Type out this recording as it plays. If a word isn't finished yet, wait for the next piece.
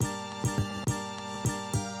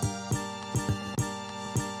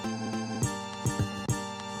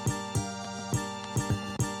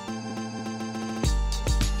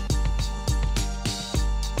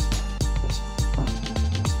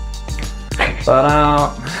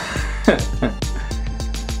But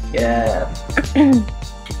yeah.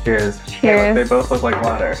 Cheers. Cheers. They both look like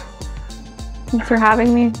water. Thanks for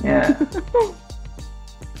having me. Yeah.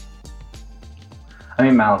 I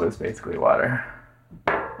mean, Malibu is basically water.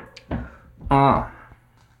 Let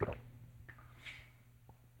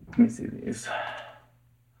me see these.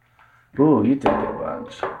 Ooh, you did get a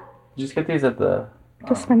bunch. Did you just get these at the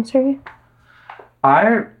Dispensary?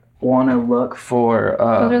 I want to look for...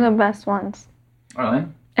 Those are the best ones. Really?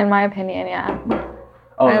 In my opinion, yeah.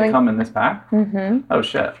 Oh, they come in this pack? Mm-hmm. Oh,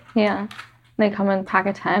 shit. Yeah. They come in a pack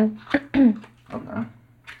of 10. Okay.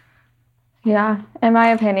 Yeah, in my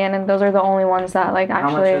opinion, and those are the only ones that like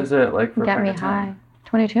actually How much is it like for get me high.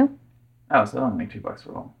 22? Oh, so only $2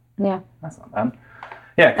 for all. Yeah. That's not bad.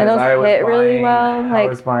 Yeah, and because those I was hit buying, really well. I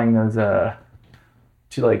was buying those to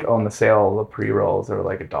like on the sale, the pre-rolls. They were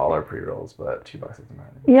like $1 pre-rolls, but $2 isn't bad.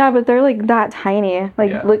 Yeah, but they're like that tiny.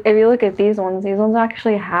 Like look, if you look at these ones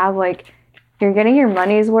actually have like you're getting your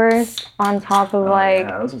money's worth on top of like.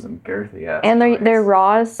 Yeah, those are some girthy ass. And they're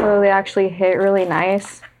raw, so they actually hit really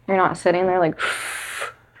nice. You're not sitting there like.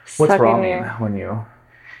 What's raw mean when you?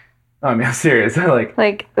 I mean, I'm serious.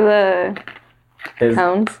 like the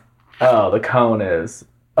cones. Oh, the cone is.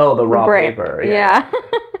 Oh, the raw paper. Yeah.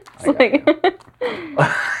 It's like.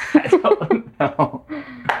 I don't know.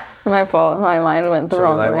 My fault. My mind went the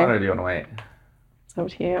wrong way. Or do you want to wait? It's up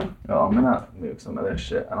to you. Oh, I'm gonna move some of this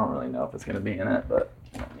shit. I don't really know if it's gonna be in it, but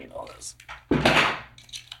I don't need all this.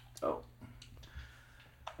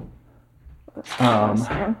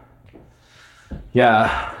 Oh.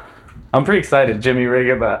 Yeah, I'm pretty excited. Jimmy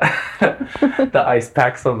rigging the ice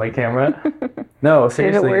packs on my camera. No,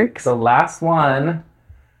 seriously, it works. the last one.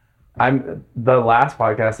 The last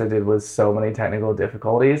podcast I did was so many technical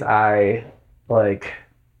difficulties. It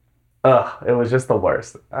was just the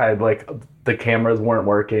worst. The cameras weren't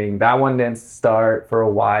working. That one didn't start for a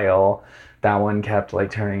while. That one kept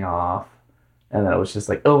like turning off, and then it was just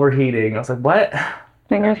like overheating. I was like, what?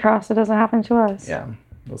 Fingers crossed it doesn't happen to us. Yeah.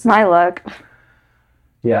 My luck.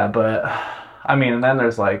 Yeah, but I mean, and then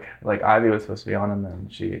there's like Ivy was supposed to be on, and then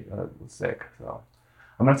she was sick. So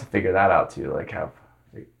I'm gonna have to figure that out too.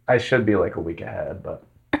 I should be like a week ahead, but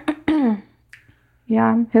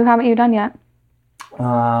yeah. Who haven't you done yet?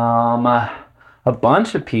 A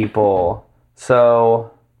bunch of people.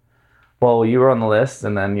 So, well, you were on the list,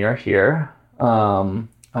 and then you're here.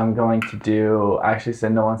 I'm going to do. Actually,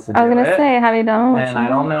 Cinda wants to do it. I was gonna say, have you done it? And I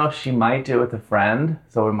don't know if she might do it with a friend,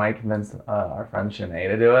 so we might convince our friend Shanae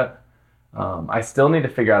to do it. I still need to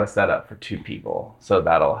figure out a setup for 2 people, so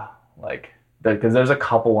that'll because there's a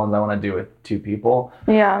couple ones I want to do with 2 people.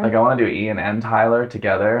 Yeah. I want to do Ian and Tyler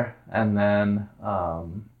together, and then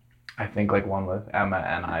I think one with Emma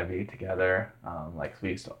and Ivy together. We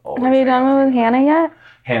used to always. Have you done one with Hannah yet?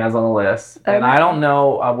 Hannah's on the list, okay. And I don't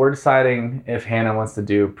know. We're deciding if Hannah wants to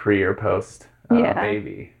do pre or post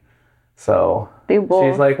baby. So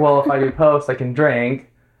she's like, well, if I do post, I can drink.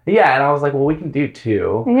 Yeah, and I was like, well, we can do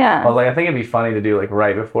 2. Yeah. I was like, I think it'd be funny to do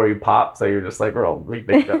right before you pop, so you're just real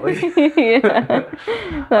big belly. Yeah,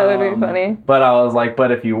 that would be funny. But I was like,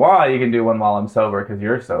 but if you want, you can do one while I'm sober because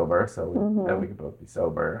you're sober, so then we can both be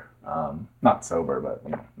sober. Not sober, but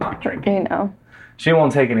not drinking. You know. She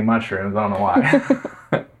won't take any mushrooms. I don't know why.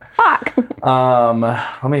 Fuck.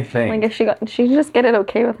 Let me think. If she just get it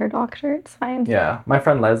okay with her doctor, it's fine. Yeah, my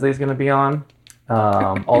friend Leslie's gonna be on.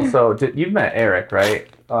 Also, you've met Eric, right?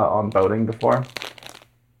 On boating before.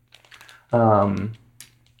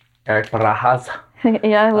 Eric Barajas.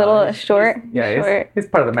 Yeah, a little short. He's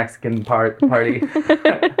part of the Mexican party.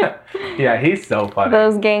 Yeah, he's so funny.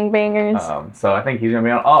 Those gangbangers. So I think he's gonna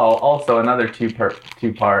be on. Oh, also another two-part.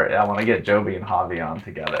 I want to get Joby and Javi on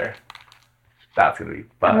together. That's gonna be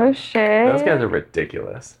fun. Oh shit! Those guys are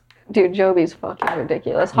ridiculous. Dude, Joby's fucking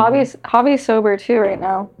ridiculous. Javi's sober too right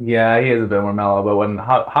now. Yeah, he is a bit more mellow, but when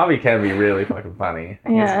Javi can be really fucking funny.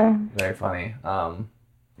 Yeah. Very funny.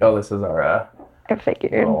 This is our. I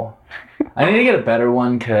figured. I need to get a better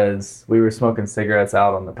one because we were smoking cigarettes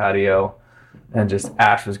out on the patio, and just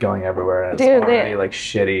ash was going everywhere, and it's already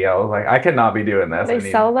shitty. I was like, I could not be doing this.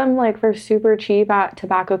 They sell them for super cheap at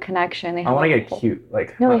Tobacco Connection. I want to get cute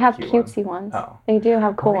No, they have cutesy ones. Oh. They do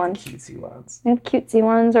have cool ones. Cutesy ones. They have cutesy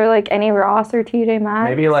ones, or any Ross or TJ Maxx.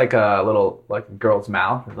 Maybe a little girl's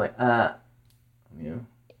mouth. It's you.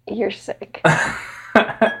 You're sick.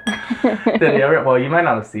 Did you ever? Well, you might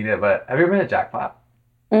not have seen it, but have you ever been at Jackpot?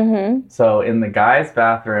 Mm-hmm. So in the guys'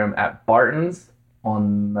 bathroom at Barton's,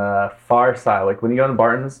 on the far side, when you go to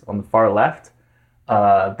Barton's on the far left,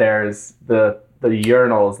 there's the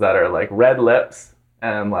urinals that are red lips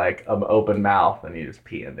and an open mouth, and you just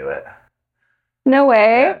pee into it. No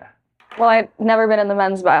way. Yeah. Well, I've never been in the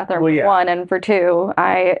men's bathroom, Well, yeah. one, and for two,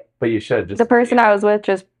 But you should just. The person I was with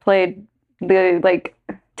just played the like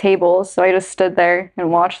tables, so I just stood there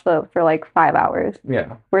and watched for like 5 hours.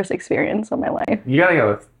 Yeah. Worst experience of my life. You gotta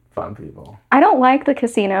go with fun people. I don't like the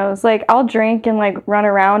casinos. Like, I'll drink and like run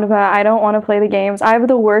around, but I don't want to play the games. I have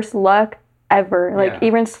the worst luck ever. Like,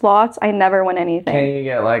 even slots, I never win anything. Can you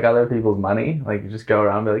get like other people's money? Like, you just go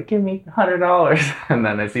around and be like, give me $100, and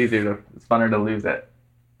then it's funner to lose it.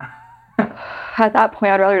 At that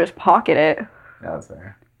point, I'd rather just pocket it. Yeah, that's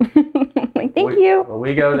fair. Like, thank you.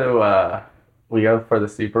 We go for the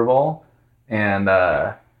Super Bowl, and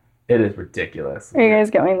it is ridiculous. Are you guys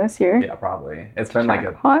going this year? Yeah, probably. It's been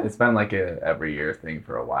like a every year thing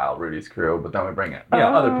for a while. Rudy's crew, but then we bring it. Yeah,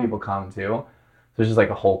 other people come too. So it's just like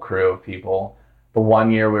a whole crew of people. But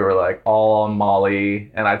one year we were like all on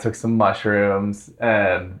Molly, and I took some mushrooms,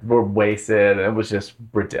 and we're wasted, and it was just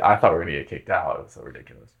ridiculous. I thought we were gonna get kicked out. It was so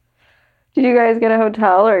ridiculous. Did you guys get a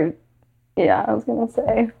hotel or? Yeah, I was gonna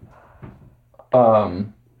say.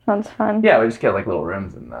 Sounds fun. Yeah, we just get like little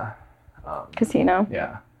rooms in the casino.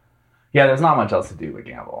 Yeah. Yeah, there's not much else to do but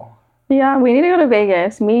gamble. Yeah, we need to go to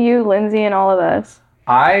Vegas. Me, you, Lindsay, and all of us.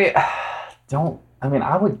 I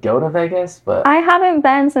would go to Vegas, but I haven't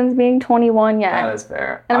been since being 21 yet. That is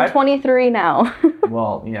fair. And I'm 23 now.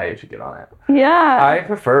 Well, yeah, you should get on it. Yeah. I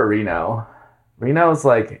prefer Reno. Reno's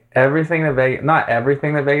like everything that Vegas, not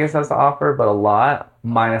everything that Vegas has to offer, but a lot,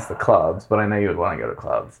 minus the clubs. But I know you would want to go to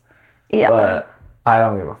clubs. Yeah. But I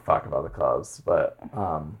don't give a fuck about the clubs. But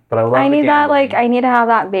I love. I need that. Like, I need to have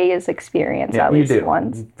that Vegas experience at least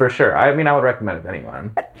once. For sure. I mean, I would recommend it to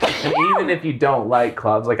anyone. And even if you don't like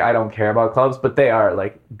clubs, like I don't care about clubs, but they are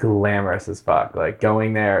like glamorous as fuck. Like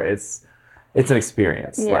going there, it's an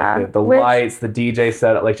experience. Yeah. Like the lights, the DJ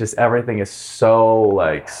setup, like just everything is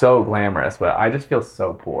so glamorous. But I just feel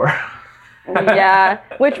so poor. Yeah.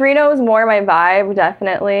 Which Reno is more my vibe,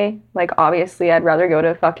 definitely. Like obviously, I'd rather go to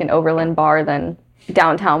a fucking Overland bar than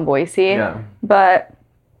downtown Boise. Yeah. But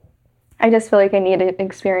I just feel like I need to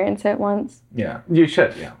experience it once. Yeah. You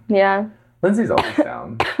should. Yeah. Yeah. Lindsay's always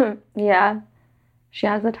down. Yeah. She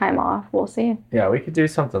has the time off. We'll see. Yeah, we could do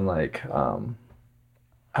something like, I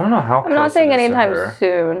don't know how. I'm not saying anytime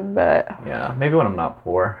soon, but. Yeah, maybe when I'm not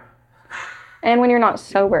poor. And when you're not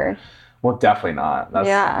sober. Well, definitely not.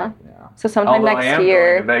 Yeah. So sometime next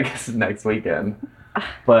year. I am going to Vegas next weekend.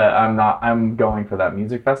 But I'm not. I'm going for that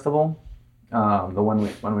music festival. The When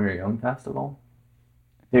We Were Young festival.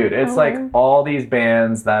 Dude, it's like all these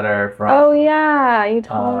bands that are from. Oh, yeah. You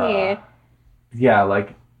told me. Yeah,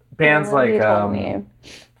 like bands like you told me.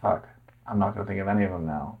 Fuck, I'm not gonna think of any of them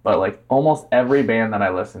now. But like almost every band that I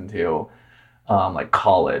listened to, like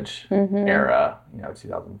college era,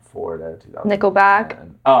 2004 to 2000.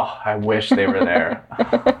 Nickelback. Oh, I wish they were there.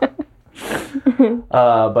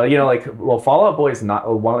 But Fall Out Boy is not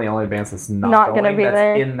one of the only bands that's not gonna be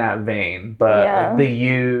there in that vein. But like, The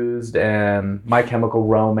Used and My Chemical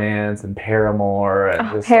Romance and Paramore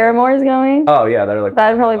and Paramore's going. Oh yeah, they're like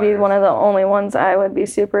that'd probably be one of the only ones I would be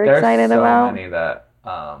super excited about. There's so many that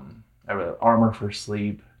I really Armor for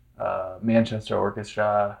Sleep, Manchester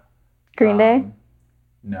Orchestra. Green Day.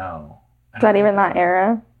 No. Is that even that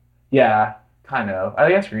era? Yeah, kind of. I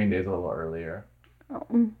guess Green Day's a little earlier.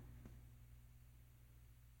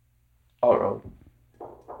 Oh,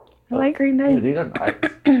 I like Green Day. Dude, these are nice.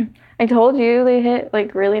 I told you they hit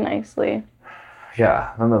like really nicely.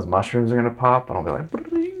 Yeah, then those mushrooms are gonna pop, and I'll be like,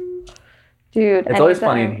 dude. It's always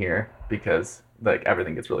funny in here because like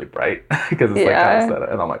everything gets really bright because it's like kind of set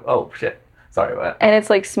up, and I'm like, oh shit, sorry about that. And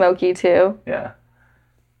it's like smoky too. Yeah.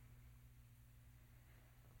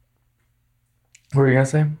 What were you gonna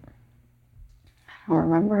say? I don't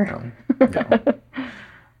remember. No.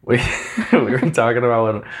 We were talking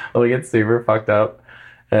about when we get super fucked up,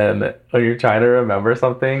 and when you're trying to remember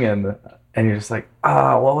something, and you're just like,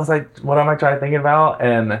 what am I trying to think about?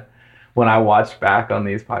 And when I watch back on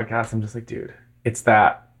these podcasts, I'm just like, dude, it's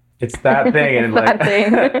that thing, and like,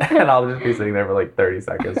 and I'll just be sitting there for like 30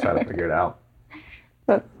 seconds trying to figure it out.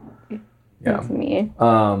 That's me.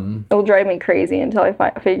 It'll drive me crazy until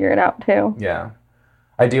I figure it out too. Yeah.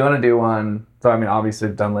 I do want to do one. So, I mean, obviously,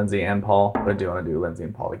 I've done Lindsay and Paul, but I do want to do Lindsay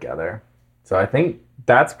and Paul together. So, I think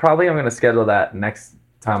that's probably, I'm going to schedule that next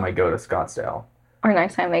time I go to Scottsdale. Or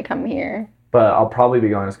next time they come here. But I'll probably be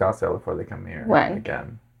going to Scottsdale before they come here. When?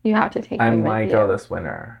 Again. You have to take them I with might you. go this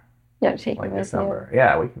winter. You have to take like them December. with you.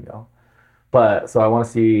 Yeah, we can go. But, so I want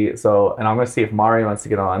to see, and I'm going to see if Mari wants to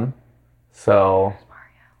get on. So.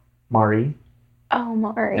 Mari. Oh,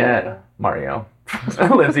 Mario. Yeah, Mario.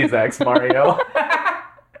 Lindsay's ex, Mario.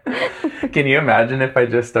 Can you imagine if I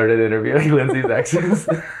just started interviewing Lindsay's exes?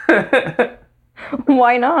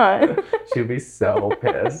 Why not? She'd be so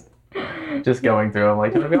pissed. Just going through, I'm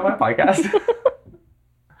like, you want to be on my podcast?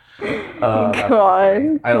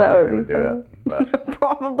 God. I don't think they would do it. But.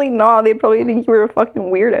 Probably not. They'd probably think you were a fucking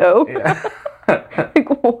weirdo. Yeah. Like,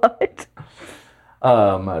 what?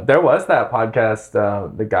 There was that podcast,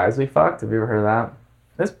 The Guys We Fucked. Have you ever heard of that?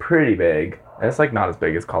 It's pretty big. It's like not as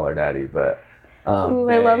big as Call Her Daddy, but ooh,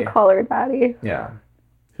 I love Call Her Daddy. Yeah.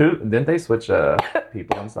 Didn't they switch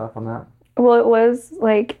people and stuff on that? Well, it was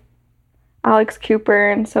like Alex Cooper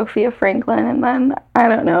and Sophia Franklin, and then I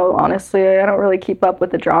don't know, honestly, I don't really keep up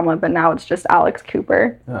with the drama, but now it's just Alex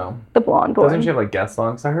Cooper. Oh. The blonde one. Doesn't she have like guest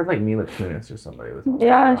songs? I heard like Mila Kunis or somebody was on it.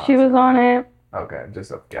 Yeah, she was on it. Okay,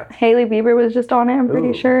 just a guess. Hailey Bieber was just on it, I'm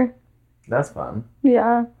pretty sure. That's fun.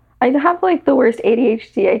 Yeah. I have like the worst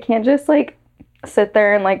ADHD. I can't just like sit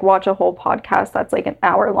there and like watch a whole podcast that's like an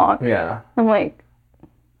hour long. Yeah. I'm like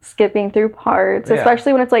skipping through parts,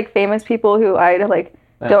 especially when it's like famous people who I like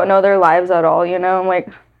don't know their lives at all, you know? I'm like,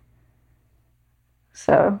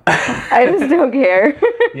 so I just don't care.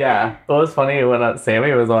 Yeah. Well, it was funny when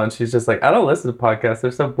Sammy was on, she's just like, I don't listen to podcasts.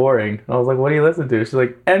 They're so boring. And I was like, what do you listen to? She's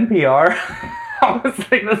like, NPR. I was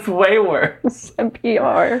like, that's way worse.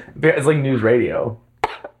 NPR. It's like news radio.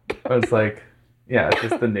 It's like, yeah, it's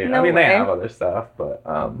just the news. No I mean, way. they have other stuff, but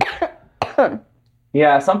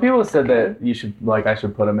yeah, some people said that you should, like, I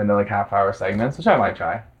should put them into like half-hour segments, which I might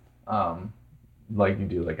try. Like you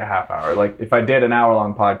do like a half hour. Like if I did an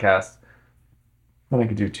hour-long podcast, then I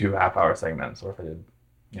could do 2 half-hour segments, or if I did,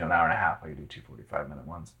 an hour and a half, I could do 2 45-minute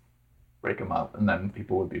ones. Break them up, and then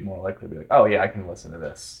people would be more likely to be like, oh yeah, I can listen to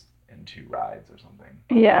this in 2 rides or something.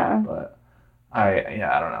 Yeah. But I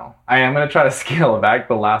don't know. I am gonna try to scale it back.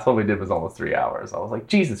 The last one we did was almost 3 hours. I was like,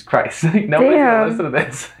 Jesus Christ, like, nobody's gonna listen to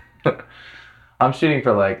this. I'm shooting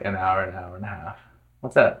for like an hour and a half.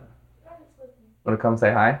 What's that? Want to come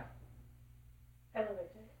say hi?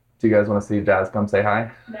 Do you guys want to see Jazz come say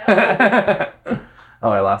hi? No. Oh,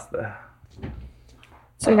 I lost the...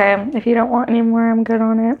 It's okay. If you don't want any more, I'm good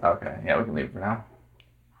on it. Okay. Yeah, we can leave for now.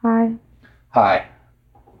 Hi. Hi.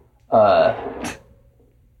 Yeah,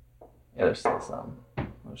 there's still some.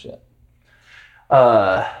 Oh, shit.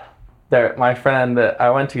 My friend that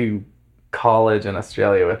I went to college in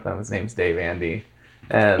Australia with him, his name's Dave Andy.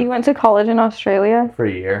 And you went to college in Australia? For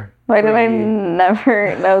a year. Why did I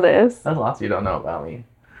never know this? There's lots you don't know about me.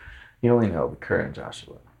 You only know Kiara and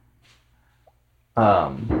Joshua.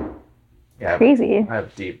 Yeah. Crazy. I have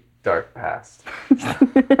a deep, dark past.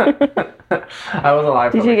 I was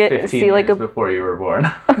alive for like 15 years before you were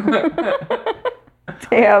born.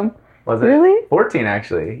 Damn. Was it? Really? 14,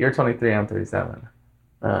 actually. You're 23, I'm 37.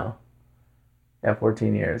 Oh. Yeah,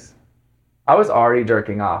 14 years. I was already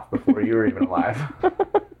jerking off before you were even alive.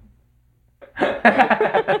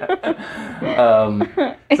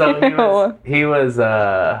 So he was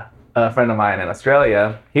a friend of mine in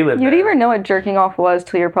Australia. He lived You there. didn't even know what jerking off was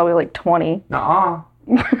till you're probably like 20. Nuh-uh.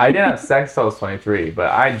 I didn't have sex till I was 23, but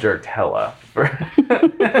I jerked hella.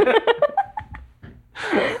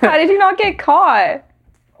 How did you not get caught?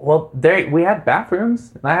 Well, we had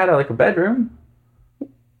bathrooms, and I had a bedroom.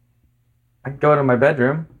 I could go to my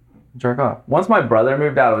bedroom, jerk off. Once my brother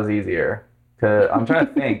moved out, it was easier. Cause I'm trying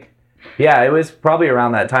to think. Yeah, it was probably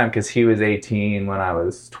around that time because he was 18 when I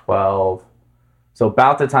was 12. So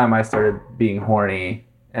about the time I started being horny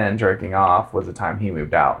and jerking off was the time he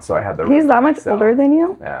moved out. So I had the. He's that much older than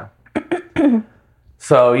you? Yeah.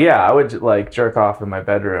 So yeah, I would jerk off in my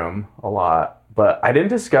bedroom a lot. But I didn't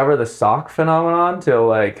discover the sock phenomenon till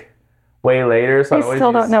way later. So I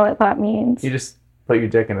still don't know what that means. You just put your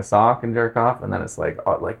dick in a sock and jerk off, and then it's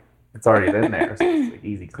it's already in there, so it's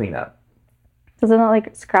easy cleanup. Does it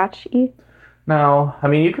not scratchy? No, I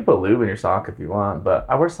mean you could put lube in your sock if you want, but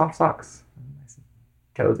I wear soft socks. Nice and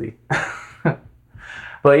cozy.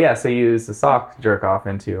 But yeah, so you use the sock to jerk off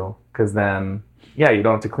into, because then you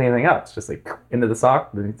don't have to clean anything up. It's just into the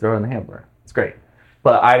sock, then you throw it in the hamper. It's great.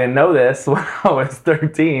 But I didn't know this when I was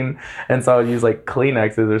 13, and so I would use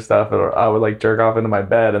Kleenexes or stuff, or I would jerk off into my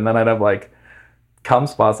bed, and then I'd have cum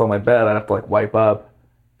spots on my bed. I'd have to wipe up.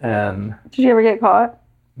 And did you ever get caught?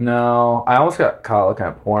 No, I almost got caught looking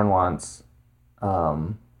at porn once,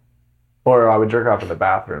 or I would jerk off in the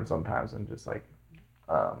bathroom sometimes, and just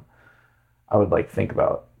I would think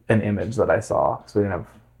about an image that I saw, because we didn't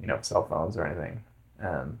have cell phones or anything,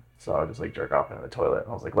 and so I would just jerk off into the toilet.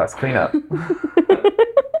 I was like, let's clean up.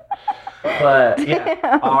 But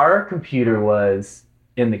yeah, our computer was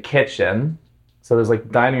in the kitchen. So there's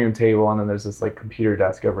dining room table, and then there's this computer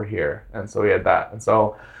desk over here. And so we had that. And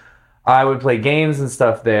so I would play games and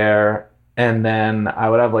stuff there. And then I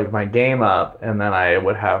would have my game up, and then I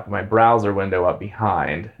would have my browser window up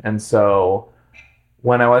behind. And so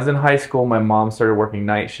when I was in high school, my mom started working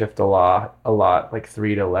night shift a lot, like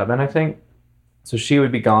 3 to 11, I think. So she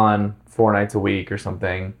would be gone 4 nights a week or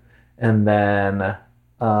something. And then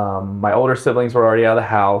my older siblings were already out of the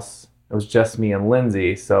house. It was just me and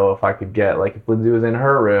Lindsay. So if I could get, like, if Lindsay was in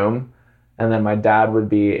her room, and then my dad would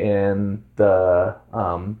be in the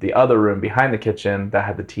other room behind the kitchen that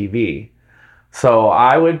had the TV. So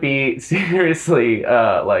I would be seriously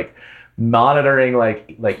like monitoring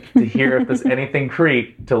like to hear if there's anything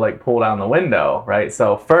creak to like pull down the window, right?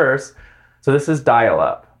 So this is dial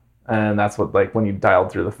up, and that's what, like, when you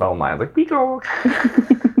dialed through the phone lines, like we go,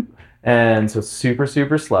 and so super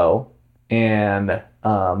super slow, and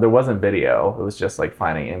there wasn't video. It was just like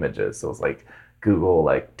finding images. So it was like Google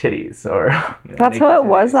like titties or That's how it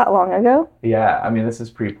was that long ago? Yeah, I mean, this is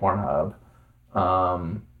pre Pornhub.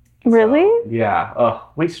 Really? So, yeah. Oh,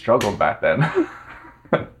 we struggled back then.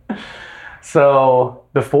 So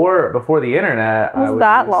before the internet, was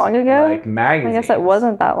that long ago? Like magazines. I guess it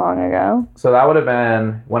wasn't that long ago. So that would have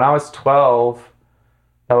been when I was 12.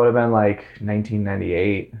 That would have been like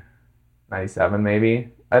 1998, 97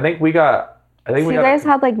 maybe. I think we got. So you guys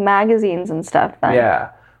had like magazines and stuff then.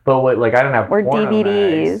 Yeah, but like I didn't have or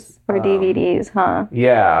DVDs or DVDs, huh?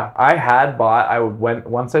 Yeah, I had bought.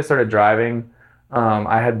 Once I started driving.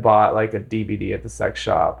 I had bought like a DVD at the sex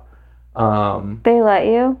shop. They let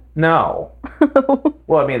you? No.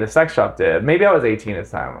 Well, I mean, the sex shop did. Maybe I was 18 at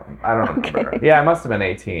the time. I don't remember. Okay. Yeah, I must have been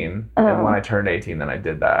 18. And when I turned 18, then I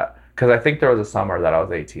did that. Because I think there was a summer that I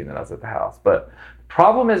was 18 and I was at the house. But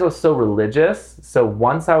problem is I was so religious. So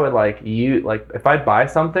once I would if I'd buy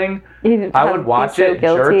something, I would watch it,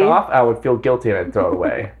 jerk off, I would feel guilty and I'd throw it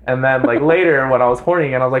away. And then like later when I was horny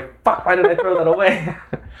again, I was like, fuck, why did I throw that away?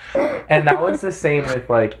 And that was the same with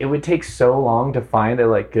like, it would take so long to find a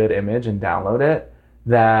like good image and download it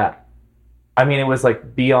that, I mean, it was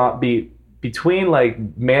like between like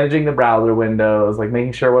managing the browser windows, like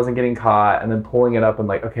making sure it wasn't getting caught, and then pulling it up and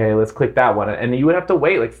like, okay, let's click that one. And you would have to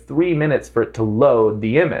wait like 3 minutes for it to load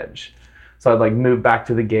the image. So I'd like move back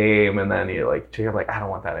to the game, and then you like check up, like, I don't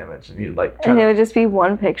want that image. And you'd like, and it would just be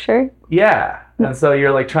one picture? Yeah. And so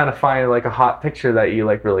you're like trying to find like a hot picture that you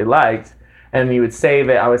like really liked, and you would save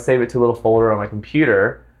it. I would save it to a little folder on my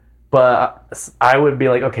computer, but I would be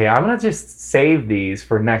like, okay, I'm going to just save these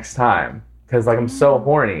for next time because like I'm so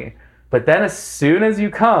horny. But then as soon as you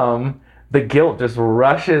come, the guilt just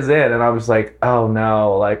rushes in, and I was like, oh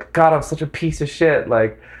no, like, God, I'm such a piece of shit.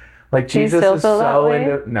 Like Jesus is so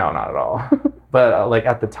into. No, not at all. But like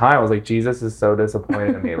at the time, I was like, Jesus is so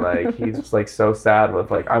disappointed in me. Like he's just like so sad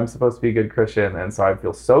with like, I'm supposed to be a good Christian, and so I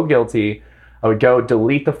feel so guilty. I would go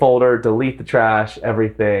delete the folder, delete the trash,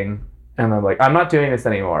 everything. And I'm like, I'm not doing this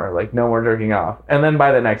anymore. Like, no more jerking off. And then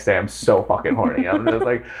by the next day, I'm so fucking horny. I'm just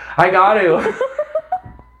like, I got to.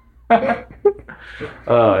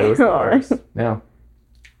 Oh, it was the worst. Yeah.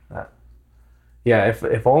 Yeah,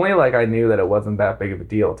 if only like I knew that it wasn't that big of a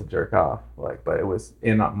deal to jerk off. Like, but it was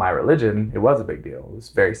in my religion, it was a big deal. It was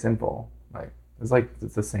very simple. Like,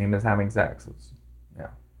 it's the same as having sex. Yeah.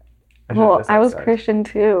 Well, I was Christian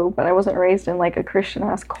too, but I wasn't raised in like a Christian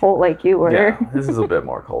ass cult like you were. Yeah, this is a bit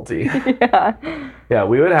more culty. Yeah. Yeah,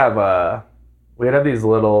 we would have these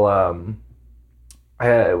little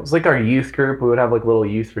it was like our youth group. We would have like little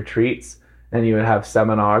youth retreats, and you would have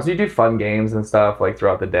seminars. You do fun games and stuff like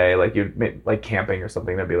throughout the day. Like you'd like camping or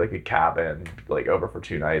something. There'd be like a cabin like over for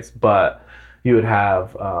 2 nights, but you would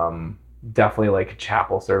have definitely like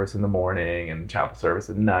chapel service in the morning and chapel service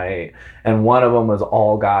at night, and one of them was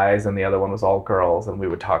all guys and the other one was all girls, and we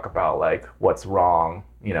would talk about like what's wrong,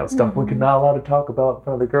 stuff we could not allowed to talk about in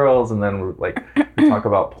front of the girls, and then we talk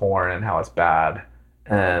about porn and how it's bad.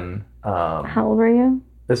 And how old were you?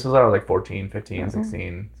 This was when I was like 14, 15,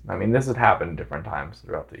 16. I mean, this had happened different times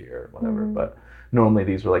throughout the year, whatever, but normally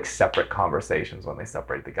these were like separate conversations when they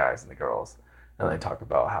separate the guys and the girls, and they talk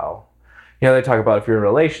about how they talk about if you're in a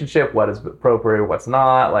relationship, what is appropriate, what's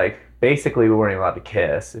not. Like, basically, we weren't even allowed to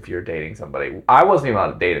kiss if you're dating somebody. I wasn't even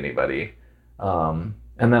allowed to date anybody. And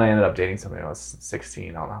then I ended up dating somebody when I was 16.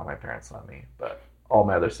 I don't know how my parents let me. But all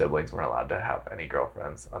my other siblings weren't allowed to have any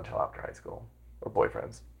girlfriends until after high school, or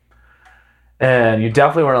boyfriends. And you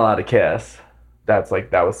definitely weren't allowed to kiss. That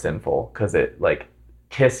was sinful, because it, like,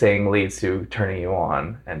 kissing leads to turning you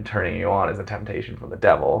on, and turning you on is a temptation from the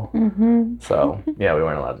devil. So, yeah, we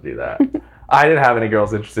weren't allowed to do that. I didn't have any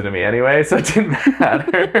girls interested in me anyway, so it didn't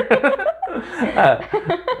matter.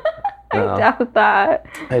 I doubt that.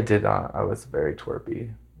 I did not. I was very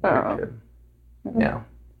twerpy. Very good. Yeah.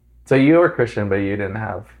 So you were Christian, but you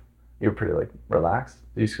were pretty, like, relaxed?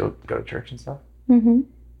 Did you still go to church and stuff?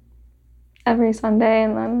 Every Sunday,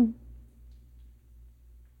 and then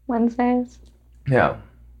Wednesdays. Yeah.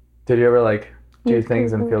 Did you ever like do Me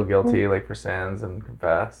things and feel too. guilty like for sins and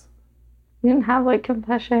confess? You didn't have like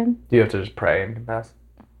confession. Do you have to just pray and confess?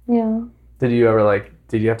 Yeah. Did you ever like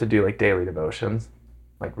did you have to do like daily devotions?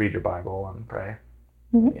 Like read your Bible and pray?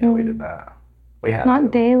 Yeah, we did Mm-mm. that. We had Not to.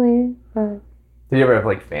 daily, but. Did you ever have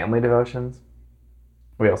like family devotions?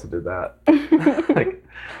 We also did that. Like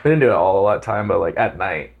we didn't do it all the time, but like at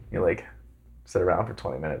night, you like sit around for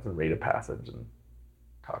 20 minutes and read a passage and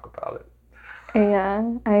talk about it. Yeah,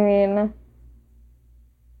 I mean,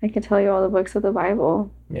 I could tell you all the books of the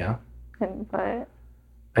Bible, Yeah. but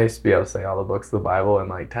I used to be able to say all the books of the Bible in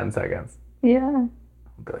like 10 seconds. yeah.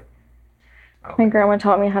 I'd be like, oh My grandma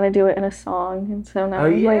taught me how to do it in a song, and so now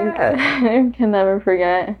like I can never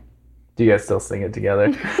forget. Do you guys still sing it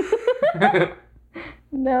together?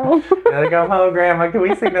 No. Gotta go home, Grandma. Can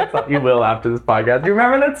we sing that song? You will after this podcast. Do you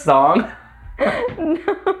remember that song?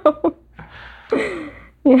 No.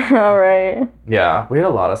 Yeah, right. Yeah, we had a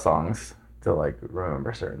lot of songs to like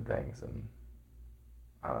remember certain things, and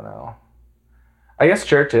I don't know. I guess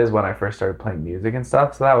church is when I first started playing music and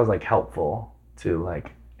stuff, so that was like helpful to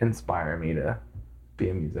like inspire me to be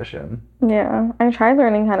a musician. Yeah, I tried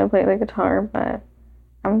learning how to play the guitar, but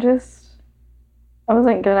I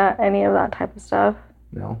wasn't good at any of that type of stuff.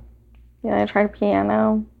 No. Yeah, I tried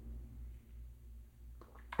piano,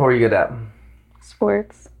 What were you good at?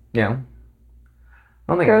 sports, Yeah.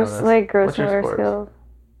 I don't think I know this. like gross What's your motor sports? skills,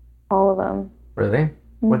 all of them. Really?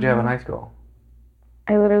 What'd you have in Mhm. high school?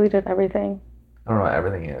 I literally did everything. I don't know what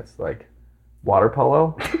everything is. Like water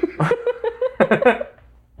polo?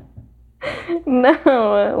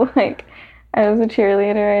 No, like I was a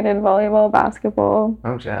cheerleader. I did volleyball, basketball.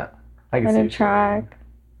 Oh shit. I I can see did track,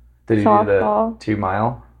 Did you softball. do the 2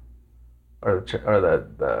 mile? Or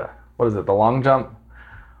the what is it, the long jump?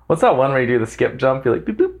 What's that one where you do the skip jump? You're like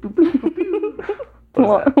boop, boop, boop, boop, boop, boop.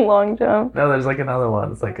 What is that? Long jump. No, there's like another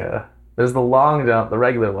one. It's like there's the long jump, the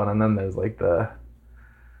regular one, and then there's like you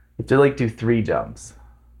have to like do 3 jumps.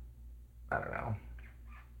 I don't know.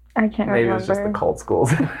 I can't Maybe remember. it was just the cult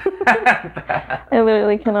schools. I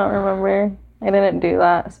literally cannot remember. I didn't do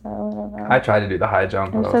that, so I don't know. I tried to do the high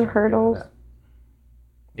jump. I said hurdles.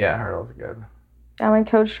 Yeah, hurdles are good. And my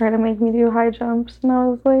coach tried to make me do high jumps, and I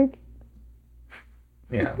was like,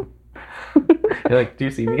 yeah. You're like, do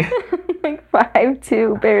you see me? like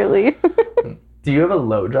 5'2", barely. Do you have a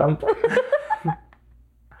low jump?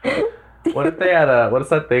 What if they had what is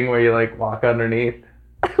that thing where you like walk underneath?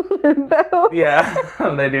 Limbo. Yeah,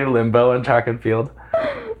 they do limbo in track and field.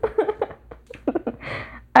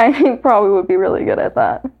 I probably would be really good at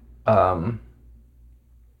that.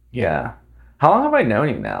 Yeah. How long have I known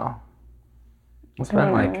you now? It's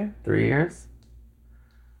been like 3 years.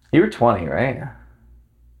 You were 20, right?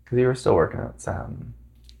 Because you were still working at Satin.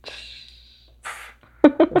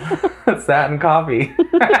 Satin Coffee.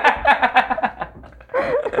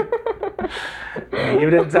 You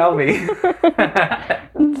didn't tell me.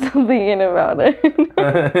 I'm still thinking about it.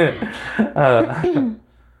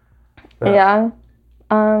 Yeah.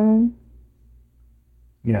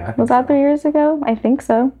 Yeah. Was that 3 years ago? I think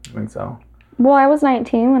so. I think so. Well, I was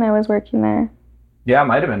 19 when I was working there. Yeah, I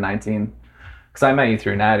might have been 19. Because I met you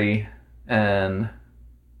through Natty. And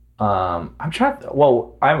I'm trying to,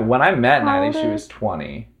 when I met Natty, she was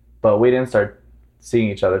 20. But we didn't start seeing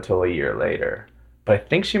each other till a year later. But I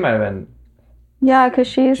think she might have been because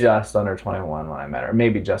she's just under 21 when I met her.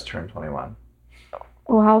 Maybe just turned 21.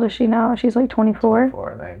 Well, how old is she now? She's like 24?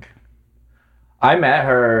 24, I think. I met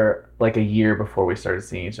her like a year before we started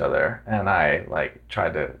seeing each other, and I like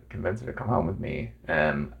tried to convince her to come home with me,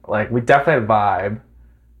 and like we definitely had a vibe.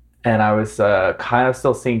 And I was kind of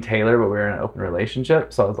still seeing Taylor, but we were in an open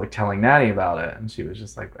relationship, so I was like telling Natty about it, and she was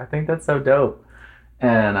just like, "I think that's so dope."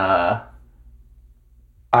 And I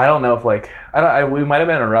don't know if like we might have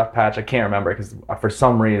been in a rough patch. I can't remember because for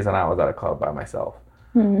some reason I was at a club by myself,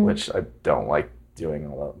 which I don't like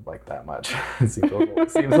doing like that much. It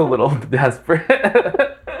seems a little desperate.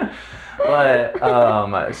 But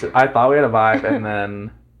I thought we had a vibe, and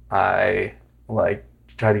then I like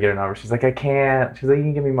tried to get her number. She's like, I can't. She's like, you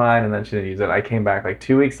can give me mine, and then she didn't use it. I came back like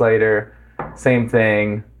 2 weeks later, same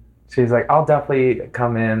thing. She's like, I'll definitely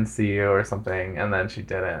come in, see you or something, and then she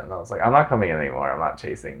didn't. And I was like, I'm not coming in anymore. I'm not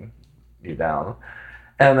chasing you down.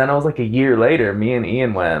 And then it was like a year later, me and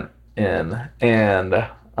Ian went in, and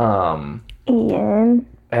Ian.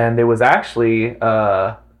 And it was actually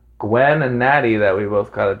Gwen and Natty that we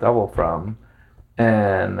both got a double from.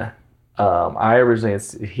 And I originally,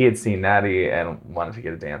 he had seen Natty and wanted to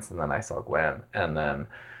get a dance, and then I saw Gwen. And then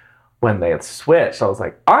when they had switched, I was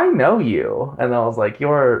like, I know you. And I was like,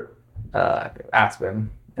 you're Aspen.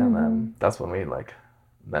 And then that's when we like,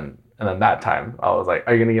 then And then that time, I was like,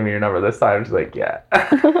 "Are you gonna give me your number this time?" She's like, "Yeah."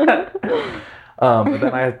 But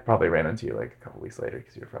then I probably ran into you like a couple weeks later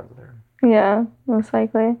because you were friends with her. Yeah, most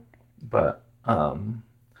likely. But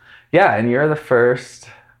yeah, and you're the first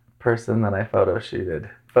person that I photo shot.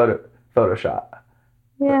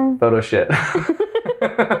 Yeah. Photo shit.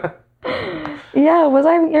 Yeah, was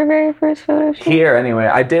I your very first photo shoot? Here, anyway,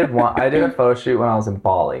 I did a photo shoot when I was in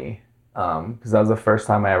Bali. Because that was the first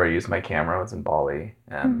time I ever used my camera was in Bali,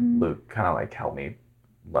 and Luke kind of like helped me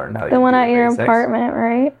learn how to. The one at your basics. apartment,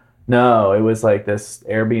 right? No, it was like this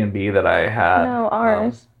Airbnb that I had. No,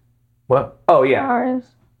 ours. What? Oh yeah, ours.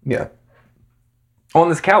 Yeah. On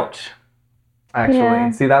this couch, actually.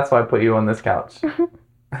 Yeah. See, that's why I put you on this couch.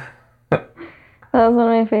 That was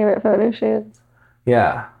one of my favorite photo shoots.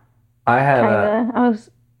 Yeah, I had. I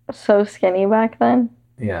was so skinny back then.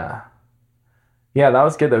 Yeah. Yeah, that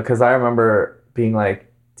was good though, because I remember being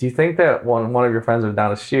like, "Do you think that one of your friends was down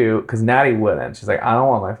to shoot?" Because Natty wouldn't. She's like, "I don't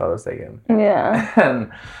want my photos taken." Yeah.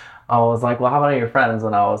 And I was like, "Well, how about your friends?"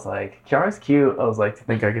 And I was like, "Kiara's cute." I was like, "Do you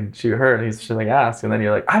think I can shoot her?" And she's like, "Ask." And then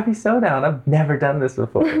you're like, "I'd be so down. I've never done this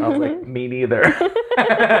before." And I was like, "Me neither."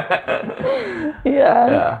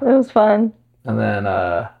 Yeah. It was fun. And then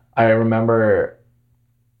I remember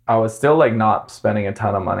I was still like not spending a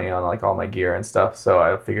ton of money on like all my gear and stuff, so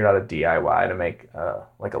I figured out a DIY to make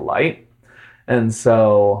like a light. And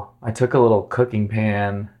so I took a little cooking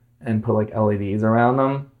pan and put like LEDs around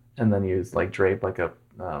them, and then used like drape like a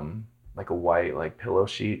white like pillow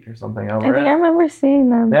sheet or something over it. I think I remember seeing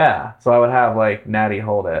them. Yeah, so I would have like Natty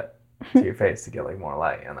hold it to your face to get like more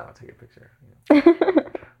light, and I would take a picture.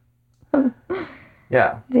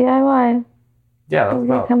 Yeah. DIY. Yeah, that's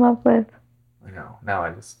what you come up with. I know. Now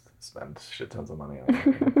I just spend shit tons of money on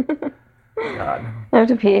it. God. I have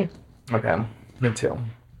to pee. Okay. Me too.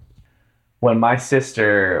 When my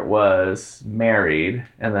sister was married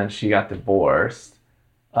and then she got divorced,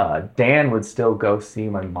 Dan would still go see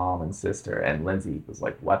my mom and sister, and Lindsay was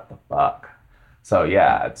like, "What the fuck?" So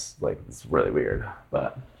yeah, it's really weird.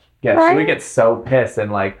 But yeah, right? She would get so pissed,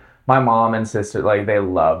 and like my mom and sister, like they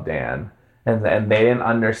love Dan. And they didn't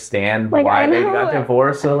understand why they got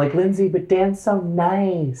divorced. So like, "Lindsay, but Dan's so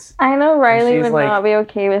nice." I know Riley would not be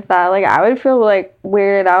okay with that. Like, I would feel like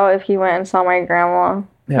weirded out if he went and saw my grandma.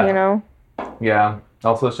 Yeah. You know? Yeah.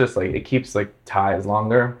 Also, it's just like it keeps like ties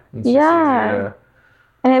longer. It's and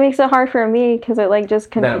it makes it hard for me because it like just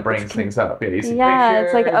then it brings things up. Yeah, you see pictures,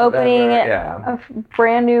 it's like opening a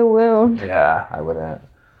brand new wound. Yeah, I wouldn't.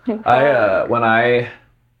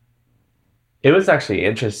 It was actually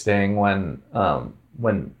interesting when I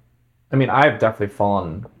mean, I've definitely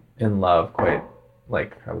fallen in love quite,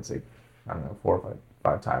 like, I would say, I don't know, 4 or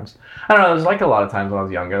 5 times. I don't know, there's like a lot of times when I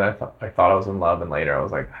was younger that I thought I was in love, and later I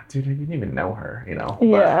was like, dude, I didn't even know her, you know?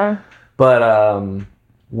 Yeah. But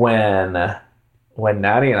when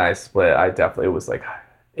Natty and I split, I definitely was like,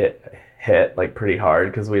 it hit like pretty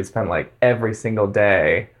hard because we had spent like every single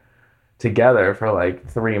day together for like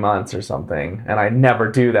 3 months or something, and I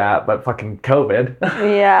never do that, but fucking COVID.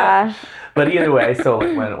 Yeah. But either way, so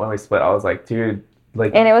like when we split, I was like, dude,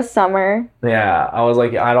 like, and it was summer. Yeah, I was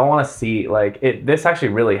like, I don't want to see like it. This actually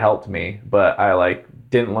really helped me, but I like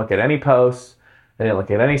didn't look at any posts, I didn't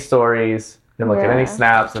look at any stories, didn't look at any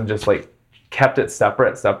snaps, and just like kept it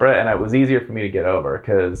separate, and it was easier for me to get over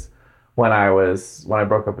because when I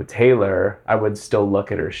broke up with Taylor, I would still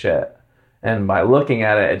look at her shit. And by looking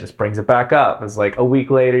at it, it just brings it back up. It's like a week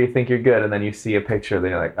later, you think you're good, and then you see a picture, then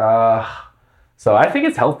you're like, ugh. So I think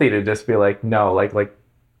it's healthy to just be like, no, like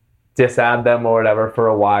disadd them or whatever for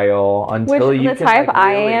a while until you can. The type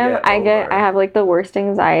I am, I have like the worst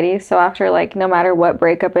anxiety. So after like no matter what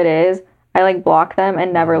breakup it is, I like block them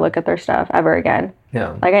and never look at their stuff ever again.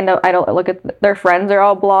 Yeah. Like I don't look at their friends are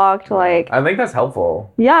all blocked. Like I think that's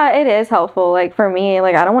helpful. Yeah, it is helpful. Like for me,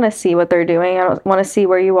 like I don't want to see what they're doing. I don't want to see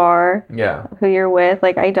where you are. Yeah. Who you're with.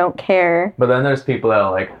 Like I don't care. But then there's people that are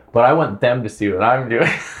like, but I want them to see what I'm doing.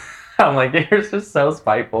 I'm like, you're just so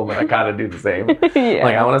spiteful, but I kind of do the same. Yeah.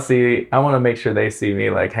 Like I want to make sure they see me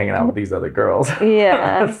like hanging out with these other girls.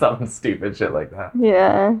 Yeah. Something stupid shit like that.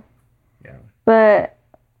 Yeah. Yeah. But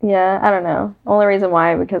yeah, I don't know. Only reason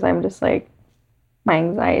why because I'm just like my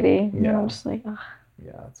anxiety. Yeah. I'm just like, ugh.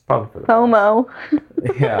 Yeah, it's probably for the FOMO.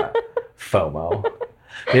 Yeah. FOMO.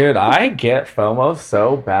 Dude, I get FOMO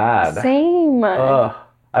so bad. Same. Ugh.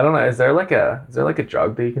 I don't know. Is there like a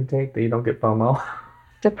drug that you can take that you don't get FOMO?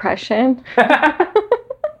 Depression.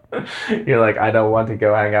 You're like, I don't want to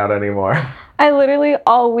go hang out anymore. I literally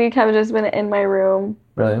all week have just been in my room.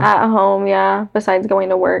 Really? At home, yeah. Besides going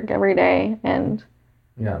to work every day and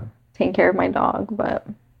taking care of my dog, but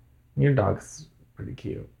your dog's pretty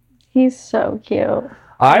cute. He's so cute.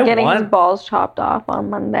 I'm getting his balls chopped off on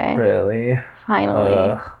Monday. Really?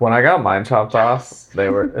 Finally. When I got mine chopped off, they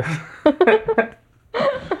were...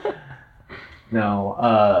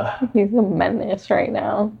 No. He's a menace right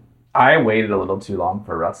now. I waited a little too long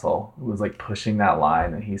for Russell. It was like pushing that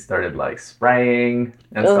line and he started like spraying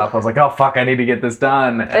and stuff. I was like, oh fuck, I need to get this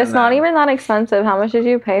done. And it's not even that expensive. How much did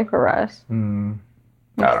you pay for Russ?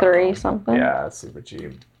 Like 3 something? Yeah, it's super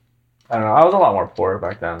cheap. I don't know. I was a lot more poor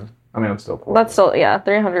back then. I mean, I'm still poor. That's still, yeah,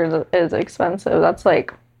 300 is expensive. That's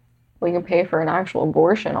like, we can pay for an actual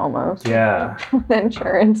abortion almost. Yeah. With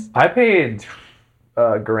insurance. I paid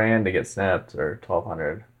 $1,000 to get snipped, or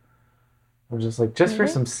 $1,200. I was just like, just for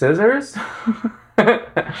some scissors?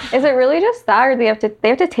 Is it really just that, or they have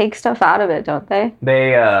to take stuff out of it, don't they?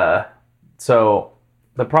 So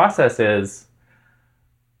the process is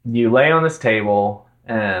you lay on this table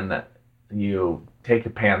and you take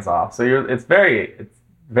your pants off. So it's very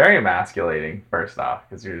emasculating, first off,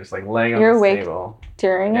 because you're just like laying on this table.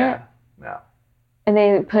 During it? Yeah. And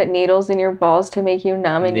they put needles in your balls to make you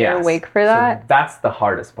numb, and you're awake for that? So that's the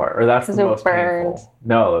hardest part, or that's the most painful.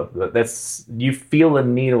 No, you feel the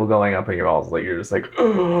needle going up in your balls, like you're just like, I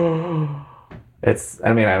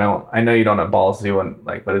know you don't have balls, so you wouldn't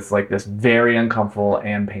but it's like this very uncomfortable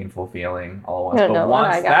and painful feeling all at once. But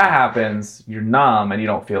once that happens, you're numb and you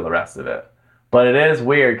don't feel the rest of it. But it is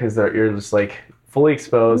weird because you're just like fully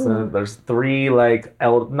exposed, and there's 3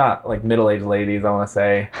 not like middle-aged ladies, I want to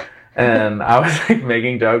say. And I was like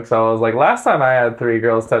making jokes. So I was like, last time I had 3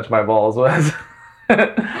 girls touch my balls was...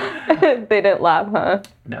 They didn't laugh, huh?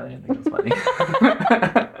 No, they didn't think it was funny.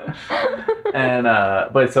 And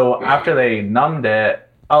but so after they numbed it,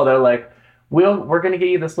 they're like, we're gonna get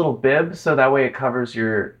you this little bib so that way it covers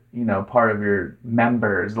your, part of your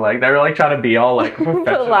members. Like they're like trying to be all like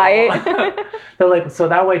professional. They're like, so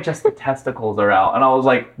that way just the testicles are out. And I was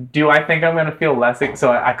like, do I think I'm gonna feel less?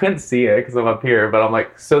 So I couldn't see it because I'm up here, but I'm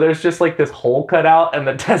like, so there's just like this hole cut out and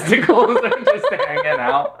the testicles are just hanging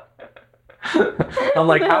out. I'm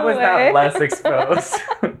like, how is that less exposed?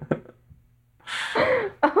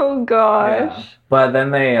 Oh gosh. Yeah. But then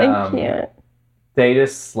they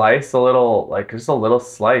just slice a little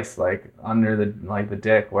slice under the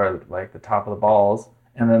dick where the top of the balls,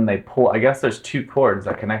 and then they pull. I guess there's 2 cords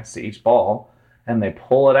that connects to each ball, and they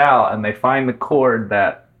pull it out and they find the cord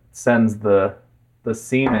that sends the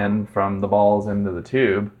semen from the balls into the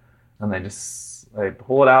tube, and they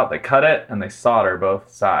pull it out, they cut it, and they solder both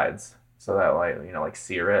sides. So that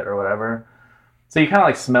sear it or whatever. So you kind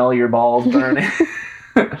of smell your balls burning.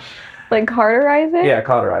 Like cauterize it? Yeah,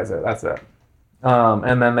 cauterize it. That's it.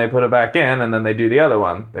 And then they put it back in, and then they do the other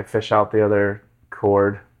one. They fish out the other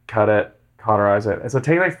cord, cut it, cauterize it. So it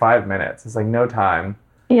takes like 5 minutes. It's like no time.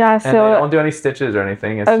 Yeah, so... And they don't do any stitches or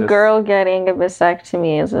anything. It's girl getting a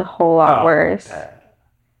vasectomy is a whole lot worse.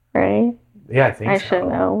 Right? Yeah, I think so. I should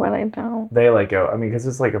know, but I don't. They go... because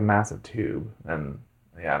it's like a massive tube, and...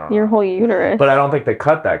 Yeah, I don't know. Your whole uterus. But I don't think they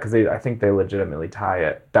cut that because I think they legitimately tie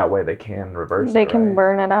it. That way they can reverse it. They can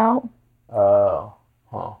burn it out. Oh.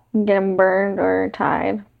 Huh. Get them burned or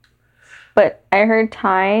tied. But I heard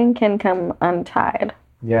tying can come untied.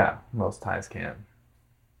 Yeah, most ties can.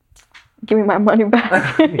 Give me my money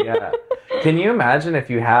back. Yeah. Can you imagine if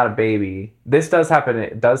you had a baby? This does happen.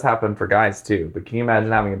 It does happen for guys too. But can you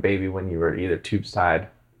imagine having a baby when you were either tubes tied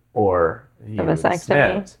or you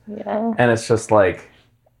snipped? Yeah. And it's just like...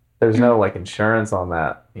 There's no insurance on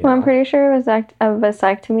that. Well, I'm pretty sure a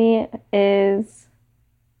vasectomy is,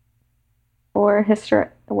 or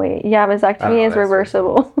vasectomy is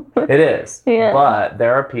reversible. It is. Yeah. But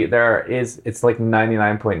it's like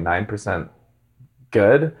 99.9%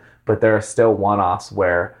 good, but there are still one-offs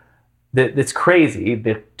where it's crazy.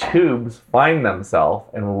 The tubes find themselves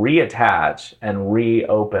and reattach and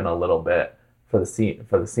reopen a little bit for the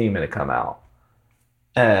semen to come out.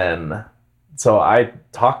 And so I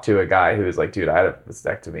talked to a guy who was like, dude, I had a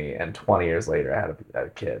vasectomy, and 20 years later, I had a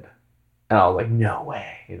kid. And I was like, no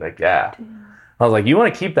way. He's like, yeah. Damn. I was like, you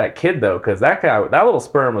want to keep that kid, though, because that little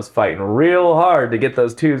sperm was fighting real hard to get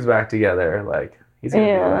those tubes back together. Like, he's going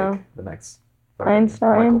to be the next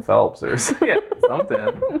Einstein. Michael Phelps or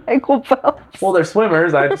something. Michael Phelps. Well, they're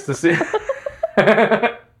swimmers. I just assume.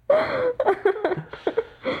 Yeah,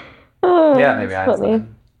 maybe Einstein. Funny.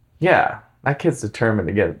 Yeah, that kid's determined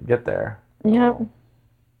to get there. Yep.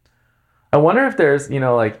 I wonder if there's,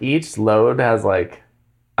 each load has I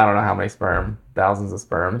don't know how many thousands of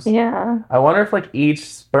sperms. Yeah. I wonder if each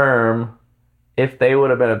sperm, if they would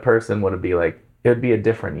have been a person, would it be it would be a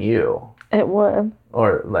different you. It would.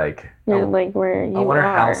 Or you're where you are. I wonder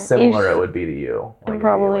how similar it would be to you.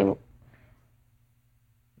 Probably.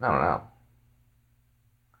 I don't know.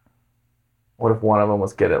 What if one of them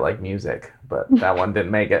was good at like music, but that one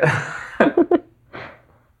didn't make it?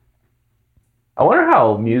 I wonder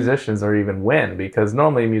how musicians are even win, because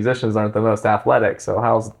normally musicians aren't the most athletic. So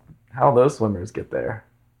how those swimmers get there?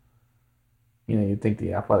 You know, you'd think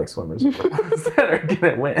the athletic swimmers are the ones that are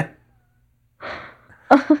gonna win.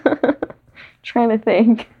 Trying to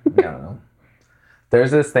think. I don't know.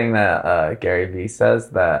 There's this thing that Gary Vee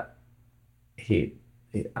says that he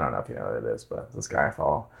I don't know if you know what it is, but this guy I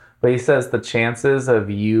follow. But he says the chances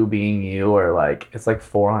of you being you are like, it's like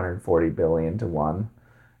 440 billion to 1.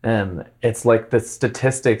 And it's like the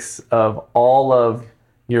statistics of all of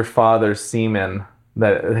your father's semen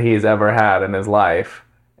that he's ever had in his life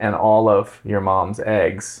and all of your mom's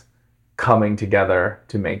eggs coming together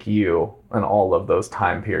to make you, and all of those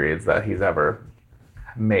time periods that he's ever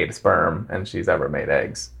made sperm and she's ever made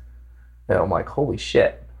eggs. And I'm like, holy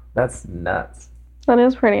shit, that's nuts. That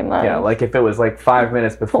is pretty nuts. Yeah, like if it was like 5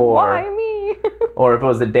 minutes before. Why me? Or if it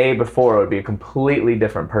was the day before, it would be a completely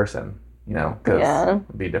different person, you know, because it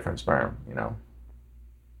would be different sperm, you know.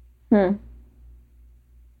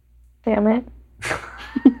 Damn it.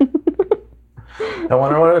 I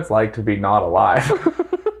wonder what it's like to be not alive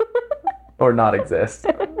or not exist.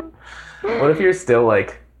 What if you're still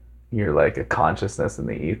like, you're like a consciousness in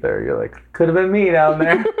the ether? You're like, could have been me down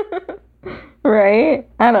there. Right?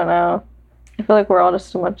 I don't know. I feel like we're all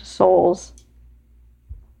just a bunch of souls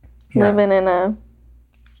living in a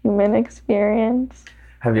human experience.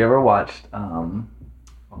 Have you ever watched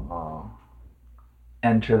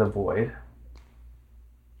Enter the Void?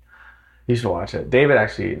 You should watch it. David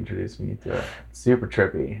actually introduced me to it. Super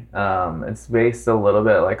trippy. It's based a little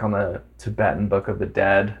bit like on the Tibetan Book of the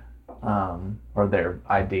Dead, or their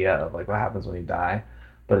idea of like what happens when you die.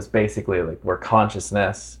 But it's basically like we're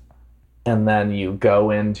consciousness, and then you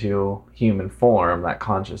go into human form, that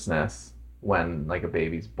consciousness, when like a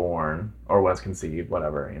baby's born or when it's conceived,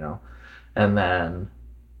 whatever, you know. And then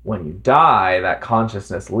when you die, that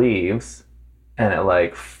consciousness leaves and it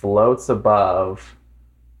like floats above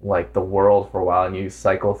like the world for a while, and you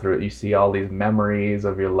cycle through it. You see all these memories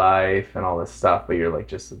of your life and all this stuff, but you're like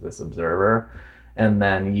just this observer. And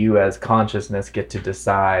then you as consciousness get to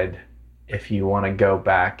decide if you want to go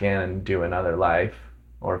back in and do another life,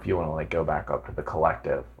 or if you want to like go back up to the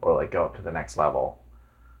collective or like go up to the next level.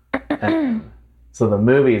 And so the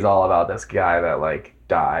movie is all about this guy that like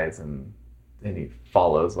dies, and he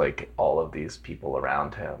follows like all of these people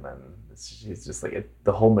around him, and he's just like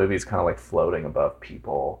the whole movie is kind of like floating above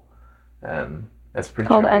people, and it's pretty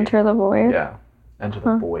called trippy. Enter the Void. Yeah, Enter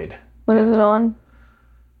the Void. What is it on?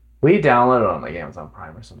 We downloaded it on like Amazon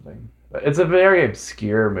Prime or something. But it's a very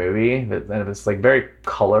obscure movie, and it's like very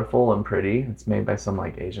colorful and pretty. It's made by some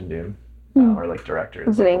like Asian dude or like director.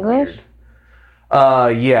 Is it English?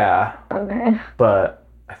 Yeah. Okay. But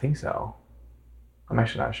I think so. I'm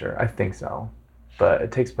actually not sure. I think so. But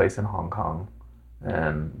it takes place in Hong Kong,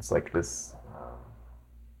 and it's like this,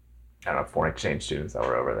 I don't know, foreign exchange students that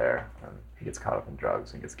were over there, and he gets caught up in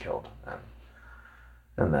drugs and gets killed,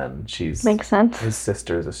 and then makes sense. His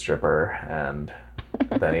sister's a stripper, and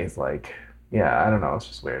then he's like, yeah, I don't know, it's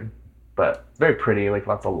just weird, but it's very pretty, like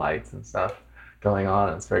lots of lights and stuff going on,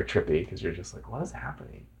 and it's very trippy because you're just like, what is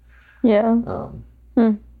happening? Yeah.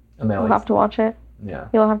 And we'll have to watch it. Yeah.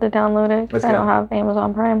 You'll have to download it because I don't have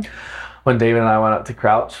Amazon Prime. When David and I went up to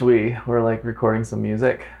Crouch, we were like recording some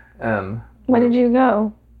music, and when did you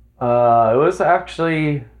go? It was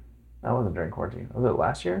actually, that wasn't during quarantine. Was it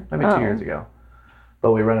last year? Maybe 2 years ago.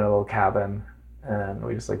 But we rented a little cabin, and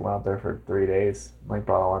we just like went out there for 3 days, like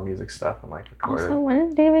brought all our music stuff and like recorded. Also, when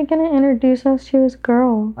is David gonna introduce us to his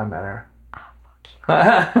girl? I met her.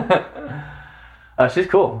 Oh, fuck. She's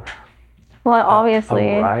cool. Well, obviously,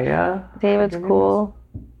 Araya, David's cool.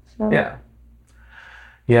 So. Yeah.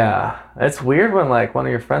 Yeah. It's weird when like one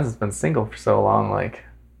of your friends has been single for so long, like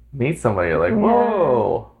meet somebody, you're like,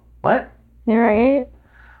 whoa, what? You're right.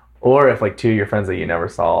 Or if like two of your friends that you never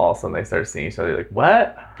saw, all of a sudden they start seeing each other, you're like,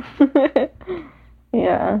 what?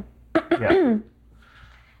 Yeah.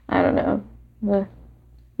 I don't know.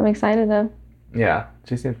 I'm excited though. Yeah,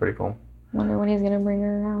 she seems pretty cool. Wonder when he's gonna bring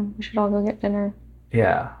her around. We should all go get dinner.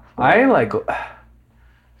 Yeah. I like...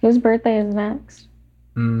 Whose birthday is next?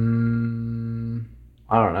 I don't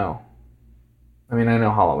know. I mean, I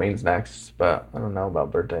know Halloween's next, but I don't know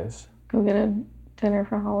about birthdays. Go get a dinner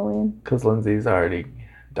for Halloween. Because Lindsay's already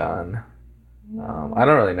done. I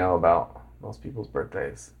don't really know about most people's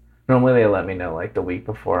birthdays. Normally they let me know like the week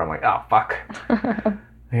before. I'm like, oh, fuck. I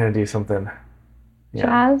gotta do something. Yeah.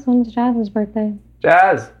 Jazz? When's Jazz's birthday?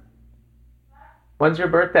 Jazz! When's your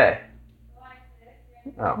birthday?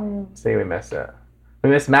 Oh, see, we missed it. We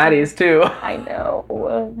miss Maddie's too. I know.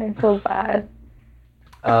 I feel bad.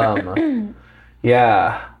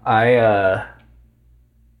 Yeah,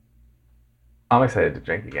 I'm excited to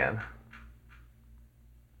drink again.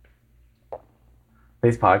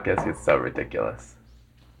 These podcasts get so ridiculous.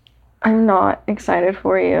 I'm not excited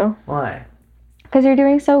for you. Why? Because you're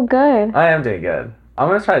doing so good. I am doing good. I'm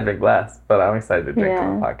going to try to drink less, but I'm excited to drink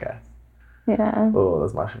on the podcast. Yeah. Ooh,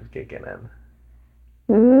 those mushrooms kicking in.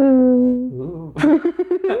 Ooh.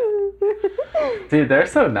 Dude, they're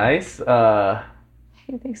so nice.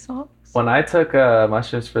 They suck. When I took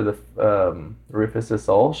mushrooms for the Rufus'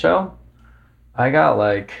 Soul show, I got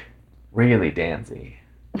like really dancy.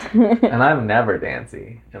 And I'm never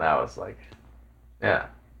dancy. And I was like, yeah.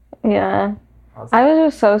 Yeah. I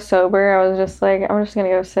was just so sober. I was just like, I'm just going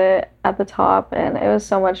to go sit at the top. And it was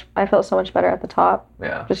I felt so much better at the top.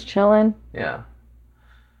 Yeah. Just chilling. Yeah.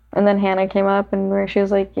 And then Hannah came up and she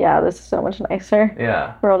was like, yeah, this is so much nicer.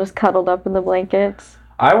 Yeah. We're all just cuddled up in the blankets.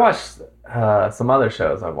 I watched some other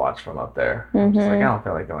shows I've watched from up there. I'm just like, I don't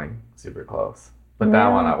feel like going super close. But that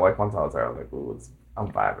one, once I was there, I was like, ooh,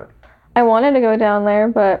 I'm vibing. I wanted to go down there,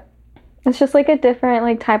 but it's just like a different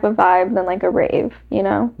like type of vibe than like a rave, you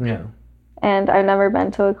know? Yeah. And I've never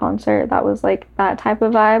been to a concert that was like that type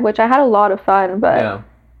of vibe, which I had a lot of fun, but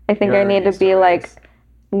I think I need to be like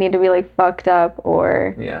fucked up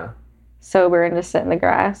or sober and just sit in the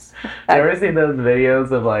grass. You ever seen those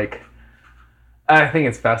videos of like, I think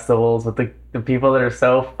it's festivals with the people that are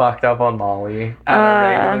so fucked up on Molly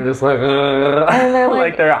and they're just like, and they're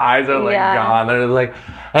like their eyes are like gone. They're just like,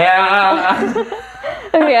 yeah.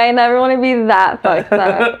 Okay, I never want to be that fucked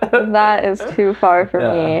up. That is too far for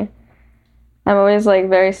me. I'm always like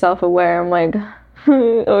very self-aware. I'm like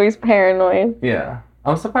always paranoid. Yeah.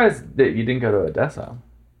 I'm surprised that you didn't go to Odessa.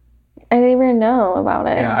 I didn't even know about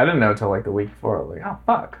it. Yeah, I didn't know until like the week before. I was like, oh,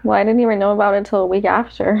 fuck. Well, I didn't even know about it until a week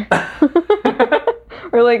after.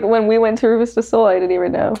 Or like when we went to Rufus de Sol, I didn't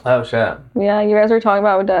even know. Oh, shit. Yeah, you guys were talking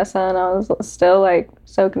about Odessa, and I was still like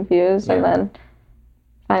so confused. And then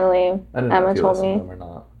finally, Emma told me. Or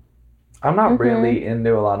not. I'm not really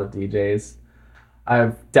into a lot of DJs.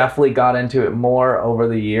 I've definitely got into it more over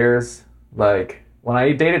the years. Like, when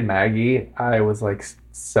I dated Maggie, I was like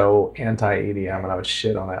so anti-EDM and I would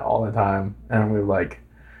shit on it all the time. And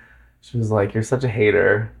she was like, you're such a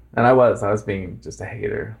hater. And I was being just a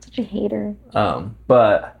hater. Such a hater.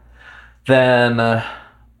 But then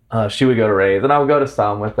she would go to raves and I would go to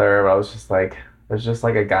some with her. But I was just like, there's just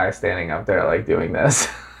like a guy standing up there like doing this.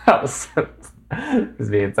 I was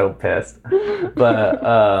just being so pissed. But,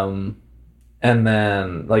 and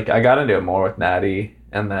then like I got into it more with Natty.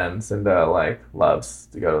 And then Cinda like loves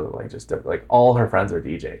to go to like just different, like all her friends are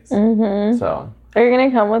DJs. So are you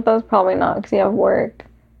gonna come with us? Probably not, because you have work.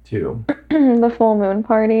 To the full moon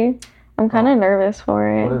party. I'm kind of nervous for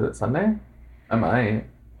it. What is it? Sunday? I might.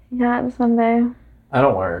 Yeah, it's Sunday. I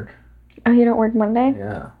don't work. Oh, you don't work Monday?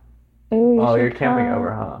 Yeah. Ooh, you're camping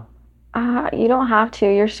over, huh? You don't have to.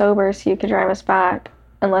 You're sober, so you can drive us back,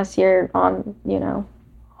 unless you're on,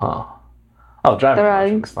 Huh. Oh,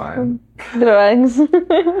 driving is fine. Drugs.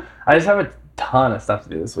 I just have a ton of stuff to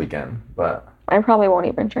do this weekend, but I probably won't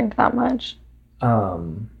even drink that much.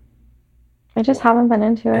 I just haven't been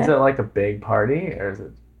into it. Is it like a big party, or is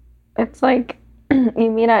it? It's like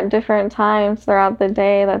you meet at different times throughout the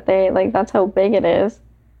day that that's how big it is.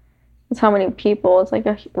 It's how many people. It's like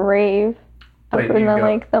a rave up in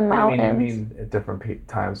the mountains. You mean at different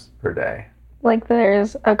times per day? Like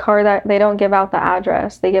there's a car that they don't give out the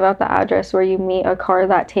address. They give out the address where you meet a car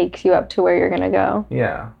that takes you up to where you're gonna go.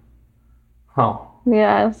 Yeah. Oh.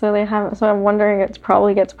 Yeah, so they have it. So I'm wondering it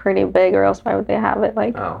probably gets pretty big, or else why would they have it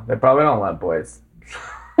like? Oh, they probably don't let boys.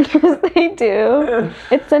 Yes, they do.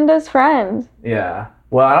 It's Cinda's friend. Yeah.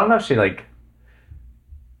 Well, I don't know if she like.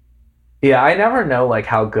 Yeah, I never know like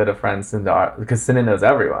how good a friend Cinda are, because Cinda knows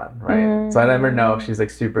everyone, right? So I never know if she's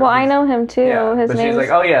like super. Well, I know him too. Yeah, but she's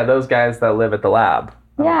like, oh yeah, those guys that live at the lab.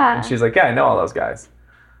 Yeah. And she's like, yeah, I know all those guys.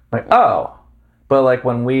 I'm like, oh. But like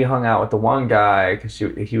when we hung out with the one guy, because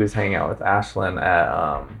he was hanging out with Ashlyn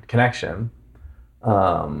at Connection,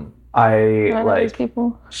 I like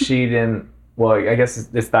people. She didn't. Well, I guess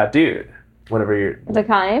it's that dude. Whatever you're. The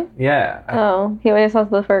kind. Yeah. Oh, he always has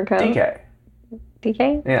the fur coat.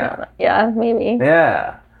 DK. Yeah. Yeah, maybe.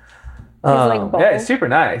 Yeah. Yeah, it's super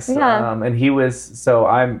nice. Yeah. And he was so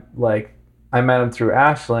I'm like. I met him through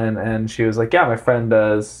Ashlyn, and she was like, yeah, my friend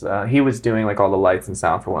does. He was doing like all the lights and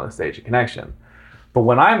sound for one of the stage at Connection. But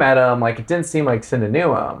when I met him, like, it didn't seem like Cinda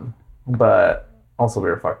knew him. But also we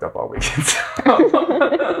were fucked up all weekend.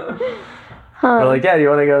 We're like, yeah, do you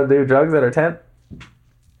want to go do drugs at our tent?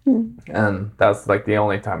 And that's like the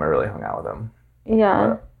only time I really hung out with him.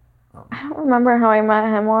 Yeah. But, I don't remember how I met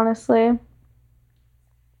him, honestly.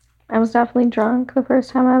 I was definitely drunk the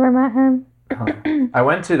first time I ever met him. I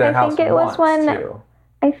went to their house once, too.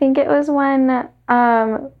 I think it was when,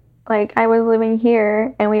 like, I was living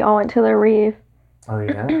here, and we all went to the Reef. Oh,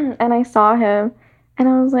 yeah? And I saw him, and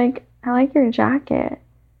I was like, I like your jacket.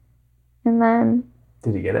 And then...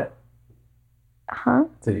 Did you get it? Huh?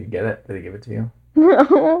 Did you get it? Did he give it to you?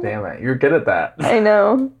 No. Damn it. You're good at that. I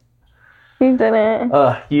know. He didn't.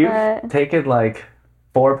 You've taken, like,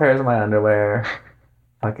 4 pairs of my underwear.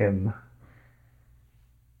 Fucking...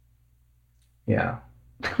 Yeah.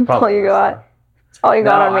 All you got. All you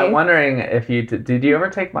got on me. I'm wondering if you... Did you ever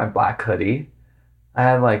take my black hoodie? I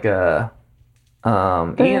had, like, a...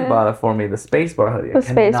 Ian bought it for me, the Spacebar hoodie. The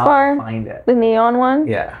Spacebar? Find it. The neon one?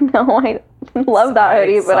 Yeah. No, I love that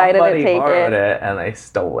hoodie, but I didn't take it. Somebody borrowed it and they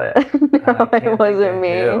stole it. No, it wasn't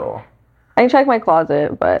me. I checked my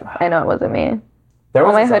closet, but I know it wasn't me.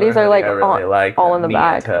 All my hoodies are like all in the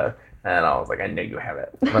back. And I was like, I know you have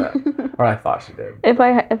it. But, or I thought she did. If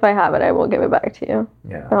I have it, I will give it back to you.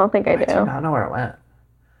 Yeah. I don't think I do. I do not know where it went.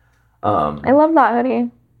 I love that hoodie.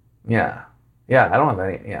 Yeah. Yeah, I don't have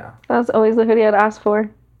any. Yeah. That's always the hoodie I'd ask for.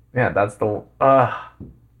 Yeah, that's the.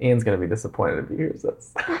 Ian's gonna be disappointed if he hears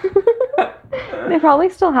this. They probably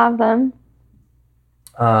still have them.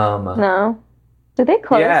 No. Did they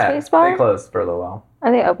close Spacebar? They closed for a little while.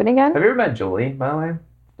 Are they open again? Have you ever met Julie, by the way?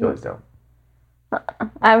 Julie's dope.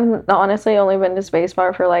 I've honestly only been to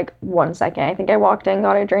Spacebar for like 1 second. I think I walked in,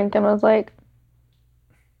 got a drink, and was like,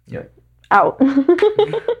 yeah, out.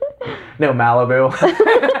 No, Malibu.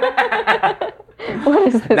 What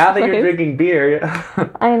is this now that you're drinking beer.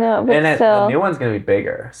 I know, but and still. The new one's going to be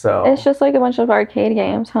bigger, so. It's just like a bunch of arcade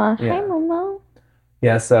games, huh? Yeah. Hi, Mama.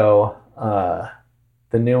 Yeah, so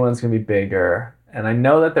the new one's going to be bigger. And I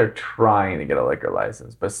know that they're trying to get a liquor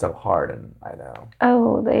license, but it's so hard in Idaho.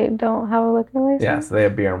 Oh, they don't have a liquor license? Yeah, so they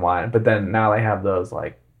have beer and wine. But then now they have those,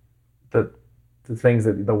 like, the things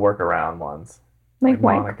that the workaround ones. Like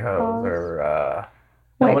Monaco's or,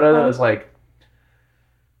 what are those, like,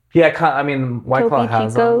 yeah, I mean, White Claw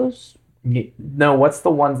has them. No, what's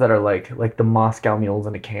the ones that are like the Moscow Mules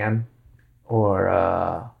in a can? Or,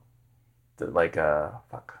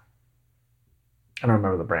 fuck. I don't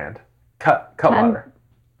remember the brand. Cutwater.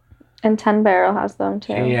 And 10 Barrel has them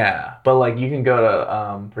too. Yeah, but like you can go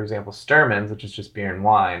to, for example, Sturman's, which is just beer and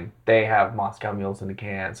wine. They have Moscow Mules in a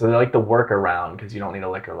can, so they're like the workaround because you don't need a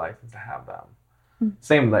liquor license to have them.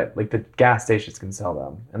 Same like the gas stations can sell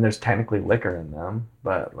them, and there's technically liquor in them,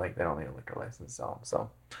 but like they don't need a liquor license to sell them. So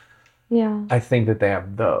yeah, I think that they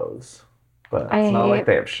have those, but it's not like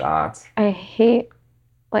they have shots. I hate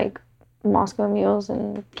like Moscow Mules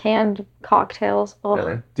and canned cocktails. Ugh.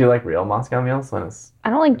 Really? Do you like real Moscow Mules when it's?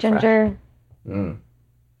 I don't like ginger. I don't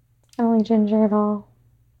like ginger at all.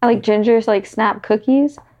 I like ginger's like snap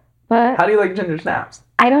cookies, but how do you like ginger snaps?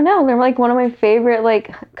 I don't know. They're like one of my favorite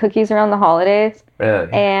like cookies around the holidays.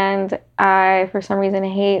 Really? And I, for some reason,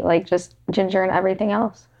 hate like just ginger and everything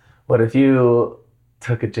else. What if you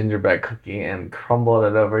took a gingerbread cookie and crumbled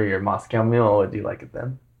it over your Moscow Mule? Would you like it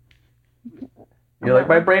then? You're like,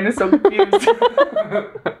 my brain is so confused.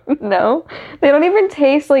 No, they don't even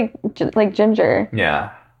taste like ginger.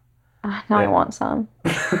 Yeah. Now I want some.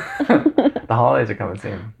 The holidays are coming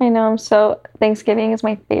soon. I know. Thanksgiving is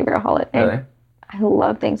my favorite holiday. Really? I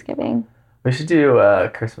love Thanksgiving. We should do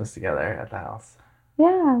Christmas together at the house.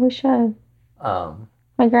 Yeah, we should.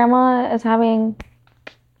 My grandma is having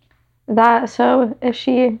that, so if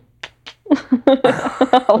she...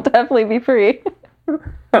 I'll definitely be free.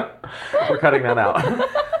 We're cutting that out.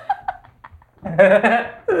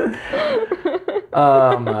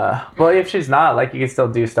 Well, if she's not, like, you can still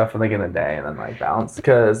do stuff like in the day and then like bounce.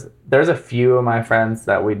 Because there's a few of my friends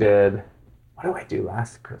that we did. What did I do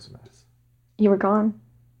last Christmas? You were gone.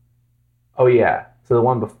 Oh yeah. So the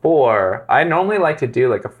one before, I normally like to do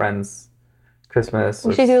like a friend's Christmas.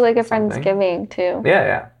 We should do like a Friendsgiving too.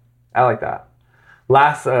 Yeah. I like that.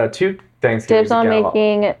 Last 2 Thanksgivings. Dibs on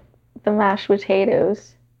making the mashed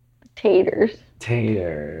potatoes. Taters.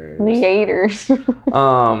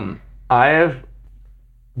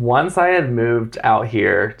 Once I had moved out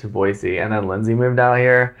here to Boise, and then Lindsay moved out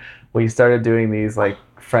here, we started doing these like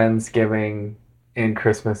Friendsgiving and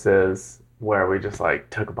Christmases where we just like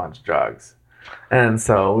took a bunch of drugs. And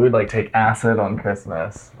so we would like take acid on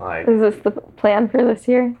Christmas. Like, is this the plan for this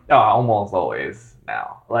year? Oh, almost always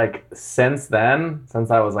now. Like since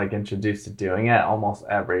I was like introduced to doing it, almost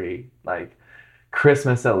every like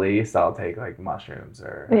Christmas at least I'll take like mushrooms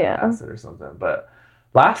or acid or something. But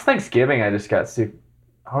last Thanksgiving I just got super,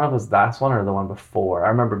 I don't know if it was last one or the one before. I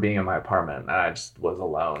remember being in my apartment and I just was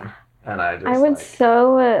alone. And I just I would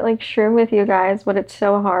so like shroom with you guys, but it's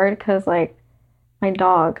so hard because like my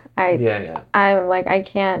dog, I'm like I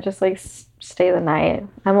can't just like stay the night.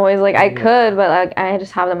 I'm always like I could, but like I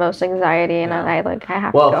just have the most anxiety, and I have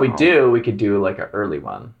to go Well, if we home. do, we could do like an early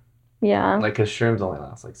one. Yeah. Like, because shrooms only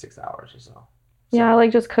last like 6 hours or so. Yeah,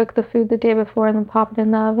 like just cook the food the day before and then pop it in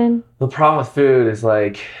the oven. The problem with food is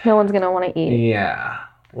like no one's gonna want to eat. Yeah,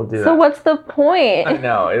 we'll do that. So what's the point? I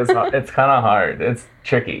know it's kind of hard. It's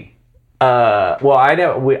tricky. Well, I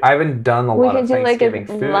haven't done a lot of Thanksgiving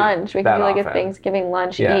food. We can do like a lunch. We can do like a Thanksgiving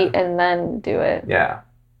lunch, eat, and then do it. Yeah.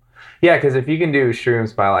 Yeah, because if you can do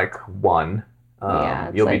shrooms by like 1,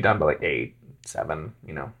 you'll be done by like 8, 7,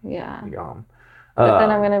 Yeah. You go home. But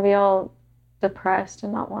then I'm going to be all depressed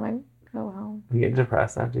and not want to go home. You get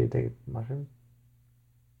depressed after you take mushrooms?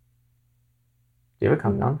 Do you ever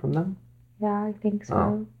come down from them? Yeah, I think so.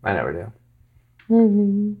 Oh, I never do.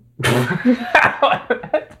 Mm-hmm.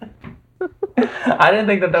 I didn't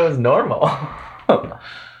think that was normal.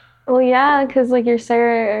 Well, yeah, because like your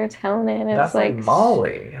serotonin is that's like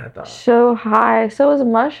Molly, I thought. So high. So is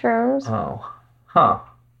mushrooms. Oh, huh.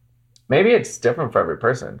 Maybe it's different for every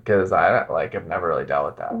person because I've never really dealt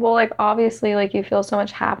with that. Well, like obviously, like you feel so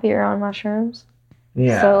much happier on mushrooms.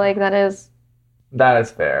 Yeah. So like that is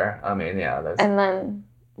fair. I mean, yeah. And then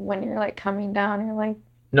when you're like coming down, you're like.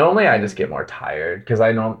 Normally, I just get more tired because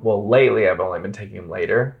lately I've only been taking them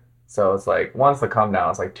later. So it's like once I come down,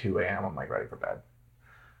 it's like 2 a.m. I'm like ready for bed.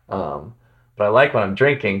 But I like when I'm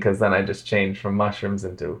drinking because then I just change from mushrooms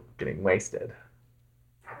into getting wasted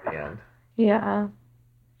at the end. Yeah.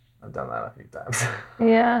 I've done that a few times.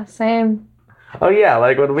 Yeah, same. Oh yeah,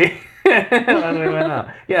 like when we went out.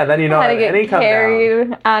 Yeah, then how to get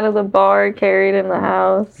carried out of the bar, carried in the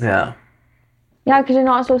house. Yeah. Yeah, because you're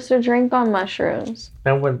not supposed to drink on mushrooms.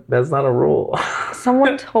 That's not a rule.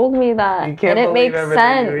 Someone told me that, and it makes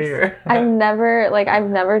sense. I've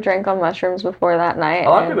never drank on mushrooms before that night. A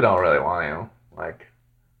lot of people don't really want to. Like,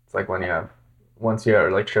 it's like once you're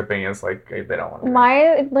like tripping, it's like they don't want to.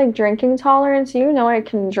 My like drinking tolerance, I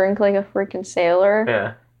can drink like a freaking sailor.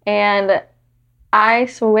 Yeah. And I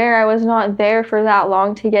swear I was not there for that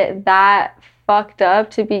long to get that fucked up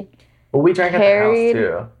to be. Well, we drank carried. At the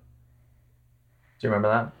house too. Do you remember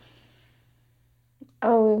that?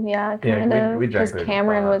 Oh, yeah, kind of. We drank because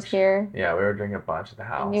Cameron was here. Yeah, we were drinking a bunch at the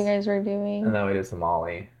house. And you guys were doing. And then we did some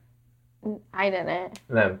Molly. I didn't.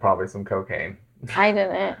 And then probably some cocaine. I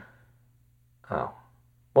didn't. Oh.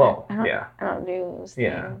 Well, I don't do those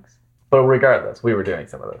things. But regardless, we were doing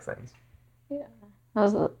some of those things. Yeah.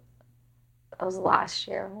 That was last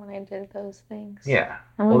year when I did those things. Yeah.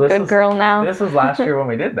 I'm a good girl now. This was last year when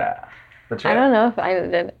we did that. I don't know if I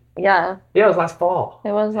did. Yeah. Yeah, it was last fall.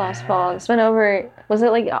 It was last fall. It's been over. Was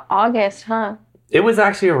it like August, huh? It was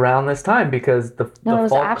actually around this time because the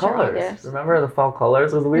fall colors. August. Remember the fall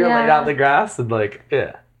colors? We were laid out in the grass and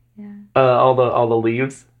all the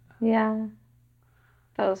leaves. Yeah.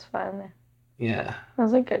 That was fun. Yeah. That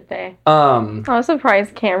was a good day. I was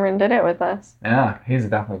surprised Cameron did it with us. Yeah, he's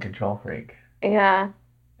definitely a control freak. Yeah.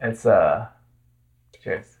 It's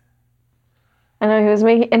cheers. I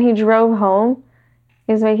know he drove home.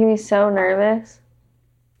 He was making me so nervous.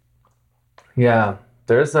 Yeah,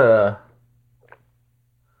 there's so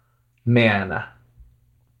many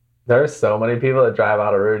people that drive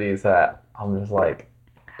out of Rudy's that I'm just like,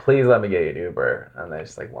 please let me get you an Uber. And they're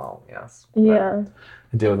just like, well, yes. Yeah.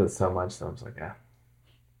 I deal with it so much, so I'm just like, yeah.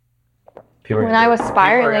 When I was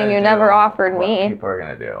spiraling, you never offered me. People are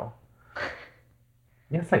going to do.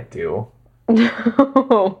 Yes, I do.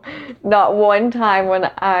 No, not one time when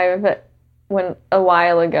a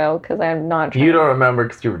while ago, because I'm not trying. You don't remember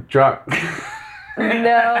because you were drunk.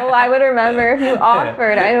 No, I would remember if you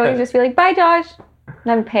offered. I'd always just be like, bye, Josh. And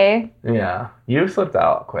then pay. Yeah. You slipped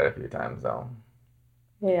out quite a few times, though.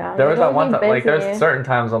 Yeah. There was that one time, like, there's certain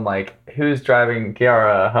times I'm like, who's driving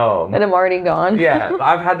Kiara home? And I'm already gone. Yeah.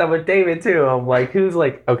 I've had that with David, too. I'm like, who's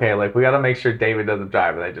like, okay, like, we got to make sure David doesn't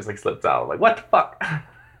drive. And I just, like, slips out. I'm like, what the fuck?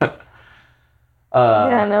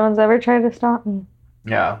 Yeah, no one's ever tried to stop me.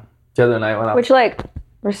 Yeah. The other night when I was... Which, like,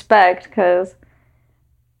 respect, because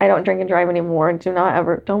I don't drink and drive anymore.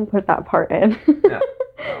 Don't put that part in. Yeah.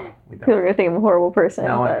 No, people are going to think I'm a horrible person.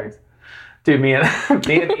 No worries. Dude, me and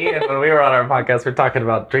Ian, when we were on our podcast, we're talking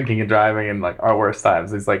about drinking and driving and, like, our worst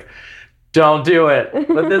times. He's like, don't do it.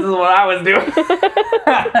 But this is what I was doing.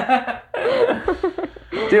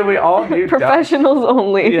 Dude, we all do professionals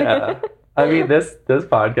only. Yeah. I mean, this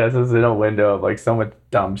podcast is in a window of, like, so much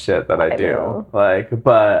dumb shit that I do. Know. Like,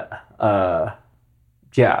 but,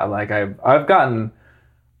 yeah, like, I've gotten,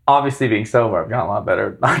 obviously being sober, I've gotten a lot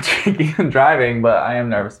better at not drinking and driving, but I am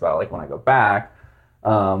nervous about, like, when I go back.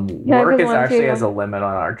 Work is actually has a limit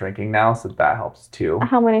on our drinking now, so that helps too.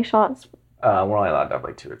 How many shots? We're only allowed to have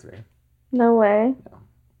like 2 or 3. No way. Yeah.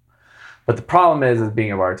 But the problem is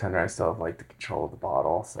being a bartender, I still have like the control of the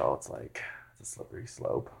bottle, so it's like it's a slippery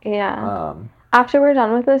slope. Yeah. After we're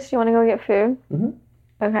done with this, do you want to go get food? Mm-hmm.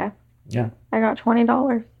 Okay. Yeah. I got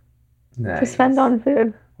 $20 to spend on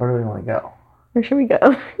food. Where do we want to go? Where should we go?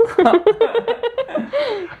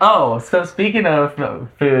 Oh, so speaking of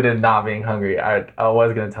food and not being hungry, I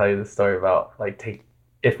was going to tell you the story about like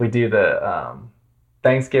if we do the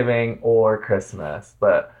Thanksgiving or Christmas,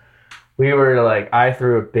 but we were like, I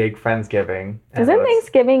threw a big Friendsgiving. Isn't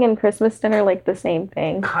Thanksgiving and Christmas dinner like the same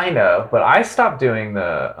thing? Kind of, but I stopped doing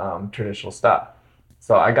the traditional stuff.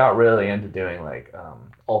 So I got really into doing like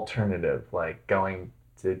alternative, like going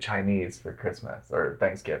to Chinese for Christmas or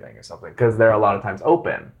Thanksgiving or something, because they're a lot of times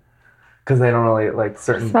open. Because they don't really like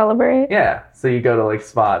certain celebrate. Yeah, so you go to like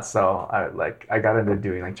spots. So I got into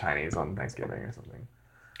doing like Chinese on Thanksgiving or something.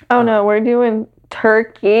 Oh no, we're doing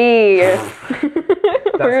turkey.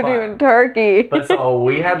 We're doing turkey. But so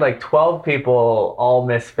we had like 12 people, all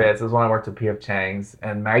misfits. This is when I worked at P.F. Chang's,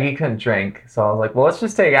 and Maggie couldn't drink. So I was like, well, let's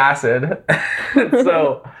just take acid.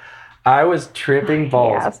 So I was tripping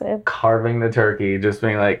balls, carving the turkey, just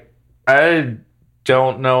being like, I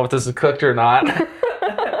don't know if this is cooked or not.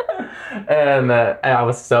 And I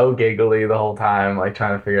was so giggly the whole time, like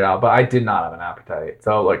trying to figure it out. But I did not have an appetite.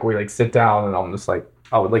 So like we like sit down and I'm just like,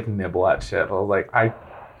 I would like nibble at shit. I was like, I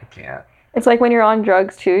can't. It's like when you're on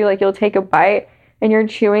drugs too. You'll take a bite and you're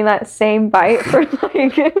chewing that same bite for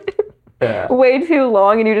like way too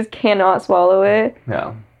long and you just cannot swallow it.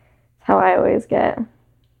 Yeah. That's how I always get.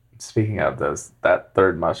 Speaking of that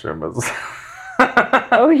third mushroom was.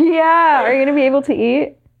 Oh yeah, are you gonna be able to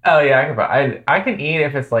eat? Oh yeah, I can eat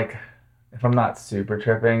if it's like. If I'm not super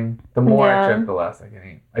tripping, the more I trip, the less I can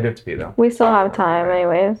eat. I do have to pee though. We still have time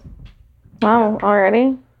anyways. Wow,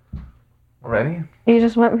 already? Already? You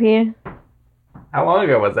just went pee. How long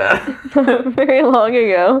ago was that? Very long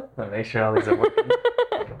ago. Make sure all these are working.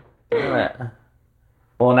 Damn it.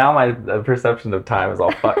 Well, now my perception of time is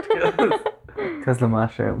all fucked because the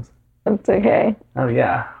mushrooms. It's okay. Oh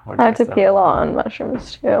yeah. I have to pee a lot on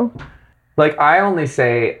mushrooms too. Like I will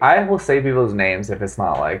say people's names if it's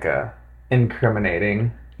not like incriminating,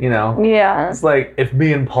 you know? Yeah. It's like if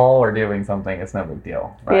me and Paul are doing something, it's no big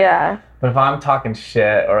deal, right? Yeah. But if I'm talking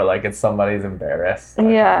shit or like if somebody's embarrassed, I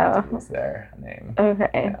have to use their name. Okay.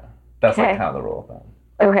 Yeah. That's like kind of the rule of thumb.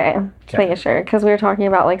 Okay. Just making sure. Because we were talking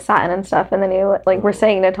about like satin and stuff and then you like were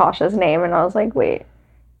saying Natasha's name and I was like, wait.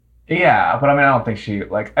 Yeah, but I mean I don't think she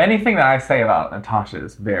like anything that I say about Natasha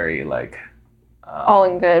is very like all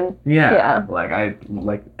in good. Yeah. Like I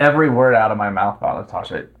like every word out of my mouth about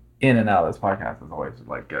Natasha in and out of this podcast is always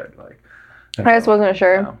like good. Like I just wasn't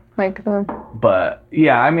sure. But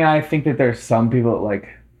yeah, I mean I think that there's some people like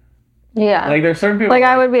like there's certain people like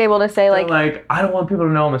I would be able to say like I don't want people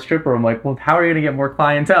to know I'm a stripper. I'm like, well, how are you gonna get more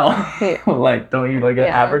clientele? Like don't you like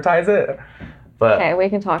advertise it? But okay, we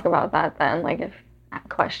can talk about that then. Like if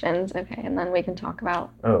questions, okay, and then we can talk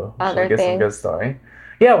about other things. Some good story.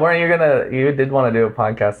 Yeah, you did want to do a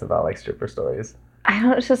podcast about like stripper stories. I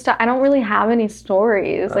don't really have any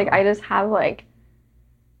stories. Like I just have like,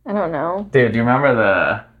 I don't know. Dude, do you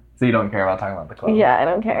remember so you don't care about talking about the club? Yeah, I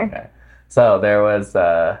don't care. Okay. So there was,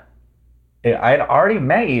 I had already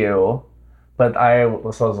met you, but I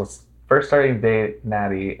was first starting to date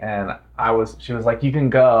Natty and she was like, you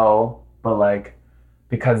can go, but like,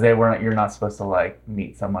 because you're not supposed to like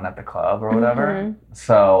meet someone at the club or whatever. Mm-hmm.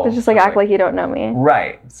 So it's just like act like you don't know me.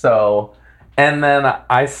 Right. So, and then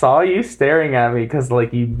I saw you staring at me because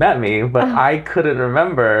like you met me, but I couldn't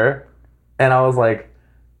remember. And I was like,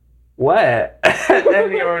 what?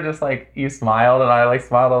 And you were just like, you smiled and I like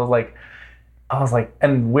smiled. I was like,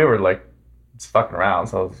 and we were like just fucking around.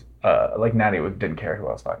 So I was like Natty didn't care who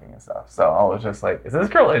I was fucking and stuff. So I was just like, is this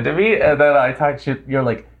girl into me? And then I talked shit. You're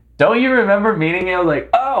like, don't you remember meeting me? I was like,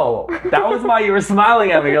 oh, that was why you were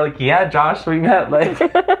smiling at me. You're like, yeah, Josh, we met. Like,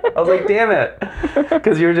 I was like, damn it.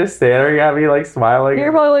 Because you were just staring at me, like, smiling.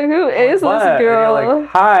 You're probably like, who is this girl? And you're like,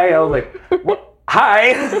 hi. I was like, what? Hi.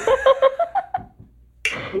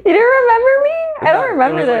 You didn't remember me? I don't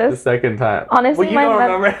remember this. Like the second time. Honestly, well, you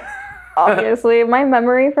don't remember. Obviously, my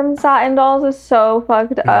memory from Satin Dolls is so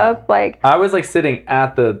fucked up. Like, I was like sitting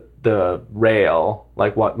at the rail,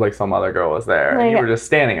 like some other girl was there, and you were just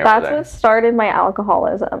standing over there. That's what started my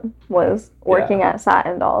alcoholism, was working at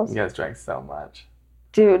Satin Dolls. You guys drank so much.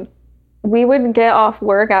 Dude, we would get off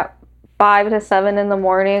work at 5 to 7 in the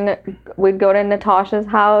morning. We'd go to Natasha's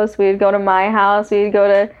house. We'd go to my house. We'd go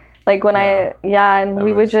to, like, when and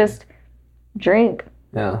we would just drink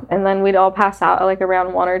Yeah. And then we'd all pass out at like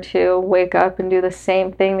around 1 or 2, wake up and do the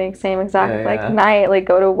same thing, the same exact like night, like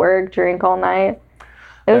go to work, drink all night.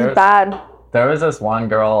 It was bad. There was this one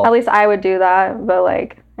girl. At least I would do that, but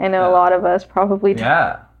like I know a lot of us probably do.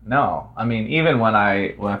 Yeah. No. I mean, even when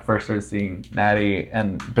I first started seeing Natty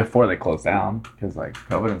and before they closed down because like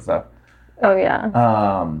COVID and stuff. Oh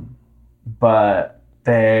yeah. But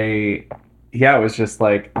it was just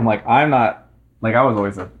like I'm not like I was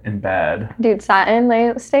always in bed. Dude, Satin,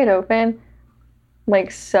 they stayed open like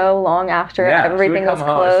so long after everything was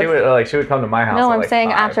closed. She would come to my house. No, I'm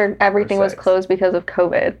saying after everything was closed because of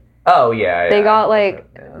COVID. Oh yeah. They got like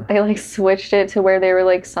they like switched it to where they were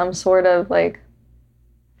like some sort of like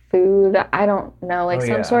food. I don't know, like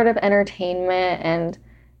some sort of entertainment, and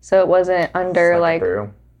so it wasn't under like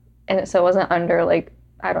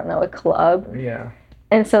I don't know, a club. Yeah.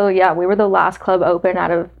 And so we were the last club open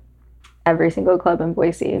out of every single club in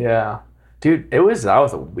Boise. Yeah. Dude, that was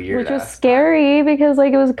a weird Which was scary because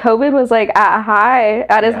like COVID was like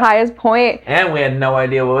at its highest point. And we had no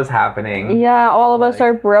idea what was happening. Yeah, all of us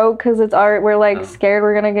are broke because we're like scared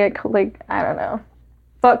we're gonna get like, I don't know.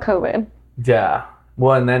 Fuck COVID. Yeah.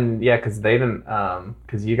 Well, and then because they didn't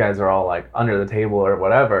because you guys are all like under the table or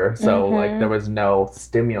whatever, so like there was no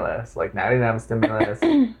stimulus. Like Natty didn't have a stimulus.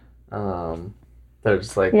 They're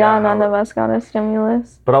just like none of us got a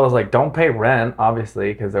stimulus. But I was like, don't pay rent,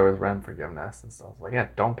 obviously, because there was rent forgiveness and stuff. I was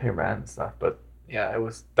like, don't pay rent and stuff. But that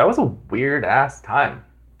was a weird ass time.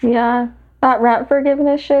 Yeah, that rent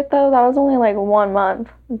forgiveness shit though, that was only like 1 month.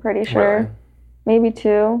 I'm pretty sure, really? Maybe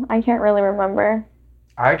 2. I can't really remember.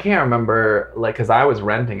 I can't remember, like, because I was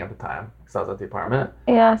renting at the time because I was at the apartment.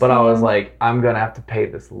 Yeah. But same. I was like, I'm gonna have to pay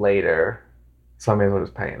this later, so I may as well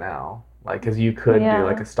just pay it now. Like, because you could do,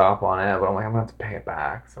 like, a stop on it, but I'm like, I'm going to have to pay it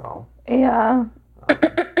back, so. Yeah.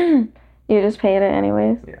 You just paid it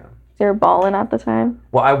anyways? Yeah. So you're balling at the time?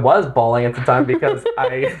 Well, I was balling at the time because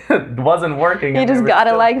I wasn't working. You just got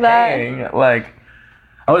it like paying. that? Like,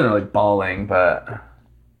 I wasn't really balling, but,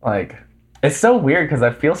 like, it's so weird because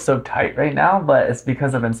I feel so tight right now, but it's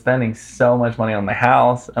because I've been spending so much money on the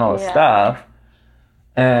house and all this stuff.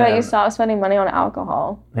 And but you stopped spending money on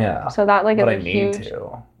alcohol. Yeah. So that, like, is a huge... But I need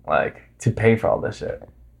to. Like, to pay for all this shit.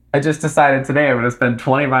 I just decided today I'm going to spend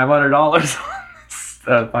 $2,500 on this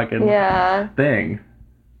fucking thing.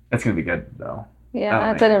 It's going to be good, though.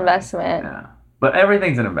 Yeah, it's an investment. Yeah. But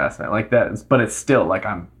everything's an investment. Like that. But it's still, like,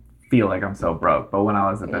 feel like I'm so broke. But when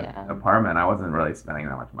I was at the apartment, I wasn't really spending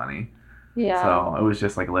that much money. Yeah. So it was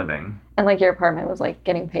just, like, living. And, like, your apartment was, like,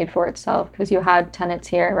 getting paid for itself because you had tenants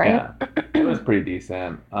here, right? Yeah. It was pretty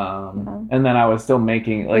decent. And then I was still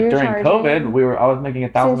making, like, during COVID, I was making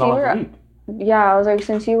 $1,000 a week. Yeah, I was like,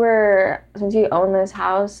 since you own this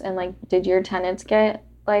house and, like, did your tenants get,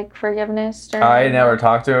 like, forgiveness? I never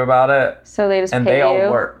talked to her about it. So they just paid you? And they all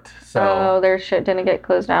worked. So their shit didn't get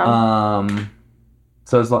closed down?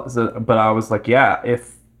 But I was like,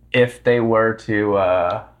 if they were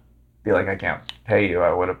to be like, I can't pay you,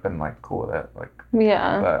 I would have been like cool with it. Like,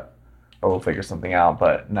 but we'll figure something out.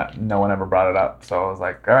 But no one ever brought it up. So I was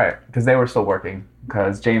like, all right, because they were still working.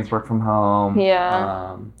 Because James worked from home.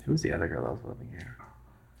 Yeah. Who was the other girl that was living here?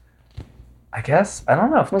 I guess I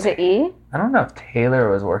don't know if was it E? I don't know if Taylor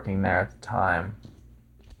was working there at the time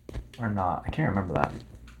or not. I can't remember that.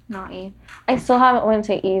 Not E. I still haven't went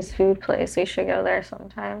to E's food place. We should go there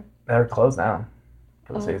sometime. They're closed down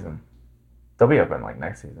for the season. They'll be open like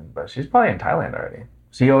next season, but she's probably in Thailand already.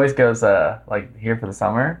 She always goes like here for the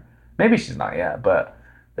summer. Maybe she's not yet, but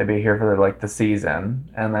they'd be here for the season,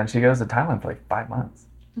 and then she goes to Thailand for like 5 months.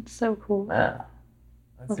 That's so cool. Yeah,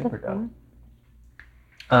 that's super dope.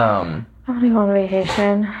 I want to go on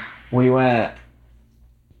vacation. We went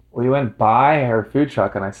by her food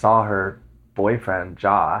truck, and I saw her boyfriend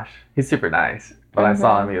Josh. He's super nice, but I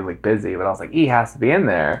saw him. He was like busy, but I was like, he has to be in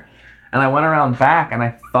there. And I went around back, and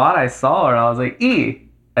I thought I saw her, and I was like, E!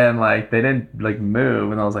 And, like, they didn't, like,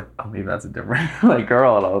 move, and I was like, oh, maybe that's a different, like,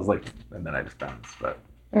 girl. And I was like, and then I just bounced, but.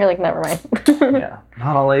 You're like, never mind. Yeah.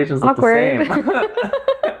 Not all Asians look the same.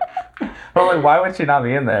 But I'm like, why would she not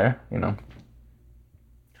be in there, you know?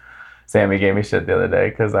 Sammy gave me shit the other day,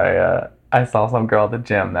 because I saw some girl at the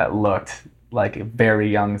gym that looked like a very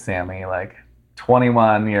young Sammy, like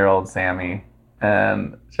 21-year-old Sammy.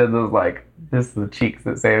 And she was like, just the cheeks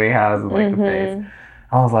that Sammy has and like the face.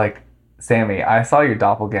 I was like, Sammy, I saw your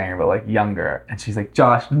doppelganger, but like younger. And she's like,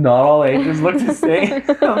 Josh, not all ages look the same.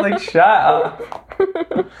 I was like, shut up.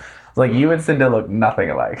 I was like, you and Cinda look nothing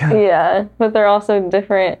alike. Yeah, but they're also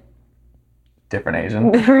different. Different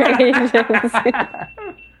Asians? Different Asians.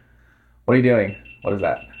 What are you doing? What is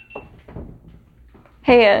that?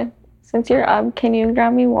 Hey, since you're up, can you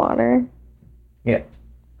grab me water? Yeah.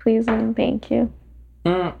 Please and thank you.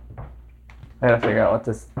 I gotta figure out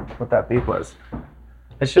what that beep was.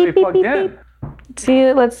 It should be plugged in.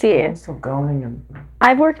 See, let's see. It's still going. And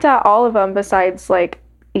I've worked at all of them besides like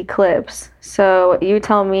Eclipse. So you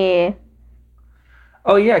tell me.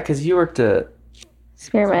 Oh yeah, because you worked at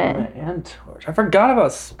Spearmint and Torch. I forgot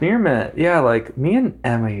about Spearmint. Yeah, like me and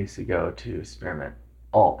Emma used to go to Spearmint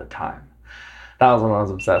all the time. That was when I was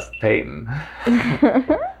obsessed with Peyton.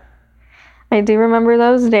 I do remember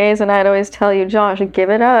those days, and I'd always tell you, Josh, give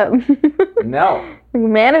it up. No.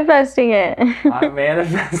 Manifesting it. I'm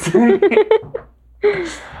manifesting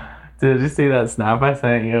it. Did you see that snap I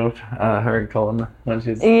sent you of her and Colin when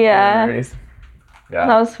she's yeah. Yeah.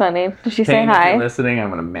 That was funny. Did she say Peyton, hi? If you're listening, I'm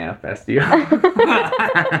gonna manifest you. Miss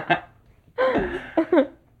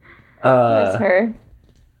her.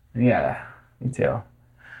 Yeah, me too.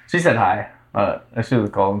 She said hi. She was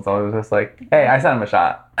Colin, so I was just like, hey, I sent him a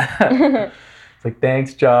shot. It's like,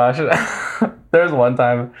 thanks, Josh. There was one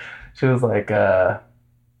time she was like, I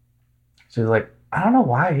don't know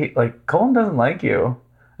why Colin doesn't like you.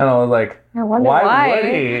 And I was like, I wonder why would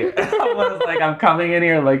he? I was like, I'm coming in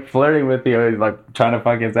here like flirting with you. He's like trying to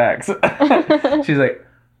fuck his ex. She's like,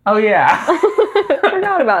 oh yeah.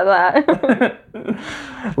 Forgot about that.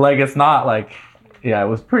 Like, it's not like, yeah, it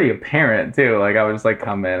was pretty apparent too. Like, I would just like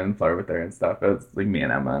come in and flirt with her and stuff. It was like me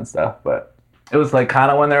and Emma and stuff. But it was like kind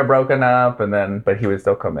of when they were broken up, and then, but he would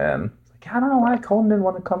still come in. It's like, I don't know why Colin didn't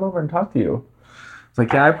want to come over and talk to you. It's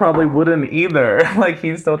like, yeah, I probably wouldn't either. Like,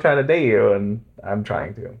 he's still trying to date you, and I'm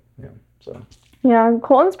trying to. Yeah, so. Yeah,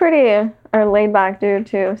 Colin's pretty laid back dude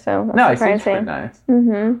too. So that's no, surprising. He seems pretty nice.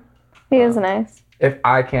 Mm-hmm. He is nice. If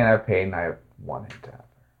I can't have Peyton, I want him to have her.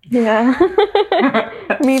 Yeah.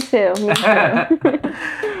 Me too.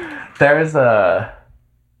 There's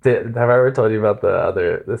have I ever told you about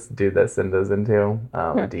this dude that Cinda's into,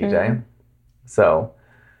 a DJ? So.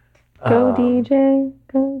 Go DJ.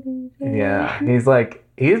 Yeah,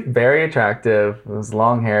 he's very attractive. His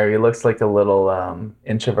long hair. He looks like a little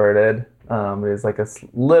introverted. He's like a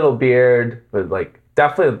little beard, but like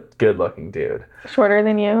definitely a good-looking dude. Shorter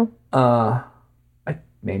than you?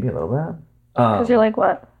 Maybe a little bit. Because you're like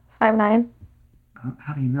what, 5'9"?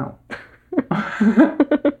 How do you know?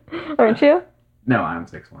 Aren't you? No, I'm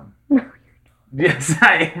 6'1". No, yes,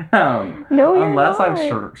 I am. No, you're Unless not.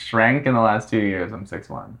 I've shrank in the last 2 years, I'm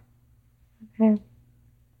 6'1". Okay.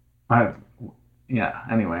 Yeah,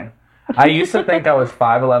 anyway. I used to think I was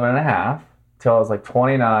 5'11" and a half till I was like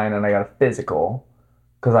 29 and I got a physical.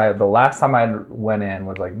 Because the last time I went in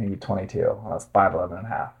was like maybe 22. I was 5'11" and a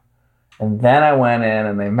half. And then I went in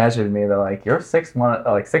and they measured me. They're like, you're 6'1",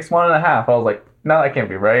 like 6'1" and a half. I was like, no, that can't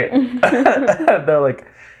be right. They're like,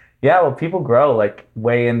 yeah, well, people grow like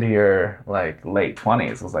way into your like late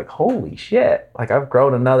 20s. I was like, holy shit. Like, I've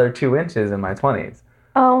grown another 2 inches in my 20s.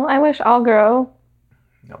 Oh, I wish I'll grow.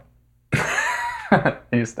 No.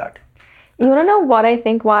 You're stuck. You want to know what I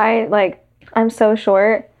think why, like, I'm so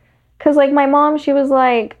short? Because, like, my mom, she was,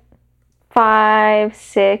 like,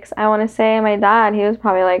 5'6", I want to say. And my dad, he was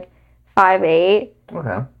probably, like, 5'8".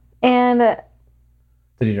 Okay. And...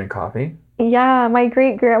 Did you drink coffee? Yeah, my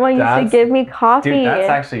great-grandma used to give me coffee. Dude, that's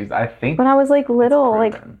actually, I think... When I was, like, little,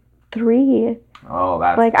 like, 3. Oh,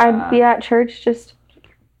 that's like, bad. I'd be at church just...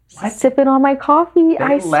 What? Sipping on my coffee.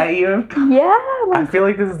 They let you have coffee? Yeah. I feel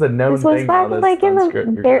like this is a known thing. This was back like in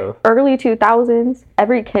the early 2000s.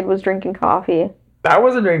 Every kid was drinking coffee. I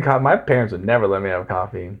wasn't drinking coffee. My parents would never let me have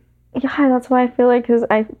coffee. Yeah, that's why I feel like, because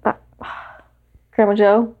Grandma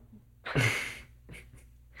Joe.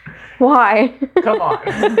 Why? Come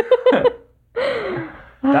on.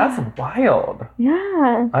 That's wild.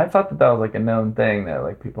 Yeah. I thought that was like a known thing that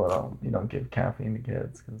like you don't give caffeine to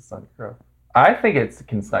kids because it's not growth. I think it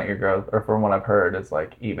can stunt your growth, or from what I've heard, it's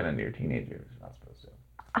like even into your teenage years, you're not supposed to.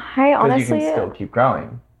 I honestly... Because you can still keep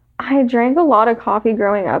growing. I drank a lot of coffee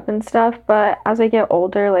growing up and stuff, but as I get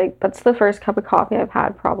older, like, that's the first cup of coffee I've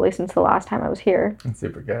had probably since the last time I was here. It's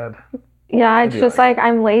super good. Yeah, it's just like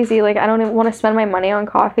I'm lazy. Like, I don't even want to spend my money on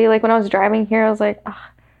coffee. Like, when I was driving here, I was like,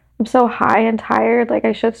 I'm so high and tired. Like,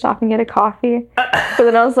 I should stop and get a coffee. But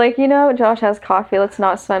then I was like, Josh has coffee. Let's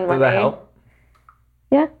not spend money. Does that help?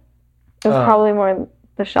 Yeah. It was probably more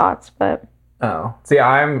the shots, but... Oh. See,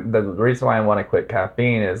 the reason why I want to quit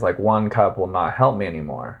caffeine is, like, 1 cup will not help me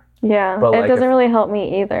anymore. Yeah, but it doesn't really help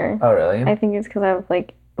me either. Oh, really? I think it's because I have,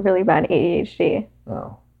 like, really bad ADHD.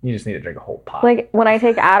 Oh. You just need to drink a whole pot. Like, when I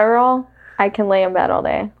take Adderall, I can lay in bed all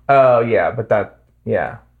day. Oh, yeah, but that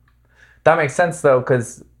makes sense, though,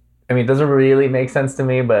 because, I mean, it doesn't really make sense to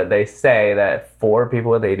me, but they say that for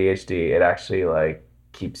people with ADHD, it actually, like,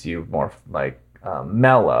 keeps you more, like,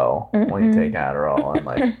 mellow when you take Adderall and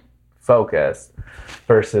like focused.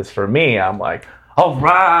 Versus for me, I'm like, all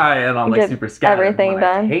right, and I'm like super scattered everything when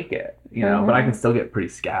done. I take it, you know, but I can still get pretty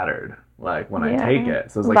scattered like when I take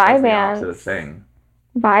it. So it's like that's the opposite thing.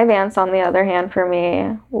 Vyvanse, on the other hand, for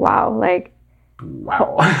me, wow, like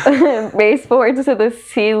wow, baseboards to the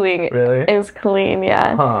ceiling is clean,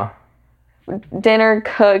 dinner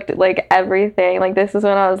cooked, like everything. Like this is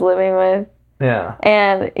when I was living with. Yeah.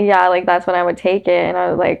 And yeah, like that's when I would take it, and I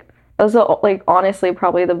was like, those are like honestly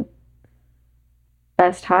probably the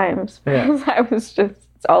best times. Because I was just,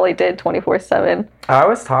 it's all I did 24/7. I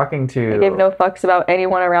was talking to. I gave no fucks about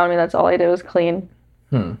anyone around me. That's all I did was clean.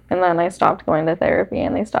 And then I stopped going to therapy,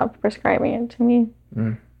 and they stopped prescribing it to me.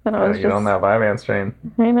 And I was just on that Vyvanse train.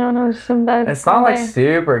 I know, and I was just in bed. It's not like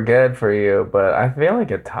super good for you, but I feel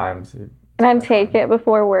like at times. And I'd take it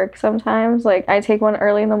before work sometimes. Like I take one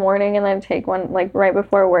early in the morning, and then take one like right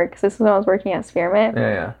before work. Because this is when I was working at Spearmint.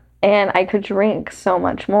 Yeah. And I could drink so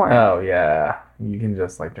much more. Oh yeah, you can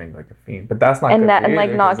just like drink like a fiend, but that's not good for you. And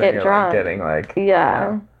like not get drunk. Like, getting like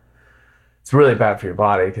it's really bad for your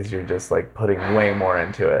body because you're just like putting way more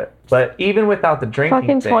into it. But even without the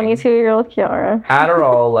drinking, fucking 22-year-old Kiara.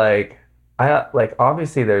 Adderall, like I like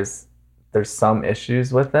obviously there's some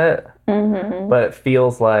issues with it, but it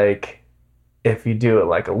feels like if you do it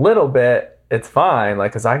like a little bit, it's fine.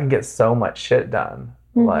 Like because I can get so much shit done.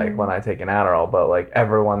 Like when I take an Adderall, but like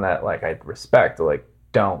everyone that like I respect like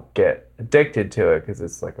don't get addicted to it because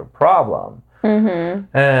it's like a problem. And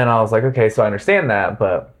I was like, okay, so I understand that,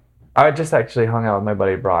 but I just actually hung out with my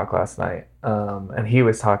buddy Brock last night, and he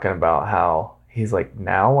was talking about how he's like,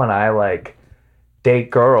 now when I like date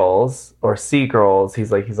girls or see girls,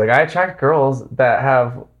 he's like I attract girls that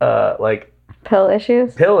have like pill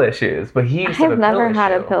issues, but he have never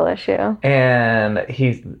had a pill issue, and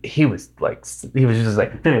he was just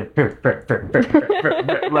like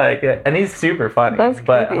like, and he's super funny. That's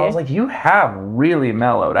but creepy. I was like, you have really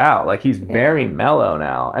mellowed out. Like he's very mellow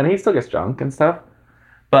now, and he still gets drunk and stuff,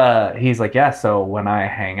 but he's like, yeah, so when I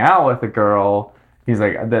hang out with a girl, he's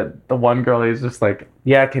like, the one girl, he's just like,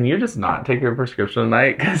 yeah, can you just not take your prescription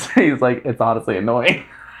tonight? Because he's like, it's honestly annoying.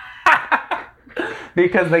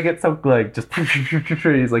 Because they get so like just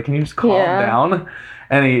he's like, can you just calm down?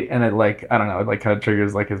 And it like, I don't know, it like kind of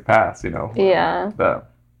triggers like his past, you know. But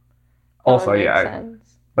also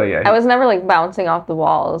but yeah, I was never like bouncing off the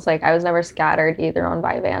walls. Like I was never scattered either on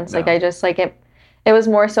Vyvanse. Like I just like it was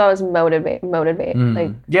more so I was motivated.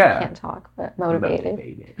 Like I can't talk, but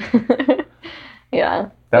motivated.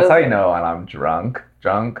 That's how you know when I'm drunk.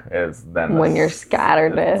 Drunk is then when you're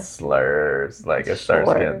scatteredness slurs, like it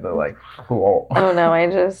starts getting the like whoa. Oh no,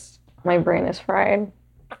 my brain is fried.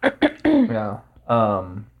 Yeah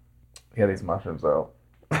these mushrooms though.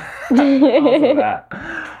 Also that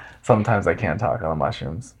sometimes I can't talk on the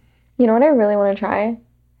mushrooms. You know what I really want to try?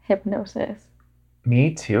 Hypnosis.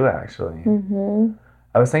 Me too, actually.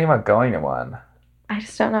 I was thinking about going to one. I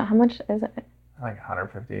just don't know, how much is it? Like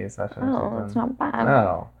 150 sessions. Oh, that's not bad.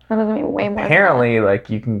 No. That doesn't mean way more. Apparently, like,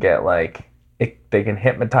 you can get, like, they can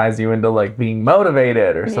hypnotize you into, like, being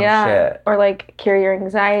motivated or some shit. Or, like, cure your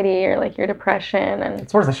anxiety or, like, your depression. And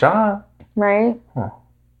it's worth a shot. Right? Huh.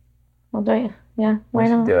 Well, do you? Yeah, why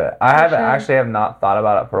not? Do it. I actually have not thought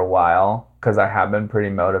about it for a while because I have been pretty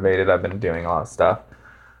motivated. I've been doing a lot of stuff.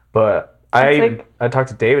 But I talked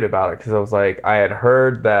to David about it because I was like, I had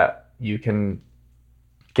heard that you can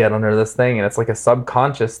get under this thing and it's like a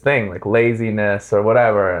subconscious thing, like laziness or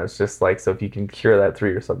whatever, and it's just like, so if you can cure that through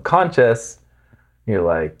your subconscious, you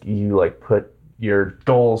put your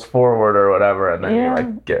goals forward or whatever, and then you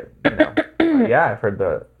like get, you know. I've heard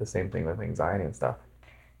the same thing with anxiety and stuff.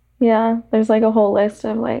 There's like a whole list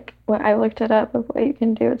of like what I looked it up of what you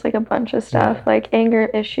can do. It's like a bunch of stuff, like anger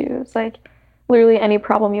issues, like literally any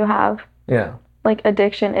problem you have, like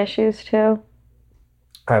addiction issues too.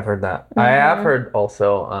 I've heard that. I have heard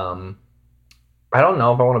also, I don't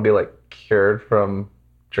know if I want to be like cured from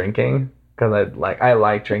drinking because I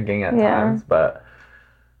like drinking at times, but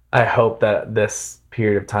I hope that this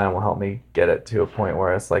period of time will help me get it to a point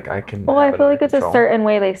where it's like I can. Well, I feel like it's a certain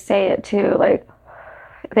way they say it too. Like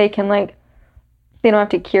they can they don't have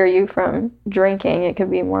to cure you from drinking. It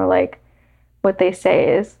could be more like what they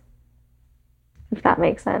say is, if that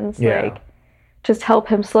makes sense. Like just help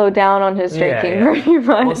him slow down on his drinking pretty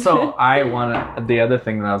much. Well, so the other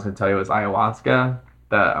thing that I was going to tell you was ayahuasca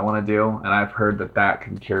that I want to do, and I've heard that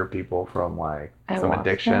can cure people from like some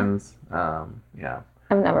addictions. I've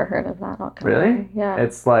never heard of that. Really? Yeah.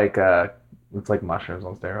 It's like mushrooms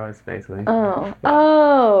on steroids, basically.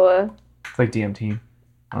 Oh. It's like DMT.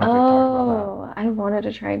 I wanted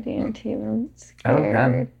to try DMT, but I'm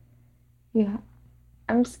scared.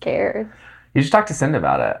 I'm scared. You should talk to Cindy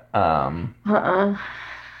about it.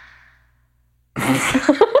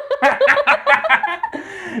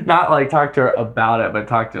 Not like talk to her about it, but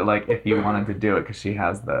talk to her like if you wanted to do it, because she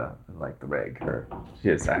has the rig, or she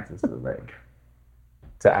has access to the rig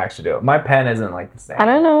to actually do it. My pen isn't like the same. I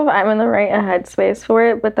don't know if I'm in the right headspace for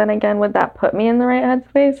it, but then again, would that put me in the right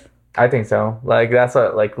headspace? I think so. Like that's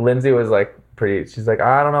what like Lindsay was like she's like,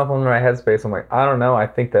 I don't know if I'm in the right headspace. I'm like, I don't know. I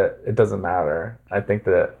think that it doesn't matter. I think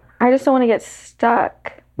that I just don't want to get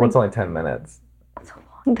stuck. Well, it's only 10 minutes. That's a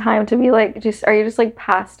long time to be like, are you just like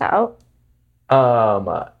passed out?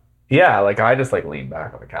 Yeah, like I just like lean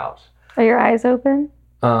back on the couch. Are your eyes open?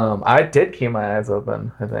 I did keep my eyes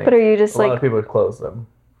open, I think. But are you just a lot of people would close them.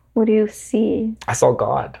 What do you see? I saw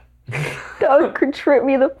God. That could trip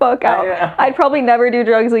me the fuck out. Yeah. I'd probably never do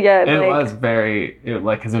drugs again. It was very,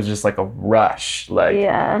 because it was just like a rush. Like,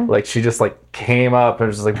 yeah. Like she just like came up and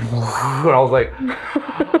was just like, and I was like,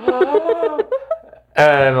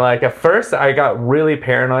 and like at first I got really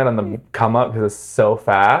paranoid on the come up because it's so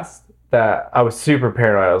fast that I was super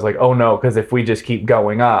paranoid. I was like, oh no, because if we just keep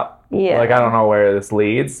going up, like I don't know where this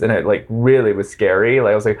leads, and it like really was scary.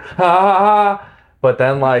 Like I was like, ah. But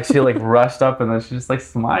then, like, she, like, rushed up, and then she just, like,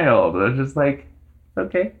 smiled. It was just, like,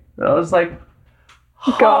 okay. I was like,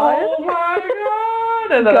 God. Oh, my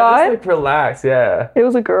God. And then I just, like, relaxed, yeah. It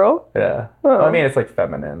was a girl? Yeah. Oh. I mean, it's, like,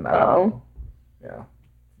 feminine. I don't know. Yeah.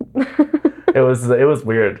 It was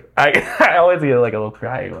weird. I always get, like, a little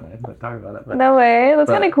cry when I talk about it. But, no way.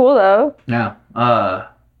 That's kind of cool, though. Yeah.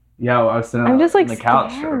 Yeah, I was sitting on the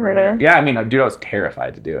couch. Yeah, I mean, dude, I was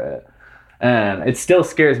terrified to do it. And it still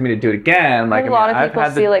scares me to do it again. Like a lot of people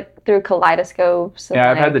see like through kaleidoscopes. Yeah,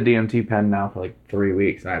 I've had the DMT pen now for like 3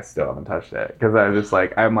 weeks, and I still haven't touched it because I'm just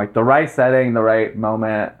like I'm like the right setting, the right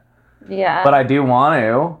moment. Yeah. But I do want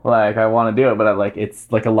to, like, I want to do it, but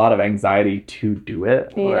it's like a lot of anxiety to do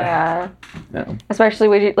it. Yeah. No.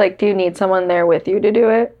 Especially do you need someone there with you to do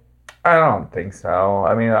it? I don't think so.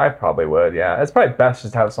 I mean, I probably would. Yeah, it's probably best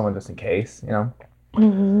just to have someone just in case, you know.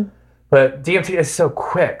 Mm-hmm. But DMT is so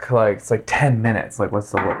quick. Like, it's like 10 minutes. Like,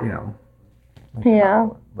 what's the, you know? Yeah.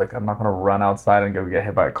 Like, I'm not going to run outside and go get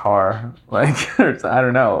hit by a car. Like, I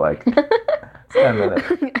don't know. Like, 10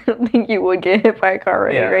 minutes. I don't think you would get hit by a car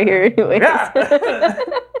right here anyways. Yeah.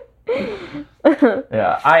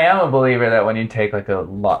 Yeah. I am a believer that when you take, like, a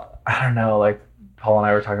lot, I don't know, like, Paul and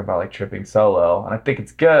I were talking about, like, tripping solo. And I think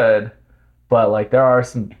it's good. But, like, there are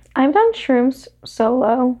some... I've done shrooms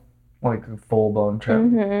solo. Like a full-blown trip?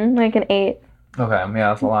 Mm-hmm. Like an 8. Okay, yeah,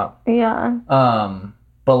 that's a lot. Yeah.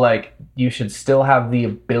 But like you should still have the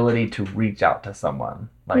ability to reach out to someone,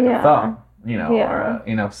 like a phone, you know, or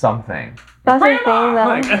you know, something. That's the thing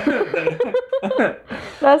though.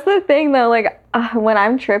 That's the thing though. Like when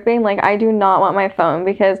I'm tripping, like I do not want my phone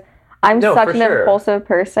because I'm such an impulsive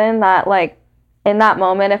person that like in that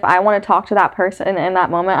moment, if I want to talk to that person in that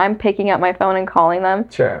moment, I'm picking up my phone and calling them.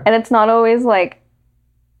 Sure. And it's not always like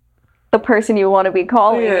the person you want to be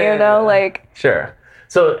calling, you know, like. Sure.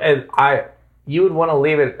 So, you would want to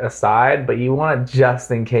leave it aside, but you want it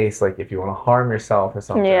just in case, like, if you want to harm yourself or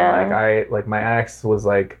something. Yeah. Like, my ex was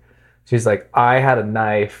like, she's like, I had a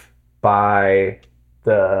knife by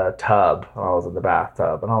the tub when I was in the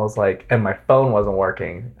bathtub, and I was like, and my phone wasn't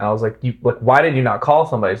working, and I was like, why did you not call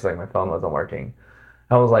somebody? She's like, my phone wasn't working.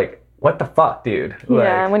 I was like, what the fuck, dude?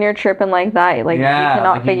 Yeah, when you're tripping like that, like, you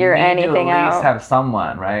cannot figure anything out. You at least have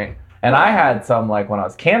someone, right? And I had some, like, when I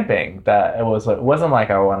was camping, that it wasn't like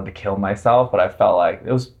I wanted to kill myself, but I felt like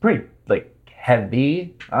it was pretty, like,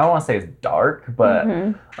 heavy. I don't want to say it's dark, but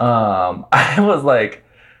I was, like,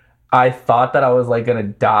 I thought that I was, like, gonna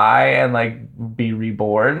die and, like, be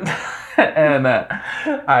reborn. And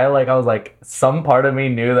I was, like, some part of me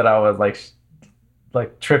knew that I was,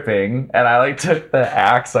 like, tripping, and I, like, took the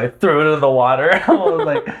axe, I threw it into the water. I was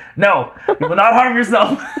like, no, you will not harm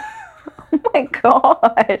yourself. Oh my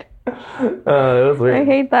God. It was weird. I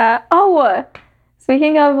hate that. Oh,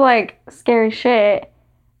 speaking of like scary shit,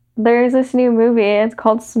 there's this new movie. It's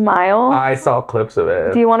called Smile. I saw clips of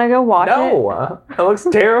it. Do you want to go watch it? No, it looks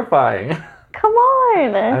terrifying. Come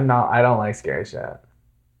on. I don't like scary shit.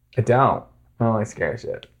 I don't like scary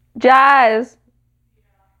shit. Jazz,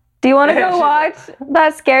 do you want to go watch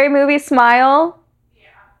that scary movie Smile? Yeah.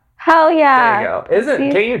 Hell yeah. There you go.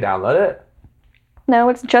 Can you download it? No,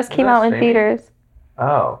 it just came out in theaters.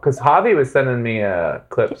 Oh, because Javi was sending me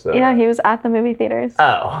clips of he was at the movie theaters.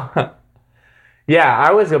 Oh. Yeah,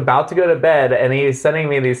 I was about to go to bed, and he was sending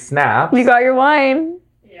me these snaps. You got your wine.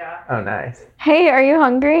 Yeah. Oh, nice. Hey, are you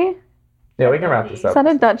hungry? Yeah, we can wrap this up. Is that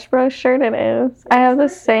a Dutch Bro shirt? It is. I have the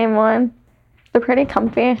same one. They're pretty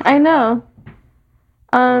comfy. I know.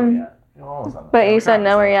 But you said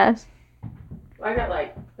no or yes? I got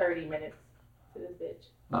like 30 minutes to this bitch.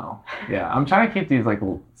 Oh, yeah. I'm trying to keep these like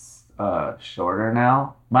shorter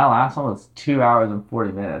now. My last one was 2 hours and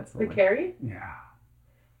 40 minutes. The Carrie? Yeah.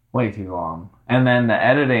 Way too long. And then the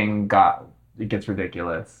editing gets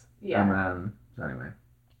ridiculous. Yeah. And then, anyway.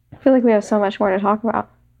 I feel like we have so much more to talk about.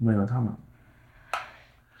 What are we talking about?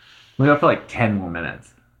 We go for like 10 more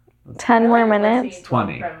minutes. 10 more minutes?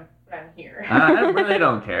 20. From here. I really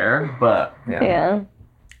don't care, but yeah.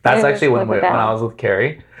 That's actually when I was with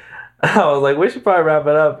Carrie. I was like, we should probably wrap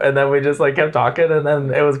it up. And then we just like kept talking and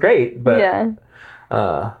then it was great. But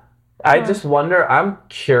yeah. I just wonder, I'm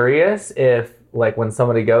curious if like when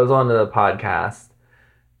somebody goes onto the podcast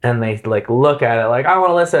and they like look at it like, I want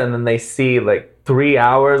to listen, and then they see like 3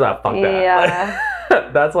 hours, fuck that. Yeah.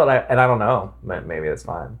 Like, that's what I don't know. Maybe it's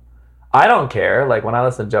fine. I don't care. Like when I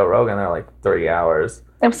listen to Joe Rogan, they're like 3 hours.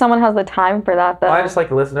 If someone has the time for that, though. I just like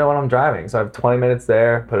to listen to it when I'm driving. So I have 20 minutes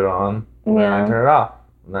there, put it on, and then I turn it off.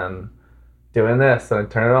 And then doing this, and I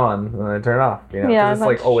turn it on, and then I turn it off. You know, yeah, it's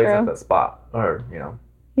like always at the spot, or you know.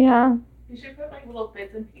 Yeah. You should put like little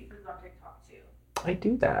bits and pieces on TikTok too. I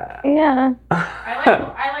do that. Yeah.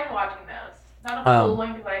 I like watching those. Not a full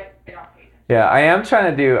one because I don't pay attention. Yeah,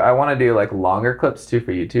 I want to do like longer clips too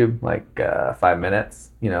for YouTube, like 5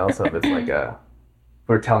 minutes. You know, so if it's like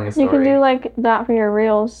we're telling a story. You can do like that for your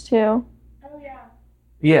reels too. Oh yeah.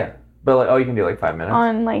 Yeah, but like you can do like 5 minutes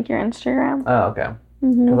on like your Instagram. Oh, okay.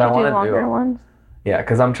 Because I want to do longer ones. Yeah,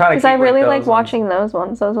 because I'm trying to. Because I really like watching those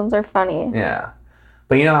ones. Those ones are funny. Yeah,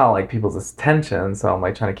 but you know how like people's attention, so I'm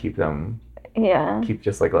like trying to keep them. Yeah. Keep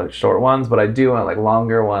just like short ones, but I do want like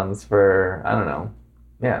longer ones for I don't know.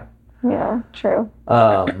 Yeah. Yeah. True.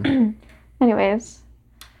 Anyways.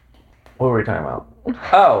 What were we talking about?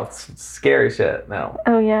 Oh, scary shit. No.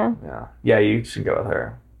 Oh yeah. Yeah. Yeah, you should go with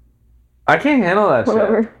her. I can't handle that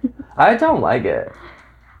shit. I don't like it.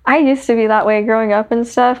 I used to be that way growing up and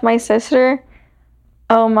stuff. My sister,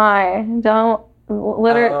 oh my, don't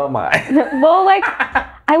literally. Oh my. Well, like,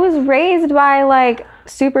 I was raised by like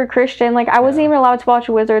super Christian. Like, I wasn't even allowed to watch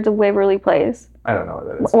Wizards of Waverly Place. I don't know what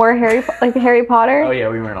that is. Or Harry Potter. Oh yeah,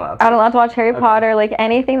 we weren't allowed. I wasn't allowed to watch Harry Potter. Like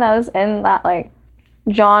anything that was in that like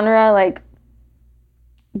genre, like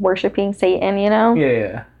worshiping Satan. You know.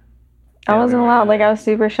 Yeah. I wasn't allowed. Like I was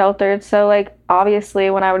super sheltered. So like obviously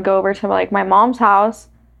when I would go over to like my mom's house.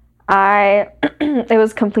 It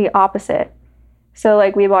was complete opposite. So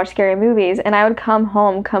like we'd watch scary movies and I would come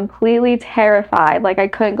home completely terrified. Like I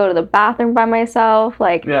couldn't go to the bathroom by myself.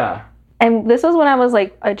 Like yeah. And this was when I was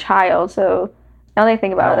like a child. So now that I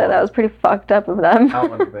think about it, that was pretty fucked up of them. How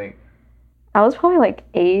old do you think? I was probably like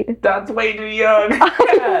 8. That's way too young.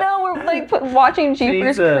 I know, we're like watching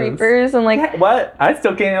Jeepers Creepers and like what? I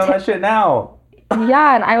still can't know that shit now.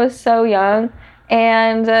 Yeah, and I was so young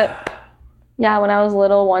and. Yeah, when I was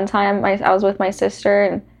little, one time I was with my sister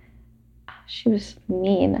and she was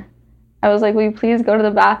mean. I was like, will you please go to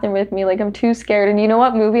the bathroom with me? Like, I'm too scared. And you know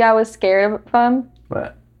what movie I was scared from?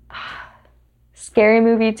 What? Scary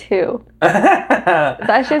Movie 2.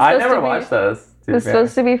 That's just I never watched those. It's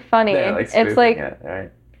supposed to be funny. It's like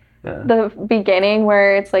right? the beginning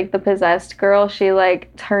where it's like the possessed girl. She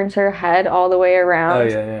like turns her head all the way around. Oh,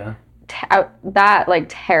 yeah. That like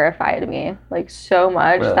terrified me like so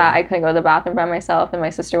much that I couldn't go to the bathroom by myself and my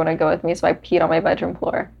sister wouldn't go with me, so I peed on my bedroom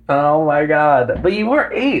floor. Oh my god. But you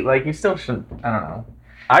were 8, like you still shouldn't. I don't know.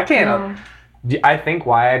 I can't. I think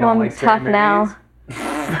why I don't like scary movies. Now.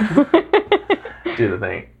 Do the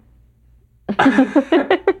thing.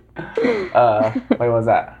 What was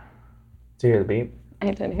that? Did you hear the beep? I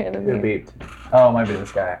didn't hear the beep. Oh, it might be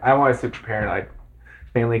this guy. I'm always super paranoid.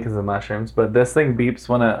 Mainly because of mushrooms, but this thing beeps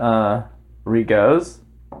when it re-goes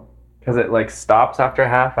because it like stops after a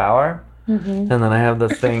half hour, and then I have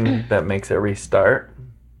this thing that makes it restart.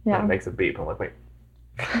 Yeah, it makes it beep. I'm like, wait.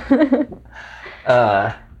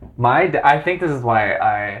 I think this is why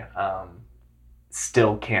I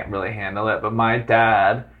still can't really handle it. But my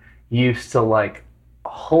dad used to like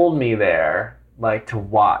hold me there, like to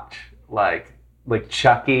watch, like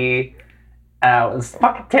Chucky. It was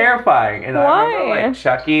fucking terrifying. And I remember like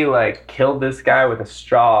Chucky like killed this guy with a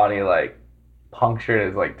straw and he like punctured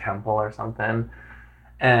his like temple or something.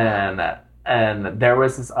 And there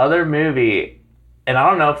was this other movie, and I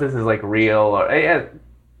don't know if this is like real or it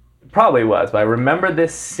probably was, but I remember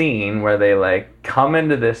this scene where they like come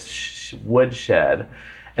into this woodshed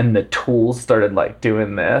and the tools started like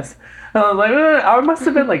doing this. And I was like, I must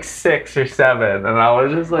have been like 6 or 7, and I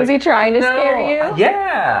was just like, was he trying to scare you?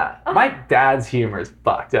 Yeah. My dad's humor is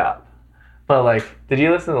fucked up. But like, did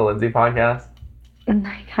you listen to the Lindsay podcast?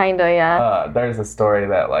 Kinda, yeah. There's a story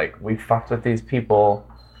that like we fucked with these people.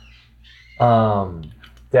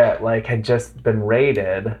 that like had just been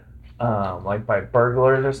raided like by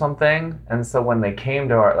burglars or something. And so when they came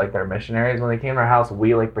to our, like, their missionaries, when they came to our house,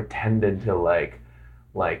 we like pretended to like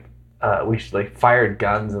we like fired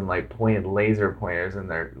guns and like pointed laser pointers in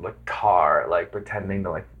their like car, like pretending to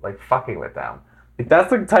like fucking with them. Like, that's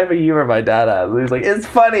the type of humor my dad has. He's like, it's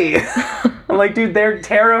funny. I'm like, dude, they're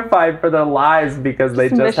terrified for their lives because they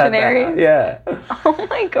just had that. Yeah. Oh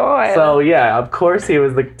my god. So yeah, of course he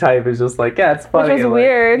was the type who's just like, yeah, it's funny. Which was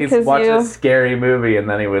weird because he's watching a scary movie and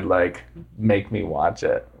then he would like make me watch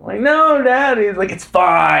it. I'm like, no, Dad. He's like, it's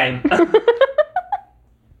fine.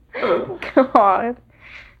 God.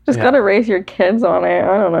 Just gotta raise your kids on it.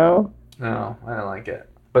 I don't know. No, I don't like it.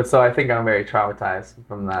 But so I think I'm very traumatized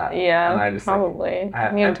from that. Yeah, and I just, probably.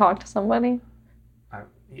 Like, you need to talk to somebody?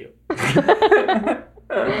 You. I'm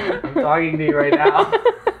talking to you right now.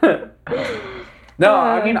 No,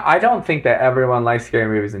 I mean, I don't think that everyone likes scary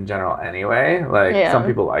movies in general anyway. Like, some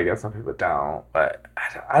people like it, some people don't. But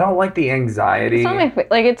I don't like the anxiety. It's not my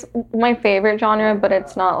like, it's my favorite genre, but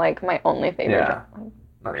it's not like my only favorite genre.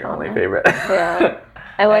 Not your only favorite. Yeah.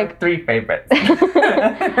 I like 3 favorites.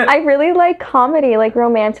 I really like comedy, like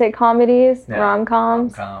romantic comedies,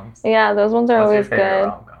 rom-coms. Yeah, those ones are always good.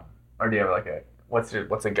 Rom-com? Or do you have like what's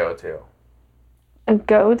a go-to? A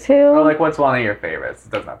go-to? Or like what's one of your favorites?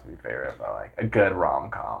 It doesn't have to be favorite, but like a good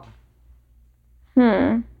rom-com.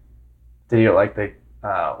 Do you like the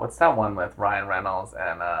what's that one with Ryan Reynolds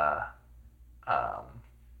and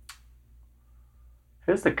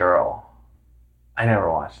who's the girl? I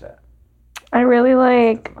never watched it. I really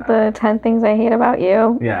like the 10 Things I Hate About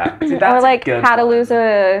You. Yeah. See, or like How to Lose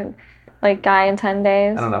a Guy in 10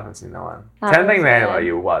 Days. I don't know if I've seen that one. 10 Things I Hate About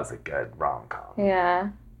You was a good rom-com. Yeah.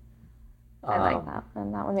 I like that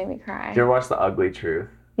one. That one made me cry. Did you ever watch The Ugly Truth?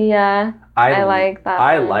 Yeah. I like that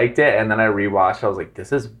I liked it, and then I rewatched. I was like,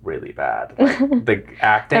 this is really bad. Like, the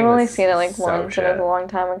acting I've only seen it like so once, and it was a long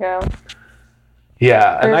time ago.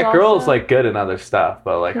 Yeah, and that girl's like good in other stuff,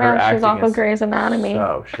 but like her acting she's off of Grey's Anatomy.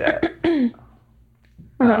 Oh shit.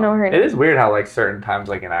 I don't know her name. It is weird how like certain times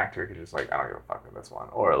like an actor could just like, I don't give a fuck with this one,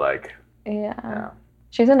 or like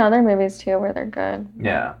she's in other movies too where they're good.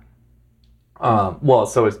 Yeah. Well,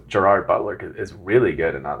 so is Gerard Butler is really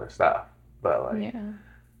good in other stuff, but like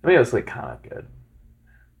I mean, it was like kind of good.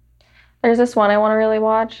 There's this one I want to really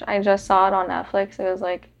watch. I just saw it on Netflix. It was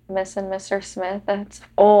like Miss and Mr. Smith. It's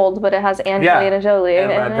old, but it has Angelina Jolie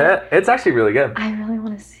in it. It's actually really good. I really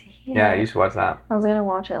want to see it. Yeah, you should watch that. I was gonna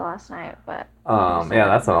watch it last night, but yeah,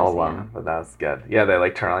 that's an old one, but that's good. Yeah, they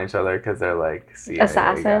like turn on each other because they're like CIA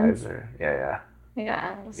assassins. Guys yeah,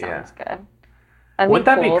 that sounds good. Wouldn't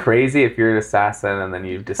that be crazy if you're an assassin and then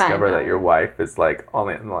you discover that your wife is like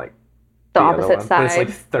on like the opposite side? But it's like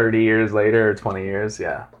 30 years later or 20 years.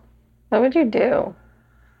 Yeah. What would you do?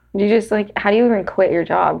 You just like, how do you even quit your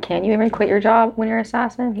job? Can you even quit your job when you're an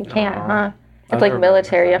assassin? You can't, huh? It's like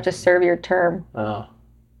military. You have to serve your term. Oh.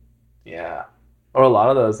 Yeah. Or a lot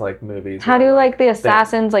of those like movies. How do like the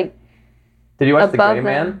assassins like? Did you watch The Gray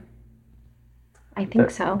Man? I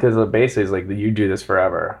think so. Because basically it's like you do this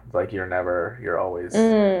forever. Like you're always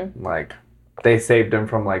like, they saved him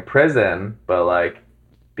from like prison, but like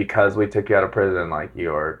because we took you out of prison, like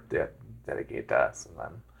you're dedicated to us,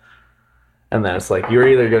 and then it's like you're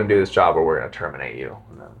either gonna do this job or we're gonna terminate you.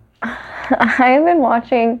 I have been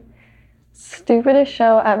watching stupidest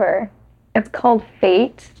show ever. It's called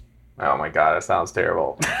Fate. Oh my god, it sounds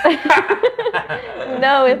terrible.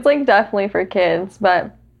 No, it's like definitely for kids,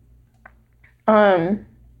 but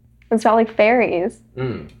it's about like fairies,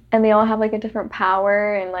 and they all have like a different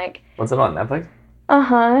power and like. What's it on Netflix?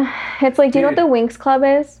 It's like, do you know what the Winx Club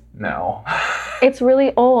is? No. It's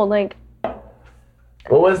really old. Like.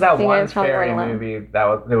 What was that one fairy movie it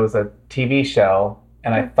was a TV show,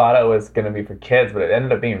 and I thought it was gonna be for kids, but it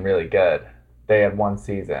ended up being really good. They had one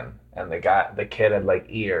season, and the kid had like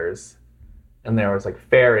ears, and there was like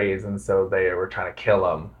fairies, and so they were trying to kill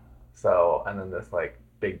him. So, and then this like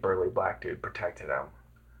big burly black dude protected him.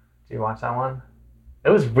 Did you watch that one? It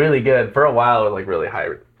was really good. For a while, it was like really high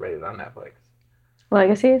rated on Netflix.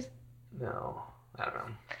 Legacies? No, I don't know.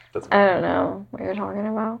 I don't know what you're talking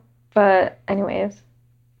about. But anyways.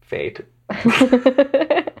 Fate.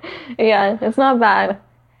 Yeah, it's not bad.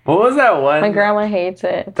 What was that one? My grandma hates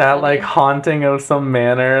it. It's that funny. Like haunting of some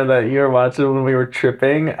manor that you were watching when we were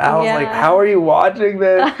tripping. I was like, how are you watching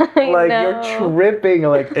this? Like you're tripping.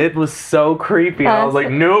 Like it was so creepy. I was like,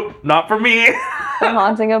 nope, not for me. The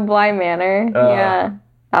Haunting of Bly Manor. Yeah.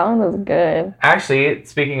 That one was good. Actually,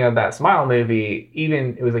 speaking of that Smile movie,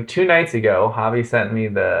 it was like 2 nights ago, Javi sent me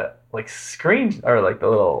the like screen or like the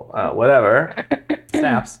little whatever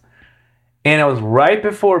snaps, and it was right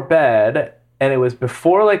before bed, and it was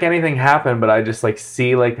before like anything happened, but I just like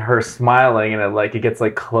see like her smiling, and it gets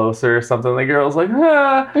like closer or something. The girl's like,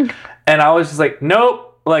 ah. And I was just like, nope.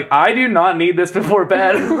 Like, I do not need this before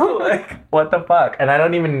bed. Like, what the fuck? And I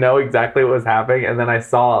don't even know exactly what was happening. And then I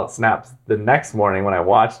saw snaps the next morning when I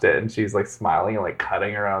watched it, and she's like smiling and like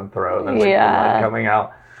cutting her own throat and like blood coming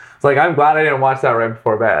out. It's like, I'm glad I didn't watch that right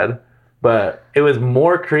before bed. But it was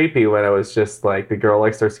more creepy when it was just like the girl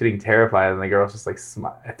like starts getting terrified, and the girl's just like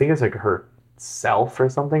I think it's like herself or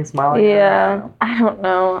something smiling. Yeah, I don't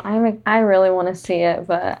know. I really want to see it,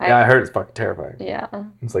 but I heard it's fucking terrifying. Yeah,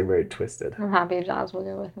 it's like very twisted. I'm happy Jazz will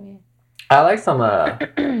go with me. I like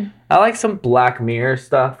some Black Mirror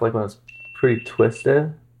stuff, like when it's pretty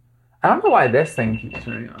twisted. I don't know why this thing keeps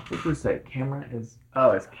turning off. What does it say? Camera is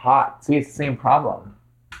it's hot. See, it's the same problem.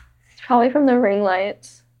 It's probably from the ring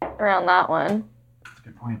lights around that one. That's a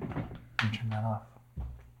good point. Let me turn that off.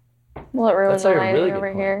 Will it ruin the lighting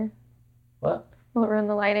over here? What? Will it ruin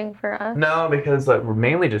the lighting for us? No, because we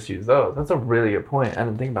mainly just use those. That's a really good point. I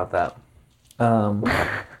didn't think about that.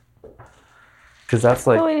 Because that's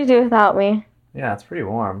like... What would you do without me? Yeah, it's pretty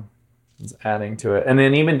warm. It's adding to it. And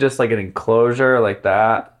then even just like an enclosure like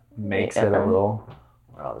that makes it a little...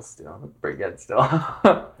 Well, it's still pretty good still.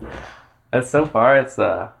 And so far, it's...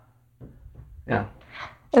 Yeah.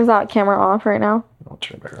 Is that camera off right now? I'll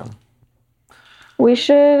turn it back on. We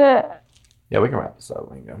should... Yeah, we can wrap this up.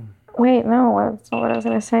 We can go. Wait, no, that's not what I was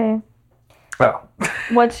going to say. Oh.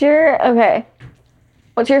 What's your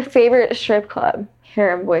favorite strip club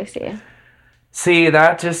here in Boise? See,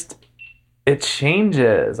 that just... It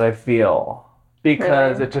changes, I feel.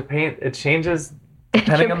 Because really? It changes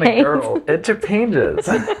depending on the girl. It changes.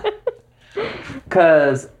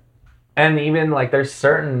 Because... And even, like, there's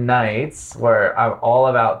certain nights where I'm all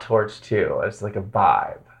about Torch 2. It's like a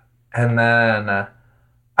vibe. And then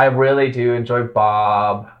I really do enjoy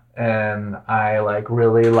Bob. And I, like,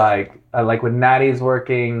 really like... I like when Natty's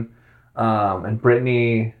working. And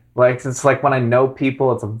Brittany... Like, it's like when I know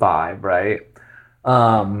people, it's a vibe, right?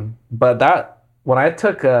 But that... When I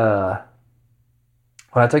took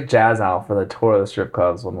Jazz out for the tour of the strip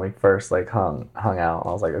clubs when we first, like, hung out,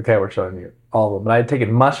 I was like, okay, we're showing you all of them. But I had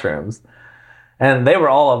taken mushrooms, and they were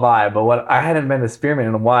all a vibe, but I hadn't been to Spearmint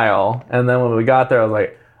in a while. And then when we got there, I was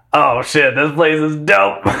like, oh shit, this place is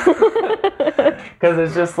dope. Because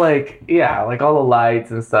it's just like, yeah, like all the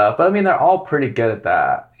lights and stuff. But I mean, they're all pretty good at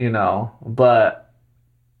that, you know? But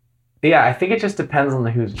yeah, I think it just depends on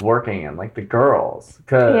who's working and like the girls.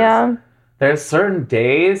 Because there's certain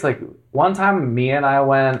days, like one time me and I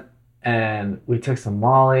went and we took some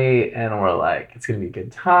Molly and we're like, it's going to be a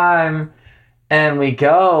good time. And we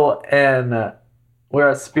go and we're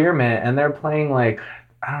at Spearmint and they're playing like,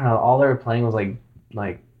 I don't know, all they were playing was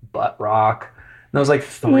like butt rock. And there was like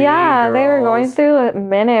 3 girls. They were going through a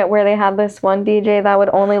minute where they had this one DJ that would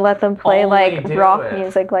only let them play rock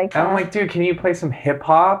music like that. And I'm like, dude, can you play some hip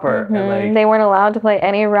hop or like, they weren't allowed to play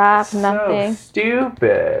any rap, nothing. So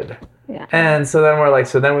stupid. Yeah. And so then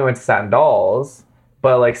we went to Satin Dolls.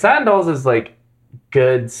 But like Satin Dolls is like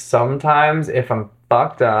good sometimes if I'm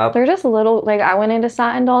fucked up. They're just little, like I went into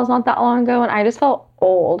Satin Dolls not that long ago and I just felt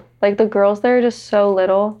old. Like the girls there are just so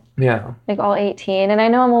little. Yeah. Like all 18. And I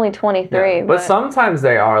know I'm only 23. Yeah. But sometimes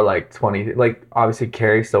they are like 20. Like obviously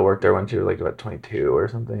Carrie still worked there when she was like what, 22 or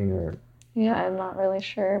something or. Yeah, I'm not really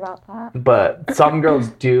sure about that. But some girls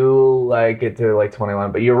do like get to like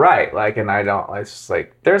 21. But you're right. Like, and I don't. It's just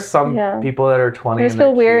like there's some people that are 20. I just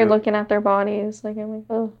feel weird looking at their bodies. Like I'm like,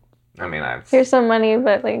 oh. I mean, here's some money,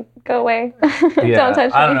 but like, go away. Yeah, don't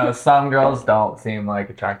touch me. I don't know. Some girls don't seem like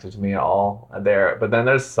attracted to me at all. But then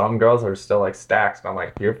there's some girls that are still like stacks, and I'm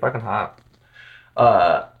like, you're fucking hot.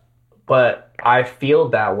 But I feel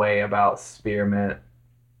that way about Spearmint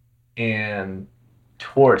and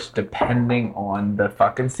Torch, depending on the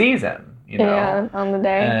fucking season, you know. Yeah, on the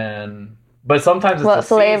day. But sometimes it's what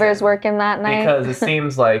flavors working that night? Because it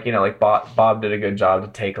seems like, you know, like Bob did a good job to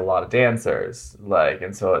take a lot of dancers. Like,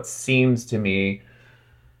 and so it seems to me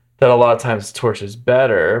that a lot of times Torch is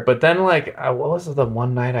better. But then, like, what was the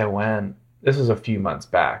one night I went? This was a few months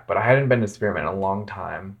back, but I hadn't been to Spearmint in a long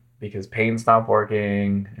time because Payne stopped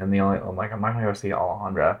working. And I'm like, I'm not going to go see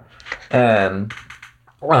Alejandra. And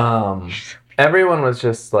everyone was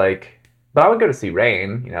just like, but I would go to see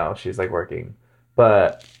Rain, you know, she's like working.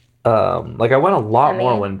 But like I went a lot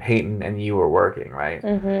more when Peyton and you were working, right?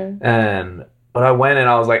 Mm-hmm. But I went and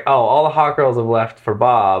I was like, oh, all the hot girls have left for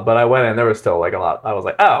Bob. But I went and there was still like a lot. I was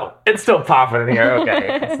like, oh, it's still popping in here.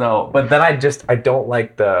 Okay. So, but then I don't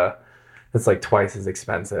like it's like twice as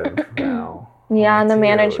expensive now. Yeah, and the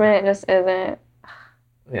management just isn't.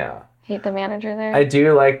 Yeah. hate the manager there.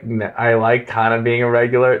 I like kind of being a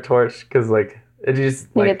regular at Torch because like it just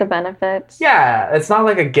you get the benefits. Yeah, it's not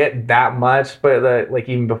like I get that much, but like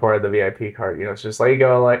even before the VIP card, it's just like you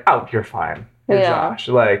go like, oh, you're fine. You're Josh.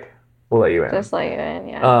 Like we'll let you in. Just let you in,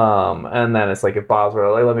 yeah. And then it's like if Bob's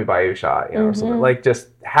were like, let me buy you a shot, or something. Like just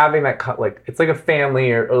having that like it's like a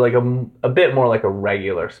family or like a bit more like a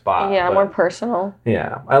regular spot. Yeah, more personal.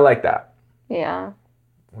 Yeah, I like that. Yeah.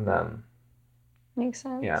 And then makes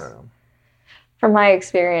sense. Yeah, I don't know. From my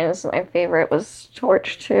experience, my favorite was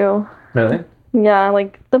Torch too. Really? Yeah,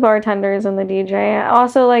 like the bartenders and the DJ.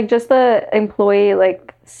 Also, like just the employee,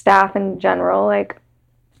 like staff in general, like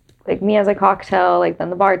me as a cocktail, like then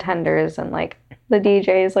the bartenders and like the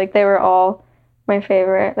DJs, like they were all my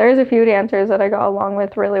favorite. There's a few dancers that I got along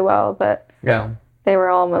with really well, but they were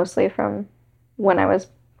all mostly from when I was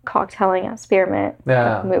cocktailing at Spearmint.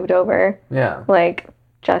 Yeah. Moved over. Yeah. Like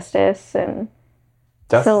Justice and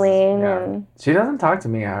Celine and she doesn't talk to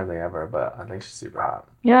me hardly ever, but I think she's super hot.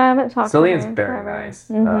 Yeah, I haven't talked Celine's to her very forever.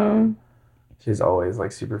 nice. She's always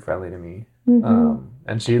like super friendly to me.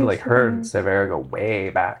 And she like her and Severa go way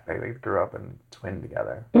back. They grew up and twin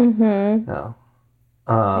together. Yeah.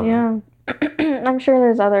 I'm sure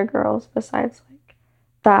there's other girls besides like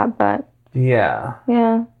that, but yeah.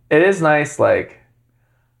 It is nice, like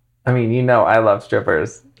I mean, I love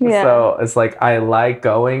strippers. Yeah. So it's like I like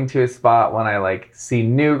going to a spot when I like see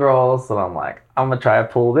new girls and I'm like, I'm gonna try to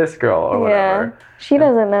pull this girl or whatever. She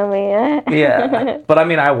doesn't know me yet. Yeah. But I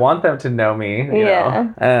mean I want them to know me, you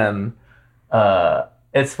know. And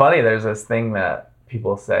it's funny, there's this thing that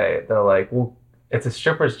people say, they're like, well, it's a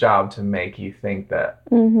stripper's job to make you think that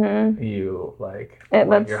you like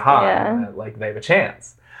you're hot and like they have a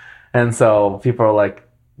chance. And so people are like,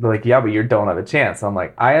 they're like, yeah, but you don't have a chance. I'm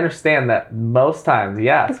like, I understand that most times,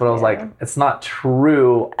 yes, but I was like, it's not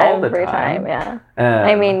true all the time. Yeah.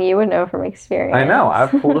 I mean, you would know from experience. I know. I've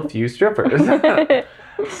pulled a few strippers.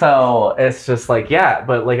 So it's just like, yeah,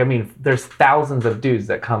 but like, I mean, there's thousands of dudes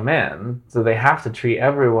that come in, so they have to treat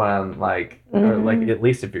everyone like, or like, at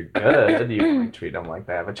least if you're good, you like, treat them like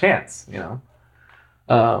they have a chance,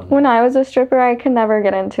 When I was a stripper, I could never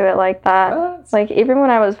get into it like that. Like, even when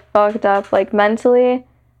I was fucked up, like, mentally,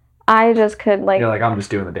 I just could, like... You're like, I'm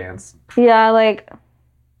just doing the dance. Yeah, like,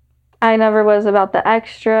 I never was about the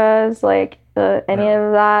extras, like, any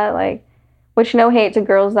of that, like, which no hate to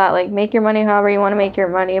girls that, like, make your money however you want to make your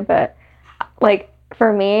money, but, like,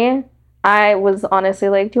 for me, I was honestly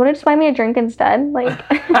like, do you want to just buy me a drink instead? Like,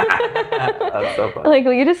 that's so funny. Like,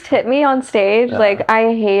 will you just tip me on stage? Yeah. Like,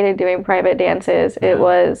 I hated doing private dances. It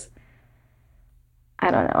was,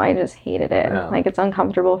 I don't know, I just hated it. Yeah. Like, it's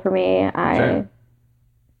uncomfortable for me.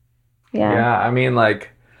 Yeah, I mean, like,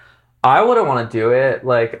 I wouldn't want to do it.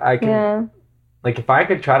 Like, I can, like, if I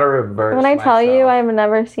could try to reverse When I tell you, I've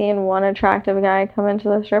never seen one attractive guy come into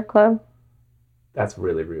the strip club. That's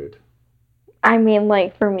really rude. I mean,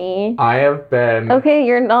 like, for me. I have been... Okay,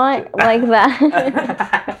 you're not like that.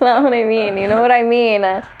 That's not what I mean. You know what I mean?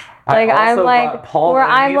 Like, I'm like... Where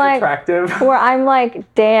I'm like... attractive. Where I'm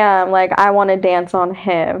like, damn, like, I want to dance on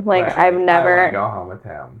him. Like, right. I've never... I want to go home with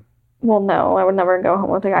him. Well, no, I would never go home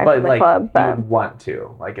with a guy from the club. But you would want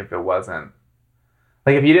to. Like, if it wasn't...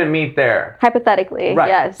 Like, if you didn't meet there... Hypothetically, right,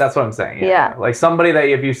 yes. That's what I'm saying. Yeah. Like, somebody that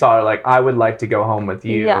if you saw, like, I would like to go home with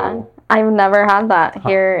you. Yeah. I've never had that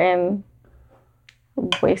here in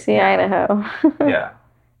Boise, Idaho. Yeah.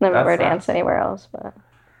 Never danced anywhere else, but...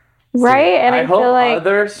 Right? And I hope feel like...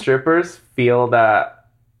 other strippers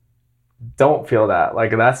don't feel that. Like,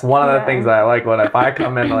 that's one of the things that I like when if I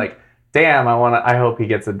come in, like... Damn, I hope he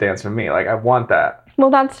gets a dance from me. Like, I want that. Well,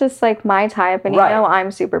 that's just, like, my type, and you know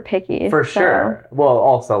I'm super picky. For sure. Well,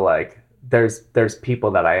 also, like, there's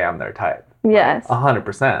people that I am their type. Yes.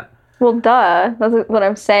 100%. Well, duh. That's what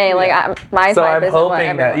I'm saying. Like, my type isn't what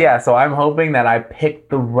everyone. So I'm hoping that I pick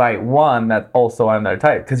the right one that also I'm their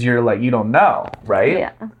type. Because you're, like, you don't know, right?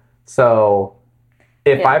 Yeah. So,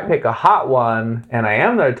 if I pick a hot one, and I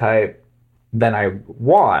am their type, then I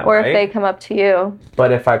won. Or if they come up to you.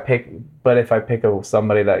 But if I pick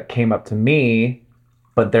somebody that came up to me,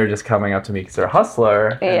 but they're just coming up to me because they're a hustler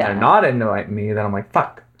and they're not into me, then I'm like,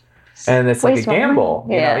 fuck. And it's like a gamble.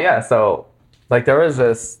 You know? Yeah. So like there's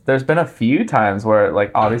been a few times where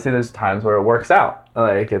like obviously there's times where it works out.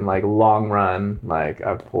 Like in like long run, like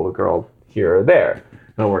I've pulled a girl here or there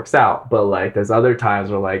and it works out. But like there's other times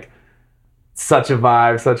where like such a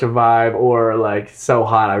vibe, or like so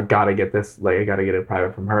hot, I gotta get it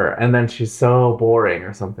private from her, and then she's so boring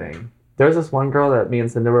or something. There's this one girl that me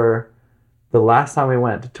and Cindy were the last time we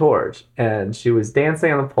went to Torch, and she was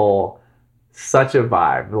dancing on the pole, such a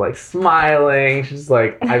vibe, like smiling. She's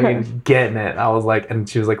like, I mean, getting it. I was like, and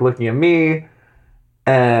she was like looking at me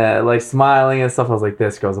and like smiling and stuff. I was like,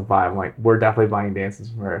 this girl's a vibe. I'm like, we're definitely buying dances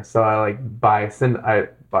from her. So I like buy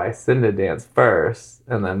Cinda dance first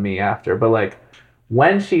and then me after. But like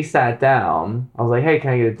when she sat down, I was like, hey,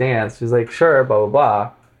 can I get a dance? She's like, sure, blah, blah,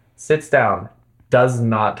 blah. Sits down, does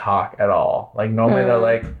not talk at all. Like normally they're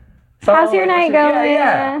like, so, how's your night going?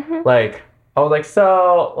 Yeah. Like, I was like,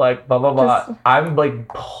 so, like, blah, blah, blah. I'm, like,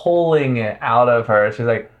 pulling it out of her. She's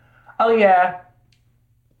like, oh, yeah.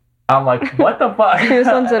 I'm like, what the fuck? She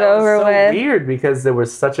just wants it over with. It was so weird because there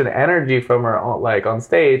was such an energy from her, like, on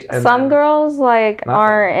stage. And some girls, like,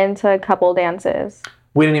 are into couple dances.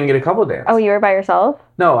 We didn't even get a couple dance. Oh, you were by yourself?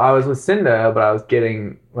 No, I was with Cinda, but I was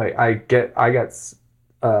getting, like, I got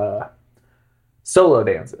solo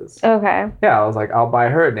dances. Okay. Yeah, I was like, I'll buy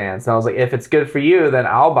her a dance. And I was like, if it's good for you, then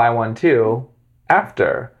I'll buy one too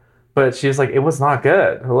after. But she was like, it was not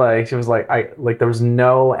good. Like, she was like, there was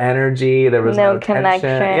no energy. There was no connection.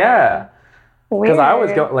 Yeah. Because I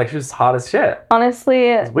was going, like, she was hot as shit.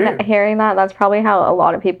 Honestly, hearing that's probably how a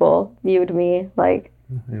lot of people viewed me. Like,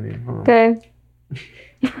 maybe. Good.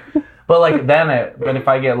 But like but if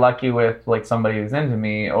I get lucky with like somebody who's into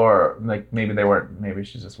me, or like maybe they weren't, maybe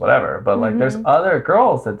she's just whatever. But like there's other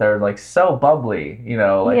girls that they're like so bubbly, you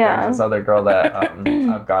know. Like there's this other girl that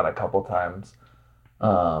I've got a couple times.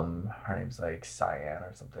 Her name's like Cyan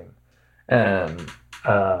or something, and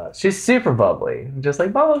she's super bubbly, just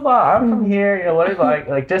like blah blah blah. I'm from here, you know. What do you like?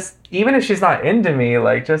 Like just even if she's not into me,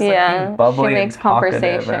 like just like being bubbly, she makes and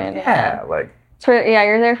conversation. And, like. So yeah,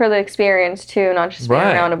 you're there for the experience too, not just being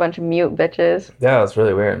around a bunch of mute bitches. Yeah, it's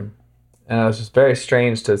really weird. And it was just very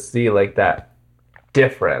strange to see like that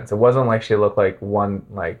difference. It wasn't like she looked like one,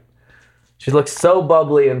 like she looked so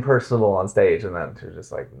bubbly and personable on stage, and then she was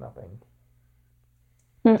just like nothing.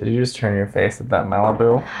 Did you just turn your face at that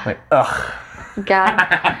Malibu? Like, ugh.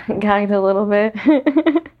 Gagged a little bit.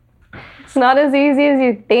 It's not as easy as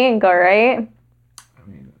you think, all right?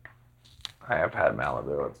 I have had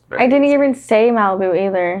Malibu. It's very I didn't easy. even say Malibu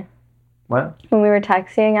either. What? When we were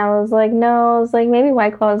texting, I was like, no. I was like, maybe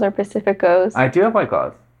White Claws or Pacificos. I do have White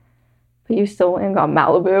Claws. But you still went and got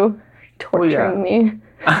Malibu. Torturing me.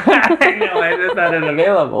 I know, I just had it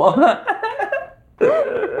available.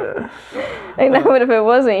 I know, but if it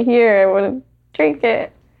wasn't here, I wouldn't drink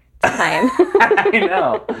it. Fine. I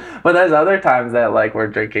know. But there's other times that like we're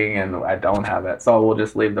drinking and I don't have it. So we'll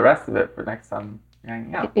just leave the rest of it for next time.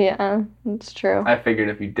 Yeah, that's true. I figured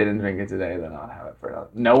if you didn't drink it today, then I'll have it for another.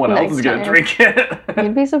 No one else is gonna drink it.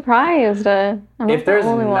 You'd be surprised. If there's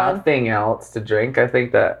nothing else to drink, I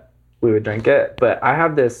think that we would drink it. But I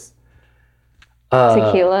have this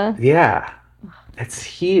tequila. Yeah, it's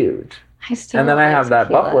huge. And then I have that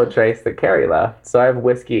Buffalo Trace that Carrie left. So I have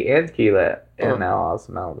whiskey and tequila, and now I'll have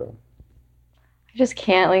some Malibu. I just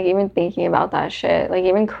can't like even thinking about that shit. Like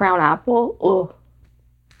even Crown Apple. Ugh.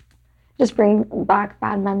 Just bring back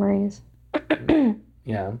bad memories.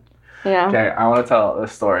 Yeah. Yeah. Okay, I want to tell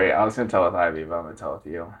this story. I was going to tell it with Ivy, but I'm going to tell it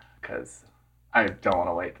to you because I don't want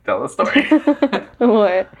to wait to tell the story.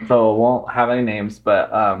 What? So it won't have any names,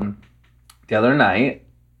 but the other night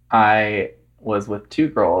I was with two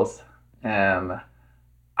girls and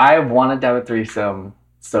I wanted to have a threesome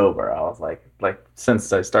sober. I was like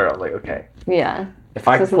since I started, I was like, okay. Yeah. If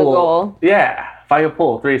I could pull, if I could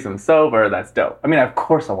pull a threesome sober, that's dope. I mean, of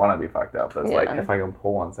course I want to be fucked up. But it's like, if I can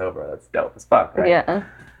pull one sober, that's dope as fuck, right? Yeah.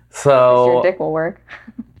 So your dick will work.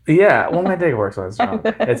 Yeah, well, my dick works when it's drunk.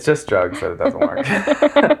 It's just drugs, so it doesn't work.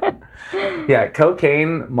 Yeah,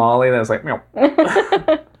 cocaine, Molly, and it's like, meow.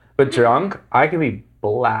 But drunk, I can be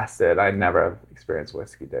blasted. I never have experienced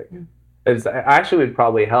whiskey dick. It actually would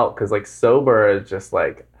probably help because like sober is just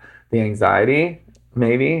like the anxiety.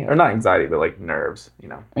 Maybe, or not anxiety, but like nerves, you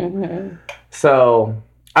know. Mm-hmm. So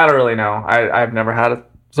I don't really know. I've never had a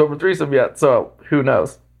sober threesome yet, so who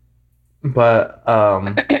knows? But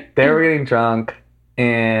they were getting drunk,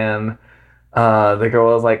 and the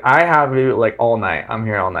girl was like, "I have you like all night. I'm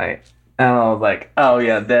here all night." And I was like, "Oh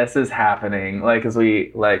yeah, this is happening." Like, cause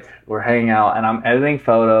we're hanging out, and I'm editing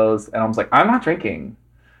photos, and I was like, "I'm not drinking."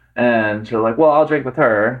 And she was like, "Well, I'll drink with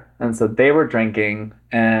her." And so they were drinking,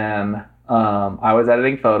 and I was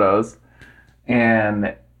editing photos,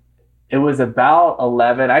 and it was about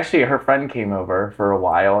 11. Actually, her friend came over for a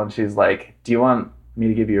while, and she's like, "Do you want me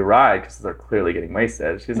to give you a ride?" Because they're clearly getting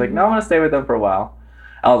wasted. She's like, "No, I want to stay with them for a while."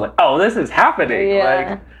 I was like, "Oh, this is happening!"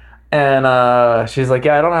 Yeah. And she's like,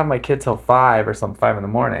 "Yeah, I don't have my kid till 5 or something, 5 in the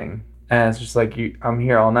morning." And it's just like, I'm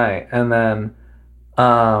here all night. And then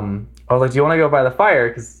I was like, "Do you want to go by the fire?"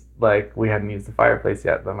 Because like we hadn't used the fireplace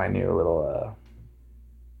yet, but my new little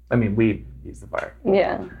I mean, we use the fire.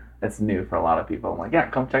 Yeah. It's new for a lot of people. I'm like, yeah,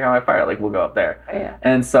 come check out my fire. Like, we'll go up there. Yeah.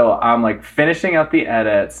 And so I'm like finishing up the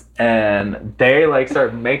edits, and they like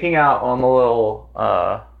start making out on the little,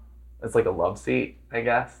 it's like a love seat, I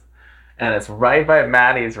guess. And it's right by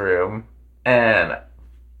Maddie's room. And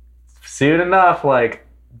soon enough, like,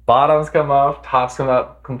 bottoms come off, tops come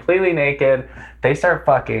up, completely naked. They start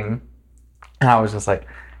fucking. And I was just like,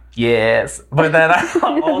 yes. But then I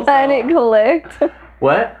also... Then it clicked.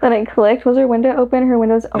 What? Then it clicked. Was her window open? Her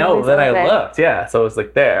window's open. No, then I looked, yeah. So it was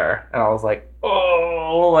like there. And I was like,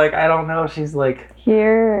 oh, like, I don't know. She's like...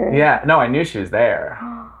 Here. Yeah. No, I knew she was there.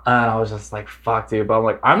 And I was just like, fuck, dude. But I'm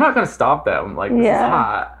like, I'm not going to stop them. Like, this is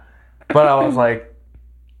hot. But I was like,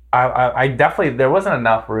 I definitely, there wasn't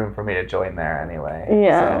enough room for me to join there anyway.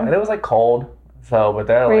 Yeah. So, and it was like cold. So, but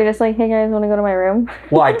they're Were you just like, hey guys, want to go to my room?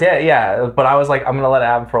 Well, I did, yeah. But I was like, I'm going to let it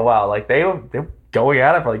happen for a while. Like, they were going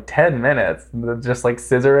at it for like 10 minutes. Just like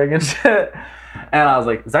scissoring and shit. And I was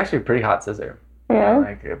like, it's actually a pretty hot scissor. Yeah. And,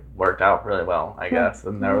 like, it worked out really well, I guess.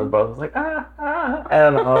 And there was both like, ah.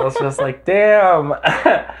 And I was just like, damn.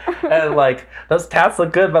 And like, those tats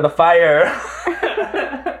look good by the fire.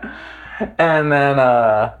 And then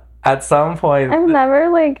at some point... I've never,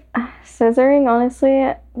 like, scissoring,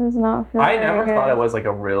 honestly, does not feel I never thought it was, like,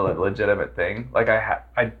 a real legitimate thing. Like,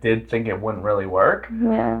 I did think it wouldn't really work.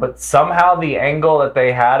 Yeah. But somehow the angle that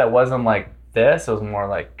they had, it wasn't like this. It was more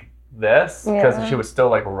like this. Because she was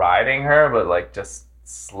still, like, riding her, but, like, just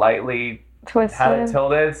slightly... Twisted. Had it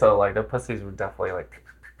tilted. So, like, the pussies were definitely, like...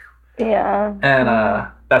 Yeah.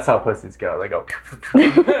 And that's how pussies go. They go...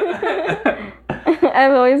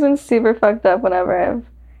 I've always been super fucked up whenever I've...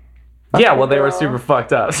 Yeah, well, they were super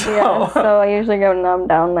fucked up. So. Yeah, so I usually go numb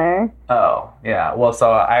down there. Oh, yeah. Well,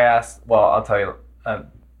 so I asked... Well, I'll tell you...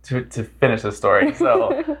 to finish the story. So,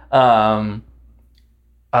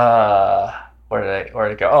 where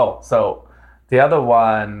did it go? Oh, so the other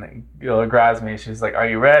one grabs me. She's like, "Are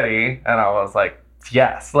you ready?" And I was like,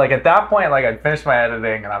 "Yes." Like at that point, like I'd finished my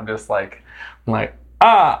editing, and I'm like,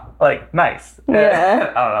 like nice.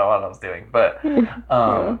 Yeah. I don't know what I was doing, but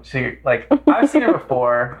she like I've seen her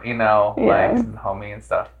before, you know, like homie and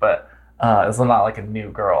stuff, but it's not like a new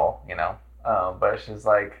girl, you know. But she's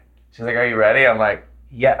like, "Are you ready?" I'm like,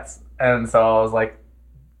 "Yes." And so I was like,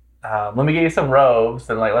 let me get you some robes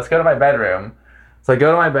and like let's go to my bedroom. So I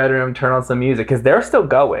go to my bedroom, turn on some music because they're still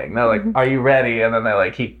going. They're like, "Are you ready?" And then they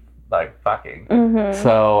like keep like fucking. Mm-hmm.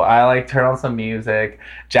 So I like turn on some music.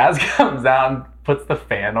 Jazz comes out and puts the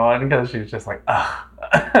fan on because she's just like, ugh.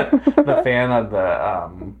 The fan of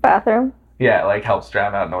the bathroom. Yeah, like helps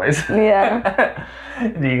drown out noise. Yeah.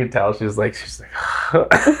 You can tell she's like but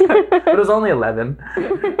it was only 11.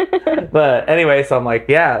 But anyway, so I'm like,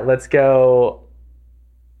 yeah, let's go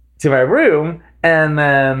to my room. And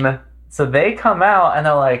then so they come out and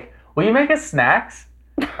they're like, "Will you make us snacks?"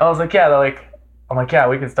 I was like, yeah. I'm like, yeah,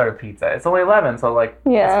 we can start a pizza. It's only 11, so like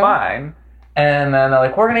it's fine. And then they're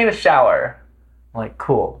like, "We're gonna need a shower." I'm like,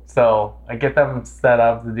 cool. So I get them set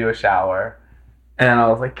up to do a shower. And I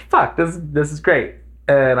was like, fuck, this is great.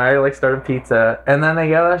 And I like started pizza. And then they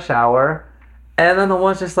get a shower. And then the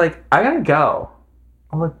one's just like, "I gotta go."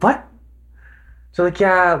 I'm like, what? She's like,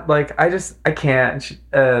 yeah, like I can't.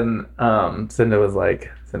 And Cinda was mine.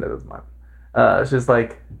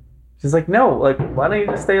 She's like, no, like why don't you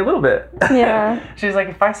just stay a little bit? Yeah. She's like,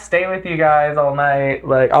 if I stay with you guys all night,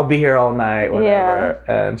 like I'll be here all night, whatever.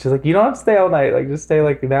 Yeah. And she's like, you don't have to stay all night, like just stay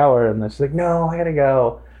like an hour. And then she's like, no, I gotta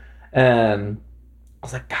go. And I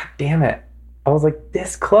was like, God damn it. I was like,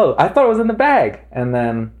 this close. I thought it was in the bag. And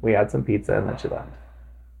then we had some pizza and then she left.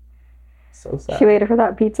 So sad. She waited for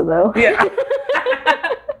that pizza though. Yeah.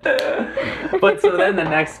 But so then the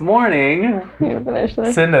next morning,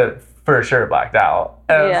 Cinda for sure blacked out.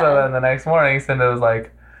 And so then the next morning, Cinda was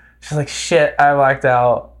like, she's like, shit, I blacked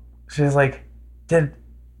out. She's like, did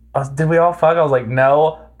we all fuck? I was like,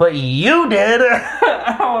 no, but you did.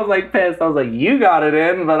 I was like pissed. I was like, you got it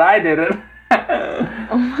in, but I didn't.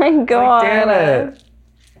 Oh my God. Like,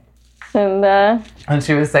 damn it. And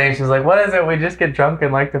she was saying, she's like, what is it? We just get drunk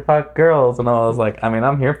and like to fuck girls. And I was like, I mean,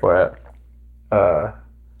 I'm here for it.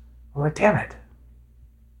 I'm like, damn it.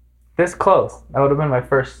 This close. That would have been my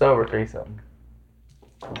first sober threesome.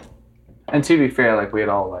 And to be fair, like we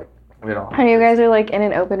all. And you guys are like in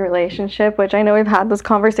an open relationship, which I know we've had this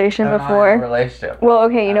conversation before. Relationship. Well,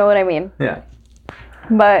 okay, you know what I mean. Yeah.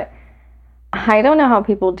 But I don't know how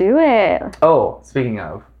people do it. Oh, speaking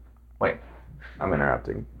of, wait, I'm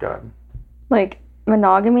interrupting. Go ahead. Like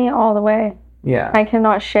monogamy all the way. Yeah. I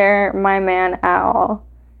cannot share my man at all.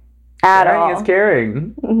 Sharing is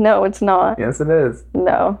caring. No, it's not. Yes, it is.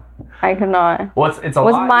 No. I could not. What's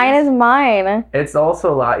mine is mine. It's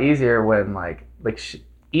also a lot easier when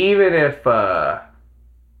even if I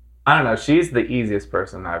don't know, she's the easiest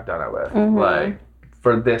person I've done it with. Mm-hmm. Like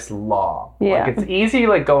for this long. Yeah. Like it's easy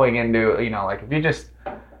going into, if you just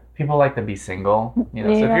people like to be single, So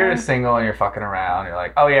if you're just single and you're fucking around, you're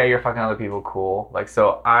like, oh yeah, you're fucking other people, cool.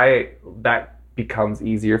 That becomes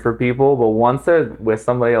easier for people, but once they're with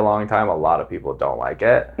somebody a long time, a lot of people don't like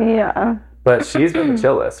it. Yeah. But she's been the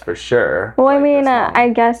chillest for sure. Well, I mean, I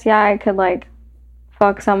guess I could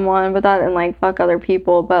fuck someone, but that and fuck other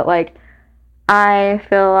people, but I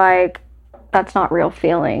feel like that's not real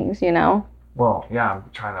feelings, Well, yeah, I'm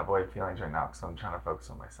trying to avoid feelings right now because I'm trying to focus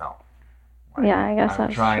on myself. Yeah, I guess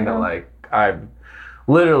I'm trying to I'm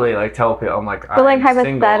literally tell people I'm but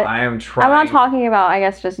hypothetically, I am trying. I'm not talking about I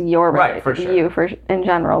guess just your for sure. You in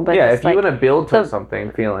general, but yeah, if you want to build to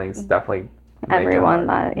something, feelings definitely. Everyone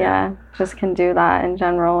that just can do that in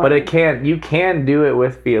general. But you can do it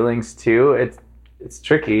with feelings too. It's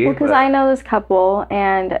tricky. Well, because I know this couple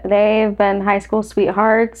and they've been high school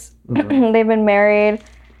sweethearts. Mm-hmm. They've been married.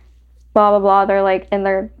 Blah blah blah. They're in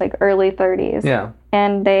their early 30s. Yeah.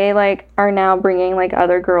 And they are now bringing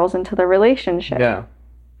other girls into the relationship. Yeah.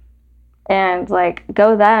 And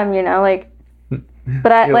go them,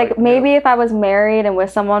 But I maybe if I was married and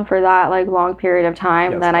with someone for that long period of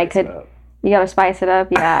time, then I could. You gotta spice it up,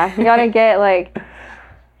 yeah. You gotta get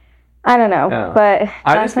I don't know, but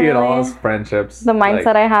I just view it all as friendships. The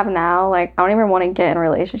mindset I have now, I don't even want to get in a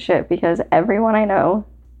relationship because everyone I know,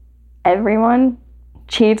 everyone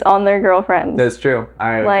cheats on their girlfriends. That's true.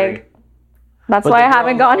 I agree. That's why I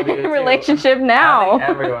haven't gone in a relationship now. I think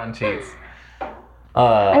everyone cheats.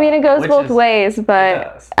 I mean, it goes both ways,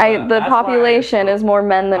 but the population is more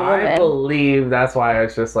men than women. I believe that's why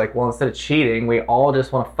it's just instead of cheating, we all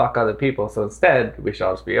just want to fuck other people. So instead, we should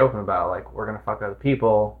all just be open about we're gonna fuck other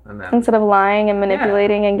people, and then instead of lying and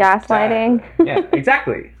manipulating and gaslighting. Exactly. Yeah,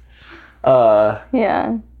 exactly.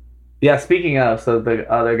 Yeah. Yeah. Speaking of, so the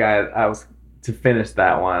other guy, I was to finish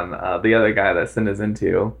that one. The other guy that Cinda's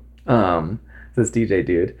into, this DJ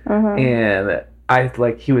dude, and.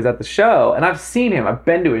 He was at the show, and I've seen him. I've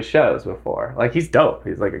been to his shows before. He's dope.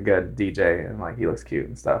 He's a good DJ, and he looks cute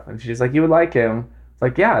and stuff. And she's like, you would like him.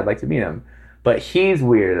 It's yeah, I'd like to meet him. But he's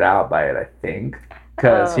weirded out by it, I think.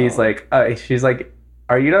 Because she's like,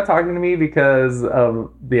 are you not talking to me because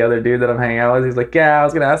of the other dude that I'm hanging out with? He's like, yeah, I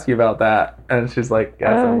was going to ask you about that. And she's like,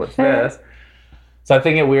 yeah, so what's this? So I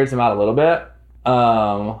think it weirds him out a little bit.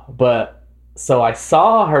 But... So I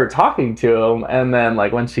saw her talking to him, and then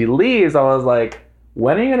when she leaves, I was like,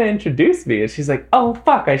 when are you going to introduce me? And she's like, oh,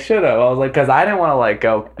 fuck, I should have. I was like, because I didn't want to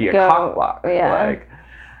go be a cock block. Yeah.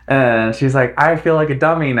 And she's like, I feel like a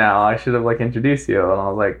dummy now. I should have introduced you. And I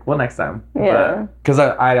was like, well, next time. Yeah. Because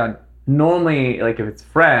I don't normally, if it's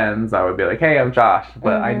friends, I would be like, hey, I'm Josh.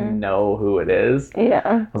 But I know who it is. Yeah.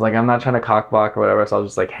 I was like, I'm not trying to cock block or whatever. So I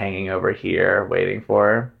was just hanging over here waiting for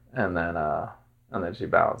her. And then she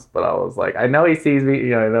bounced. But I was like, I know he sees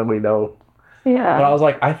me, and then we know. Yeah. But I was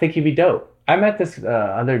like, I think he'd be dope. I met this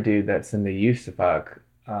other dude that Cindy used to fuck.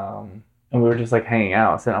 And we were just hanging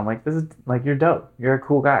out. So I'm like, this is you're dope. You're a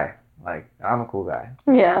cool guy. I'm a cool guy.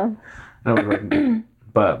 Yeah. And I was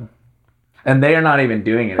but, and they are not even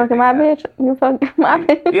doing anything. Fucking my bitch. You fucking my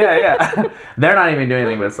bitch. Yeah. They're not even doing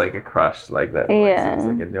anything, but it's a crush that. Yeah.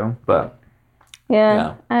 They can do. But.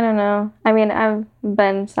 Yeah, I don't know. I mean, I've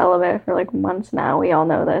been celibate for months now. We all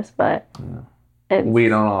know this, but we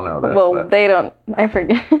don't all know this. Well, they don't. I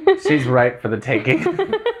forget. She's right for the taking.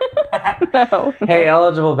 No. Hey,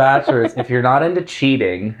 eligible bachelors, if you're not into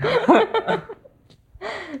cheating.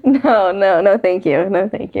 No, thank you. No,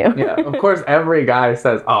 thank you. Yeah, of course, every guy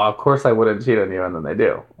says, oh, of course I wouldn't cheat on you, and then they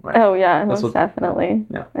do. Oh, yeah, most definitely.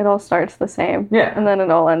 Yeah. It all starts the same. Yeah. And then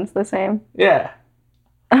it all ends the same. Yeah.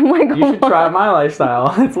 I'm like, you should try my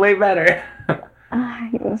lifestyle. It's way better.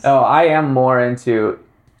 Oh, I am more into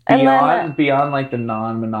beyond the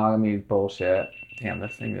non-monogamy bullshit. Damn,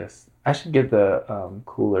 this thing just. I should get the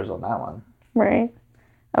coolers on that one. Right.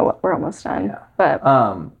 Oh, we're almost done. Yeah.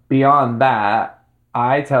 But beyond that,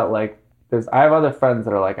 I tell I have other friends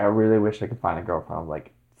that are I really wish I could find a girlfriend. I'm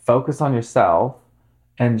like, focus on yourself.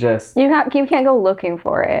 And just you can't go looking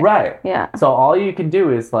for it. Right. Yeah. So all you can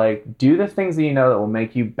do is do the things that you know that will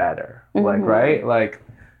make you better. Right?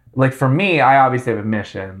 For me, I obviously have a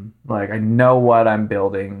mission. I know what I'm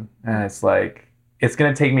building, and it's it's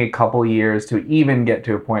gonna take me a couple years to even get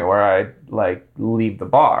to a point where I leave the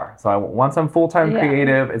bar. So once I'm full-time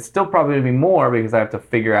creative, it's still probably gonna be more because I have to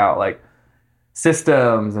figure out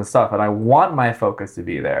systems and stuff, and I want my focus to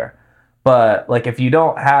be there. But if you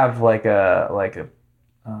don't have a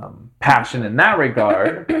passion in that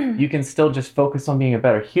regard, you can still just focus on being a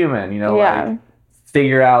better human, like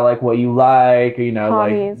figure out like what you like,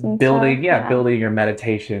 hobbies like building, building your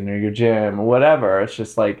meditation or your gym or whatever. It's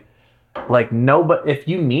just like no, but if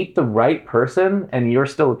you meet the right person and you're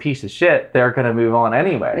still a piece of shit, they're going to move on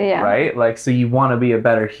anyway, right? Like, so you want to be a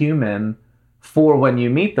better human for when you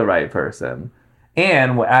meet the right person.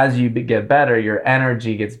 And as you get better, your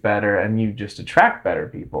energy gets better and you just attract better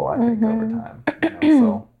people, I think, over time.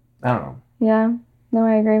 So, I don't know. Yeah. No,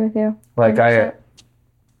 I agree with you. 100%.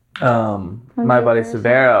 Like, my buddy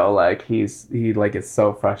Severo, like, he like, is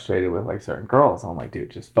so frustrated with, like, certain girls. I'm like,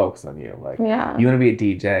 dude, just focus on you. Like, you want to be a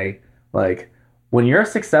DJ. Like, when you're a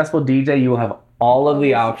successful DJ, you will have all of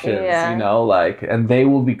the options, like, and they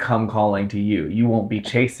will become calling to you. You won't be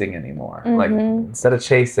chasing anymore. Like, instead of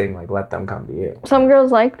chasing, like, let them come to you. Some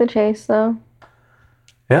girls like the chase, though.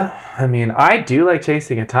 Yeah, I mean, I do like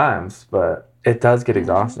chasing at times, but it does get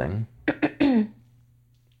exhausting.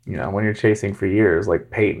 When you're chasing for years, like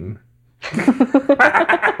Peyton. God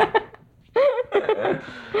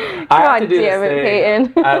damn it,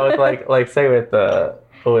 Peyton. I was like say with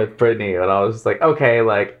Brittany, and I was just like, okay,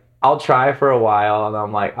 like, I'll try for a while, and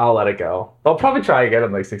I'm like, I'll let it go. I'll probably try again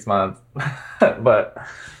in like 6 months. But,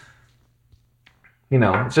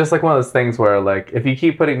 it's just like one of those things where, like, if you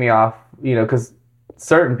keep putting me off, because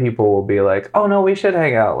certain people will be like, oh, no, we should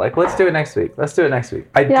hang out. Like, let's do it next week. Let's do it next week.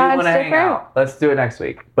 I do want to hang out. Let's do it next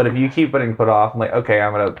week. But if you keep put off, I'm like, okay,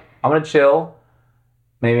 I'm gonna chill.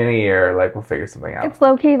 Maybe in a year, like, we'll figure something out. It's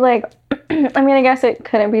low-key, like, I mean, I guess it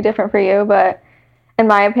couldn't be different for you, but in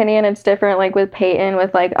my opinion, it's different, like, with Peyton,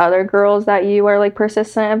 with, like, other girls that you are, like,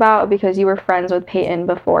 persistent about because you were friends with Peyton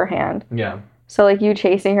beforehand. Yeah. So, like, you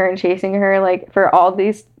chasing her, like, for all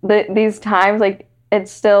these times, like, it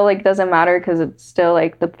still, like, doesn't matter because it's still,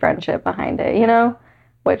 like, the friendship behind it,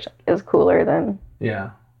 which is cooler than...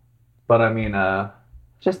 Yeah. But, I mean,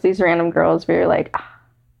 just these random girls where you're like,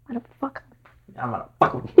 what the fuck? I'm gonna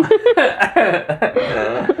fuck with you.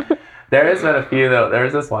 There has been a few, though. There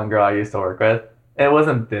was this one girl I used to work with. It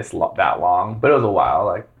wasn't that long, but it was a while,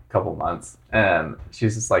 like a couple months. And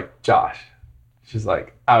she's just like, Josh. She's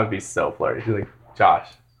like, I would be so flirty. She's like, Josh,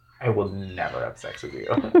 I will never have sex with you.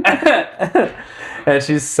 And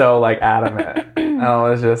she's so, like, adamant. And I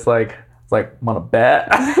was just like, want to bet?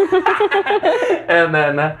 And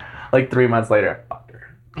then, like, 3 months later, I fucked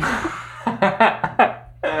her.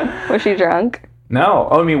 Was she drunk? No.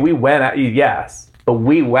 I mean, we went out, yes. But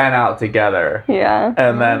we went out together. Yeah.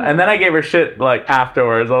 And then I gave her shit, like,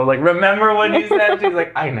 afterwards. I was like, remember when you said? She's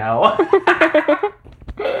like, I know.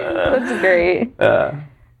 That's great.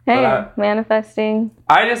 Hey, manifesting.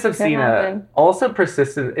 I just have seen also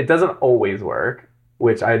persistent. It doesn't always work,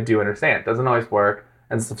 which I do understand. It doesn't always work.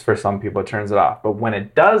 And for some people, it turns it off. But when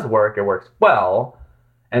it does work, it works well.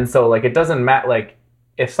 And so, like, it doesn't matter. Like,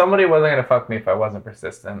 if somebody wasn't going to fuck me if I wasn't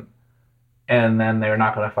persistent, and then they're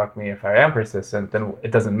not going to fuck me if I am persistent, then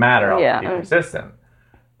it doesn't matter. I'll be persistent.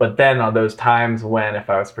 But then on those times when if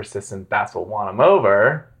I was persistent, that's what won them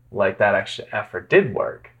over, like, that extra effort did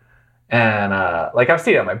work. And, like, I've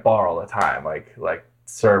seen it at my bar all the time. Like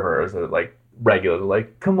servers or, like, regulars are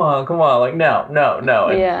like, come on. Like, no.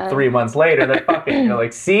 And 3 months later, they're fucking. You're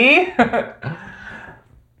like, see?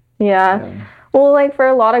 Yeah. Well, like, for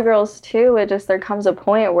a lot of girls, too, there comes a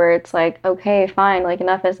point where it's like, okay, fine, like,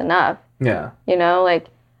 enough is enough. Yeah. Like,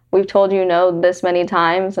 we've told you no this many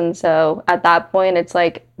times, and so at that point, it's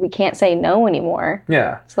like, we can't say no anymore.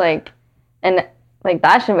 Yeah. It's like, and, like,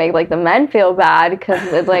 that should make, like, the men feel bad, because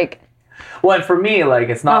it's like... Well, and for me, like,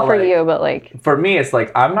 it's not for you, but, like... For me, it's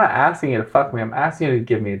like, I'm not asking you to fuck me, I'm asking you to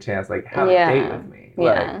give me a chance, like, have a date with me.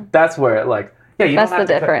 Like, that's where, like, you don't have to... That's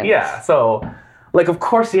the difference. Yeah, so... Like, of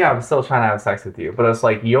course, I'm still trying to have sex with you. But it's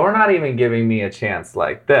like, you're not even giving me a chance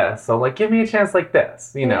like this. So, like, give me a chance like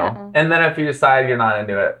this, you know? And then if you decide you're not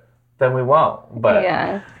into it, then we won't.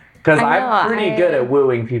 But, because I'm pretty good at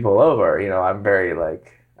wooing people over. I'm very,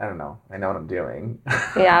 like, I don't know. I know what I'm doing.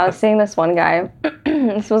 I was seeing this one guy.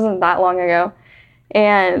 This wasn't that long ago.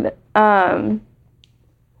 And,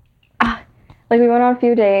 like, we went on a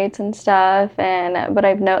few dates and stuff. But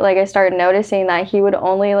I started noticing that he would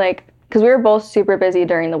only, like, because we were both super busy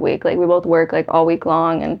during the week. Like, we both work, like, all week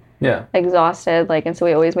long and exhausted. Like, and so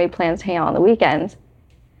we always made plans to hang out on the weekends.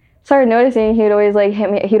 Started noticing he'd always, like,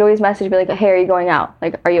 hit me. He'd always message me, like, hey, are you going out?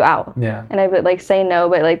 Like, are you out? Yeah. And I would, like, say no,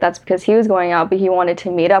 but, like, that's because he was going out, but he wanted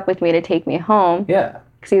to meet up with me to take me home. Yeah.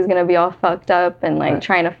 Because he was going to be all fucked up and, like,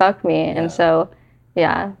 trying to fuck me. And so,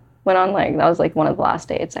 went on, like, that was, like, one of the last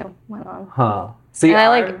dates I went on. Huh. See, and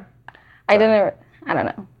I don't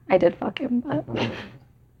know. I did fuck him, but...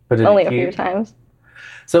 only a few times.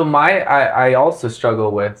 So I also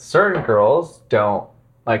struggle with certain girls don't,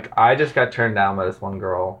 like, I just got turned down by this one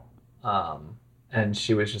girl. And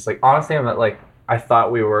she was just like, honestly, I thought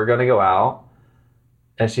we were going to go out.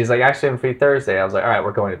 And she's like, actually, I'm free Thursday. I was like, all right,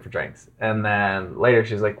 we're going in for drinks. And then later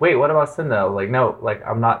she's like, wait, what about Cinda? I was like, no, like,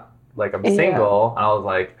 I'm not, like, I'm single. And I was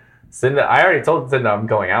like, Cinda, I already told Cinda I'm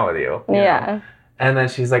going out with you. You know? And then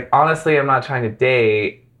she's like, honestly, I'm not trying to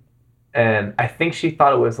date. And I think she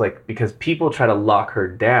thought it was like, because people try to lock her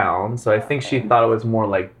down. So I think she thought it was more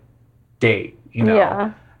like date, you know?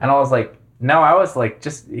 Yeah. And I was like, no, I was like,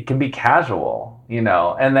 just, it can be casual, you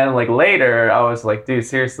know? And then like later I was like, dude,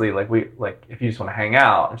 seriously, like if you just want to hang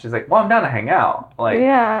out. And she's like, well, I'm down to hang out. Like,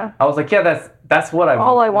 yeah. I was like, yeah, that's what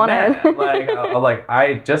all I wanted.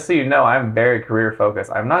 Like, just so you know, I'm very career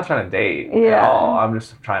focused. I'm not trying to date at all. I'm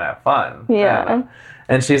just trying to have fun. Yeah.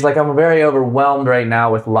 And she's like, I'm very overwhelmed right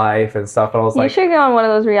now with life and stuff. And I was like, you should go on one of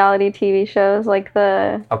those reality TV shows, like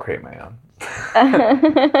I'll create my own.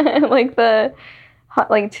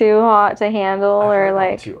 like Too Hot to Handle, or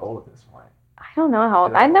like. I'm too old at this point. I don't know how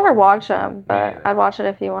old. I'd never watched them, but I'd watch it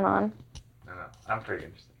if you went on. No, I'm pretty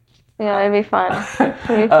interested. Yeah, it'd be fun. It'd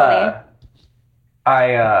be funny.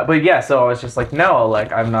 But yeah, so I was just like, no,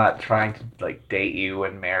 like, I'm not trying to like date you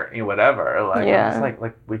and marry you, whatever. Like, I'm just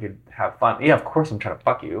like we could have fun. Yeah, of course I'm trying to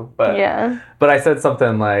fuck you, but but I said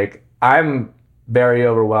something like, I'm very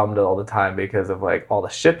overwhelmed all the time because of like all the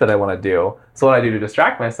shit that I want to do. So what I do to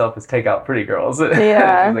distract myself is take out pretty girls.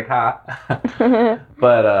 Yeah. She's like, ha.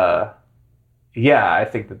 But yeah, I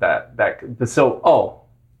think the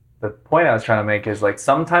point I was trying to make is like,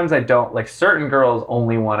 sometimes I don't, like, certain girls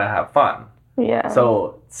only want to have fun. Yeah.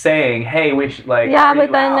 So saying, hey, we should like. Yeah,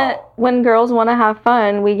 but then when girls want to have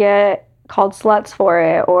fun, we get called sluts for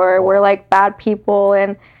it, or we're like bad people,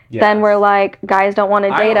 and then we're like, guys don't want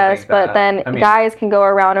to date us, but then guys can go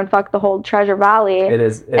around and fuck the whole Treasure Valley.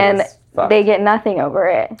 And they get nothing over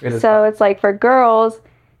it. So it's like, for girls,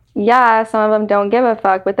 yeah, some of them don't give a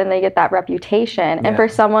fuck, but then they get that reputation. Yeah. And for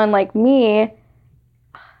someone like me,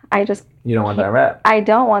 you don't want that rep. I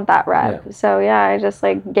don't want that rep. Yeah. So yeah, I just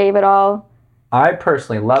like gave it all. I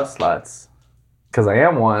personally love sluts because I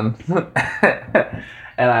am one,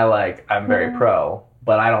 and I'm very pro.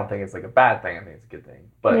 But I don't think it's like a bad thing. I think it's a good thing.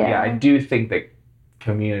 But yeah, I do think that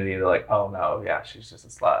community, they're like, oh no, yeah, she's just a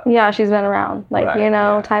slut. Yeah, she's been around, like,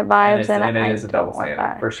 right, type vibes, and it is a double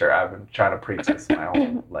standard for sure. I've been trying to preach this my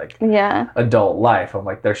whole adult life. I'm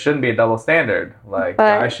like, there shouldn't be a double standard. Like,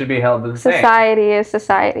 guys should be held to the same. Society is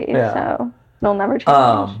society, so it'll never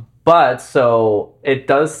change. But so it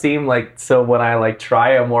does seem like, so when I like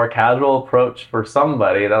try a more casual approach for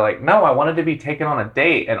somebody, they're like, no, I wanted to be taken on a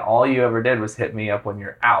date, and all you ever did was hit me up when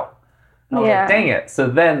you're out. And I was like, dang it. So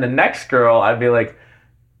then the next girl, I'd be like,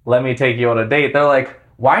 let me take you on a date. They're like,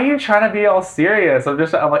 why are you trying to be all serious? I'm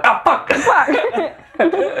like, oh, fuck.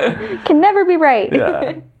 Can never be right.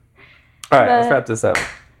 Yeah. All right, let's wrap this up.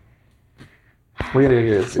 We're going to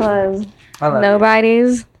hear this.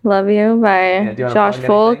 Nobody's Love You by Josh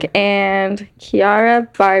Folk and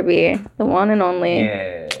Kiara Barbie, the one and only.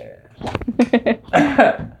 Yeah.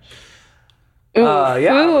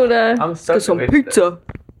 Food. I'm so get some pizza.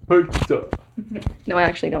 No, I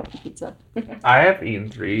actually don't eat pizza. I have eaten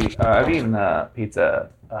pizza.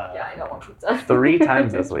 Yeah, I got one pizza 3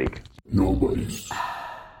 times this week. Nobody's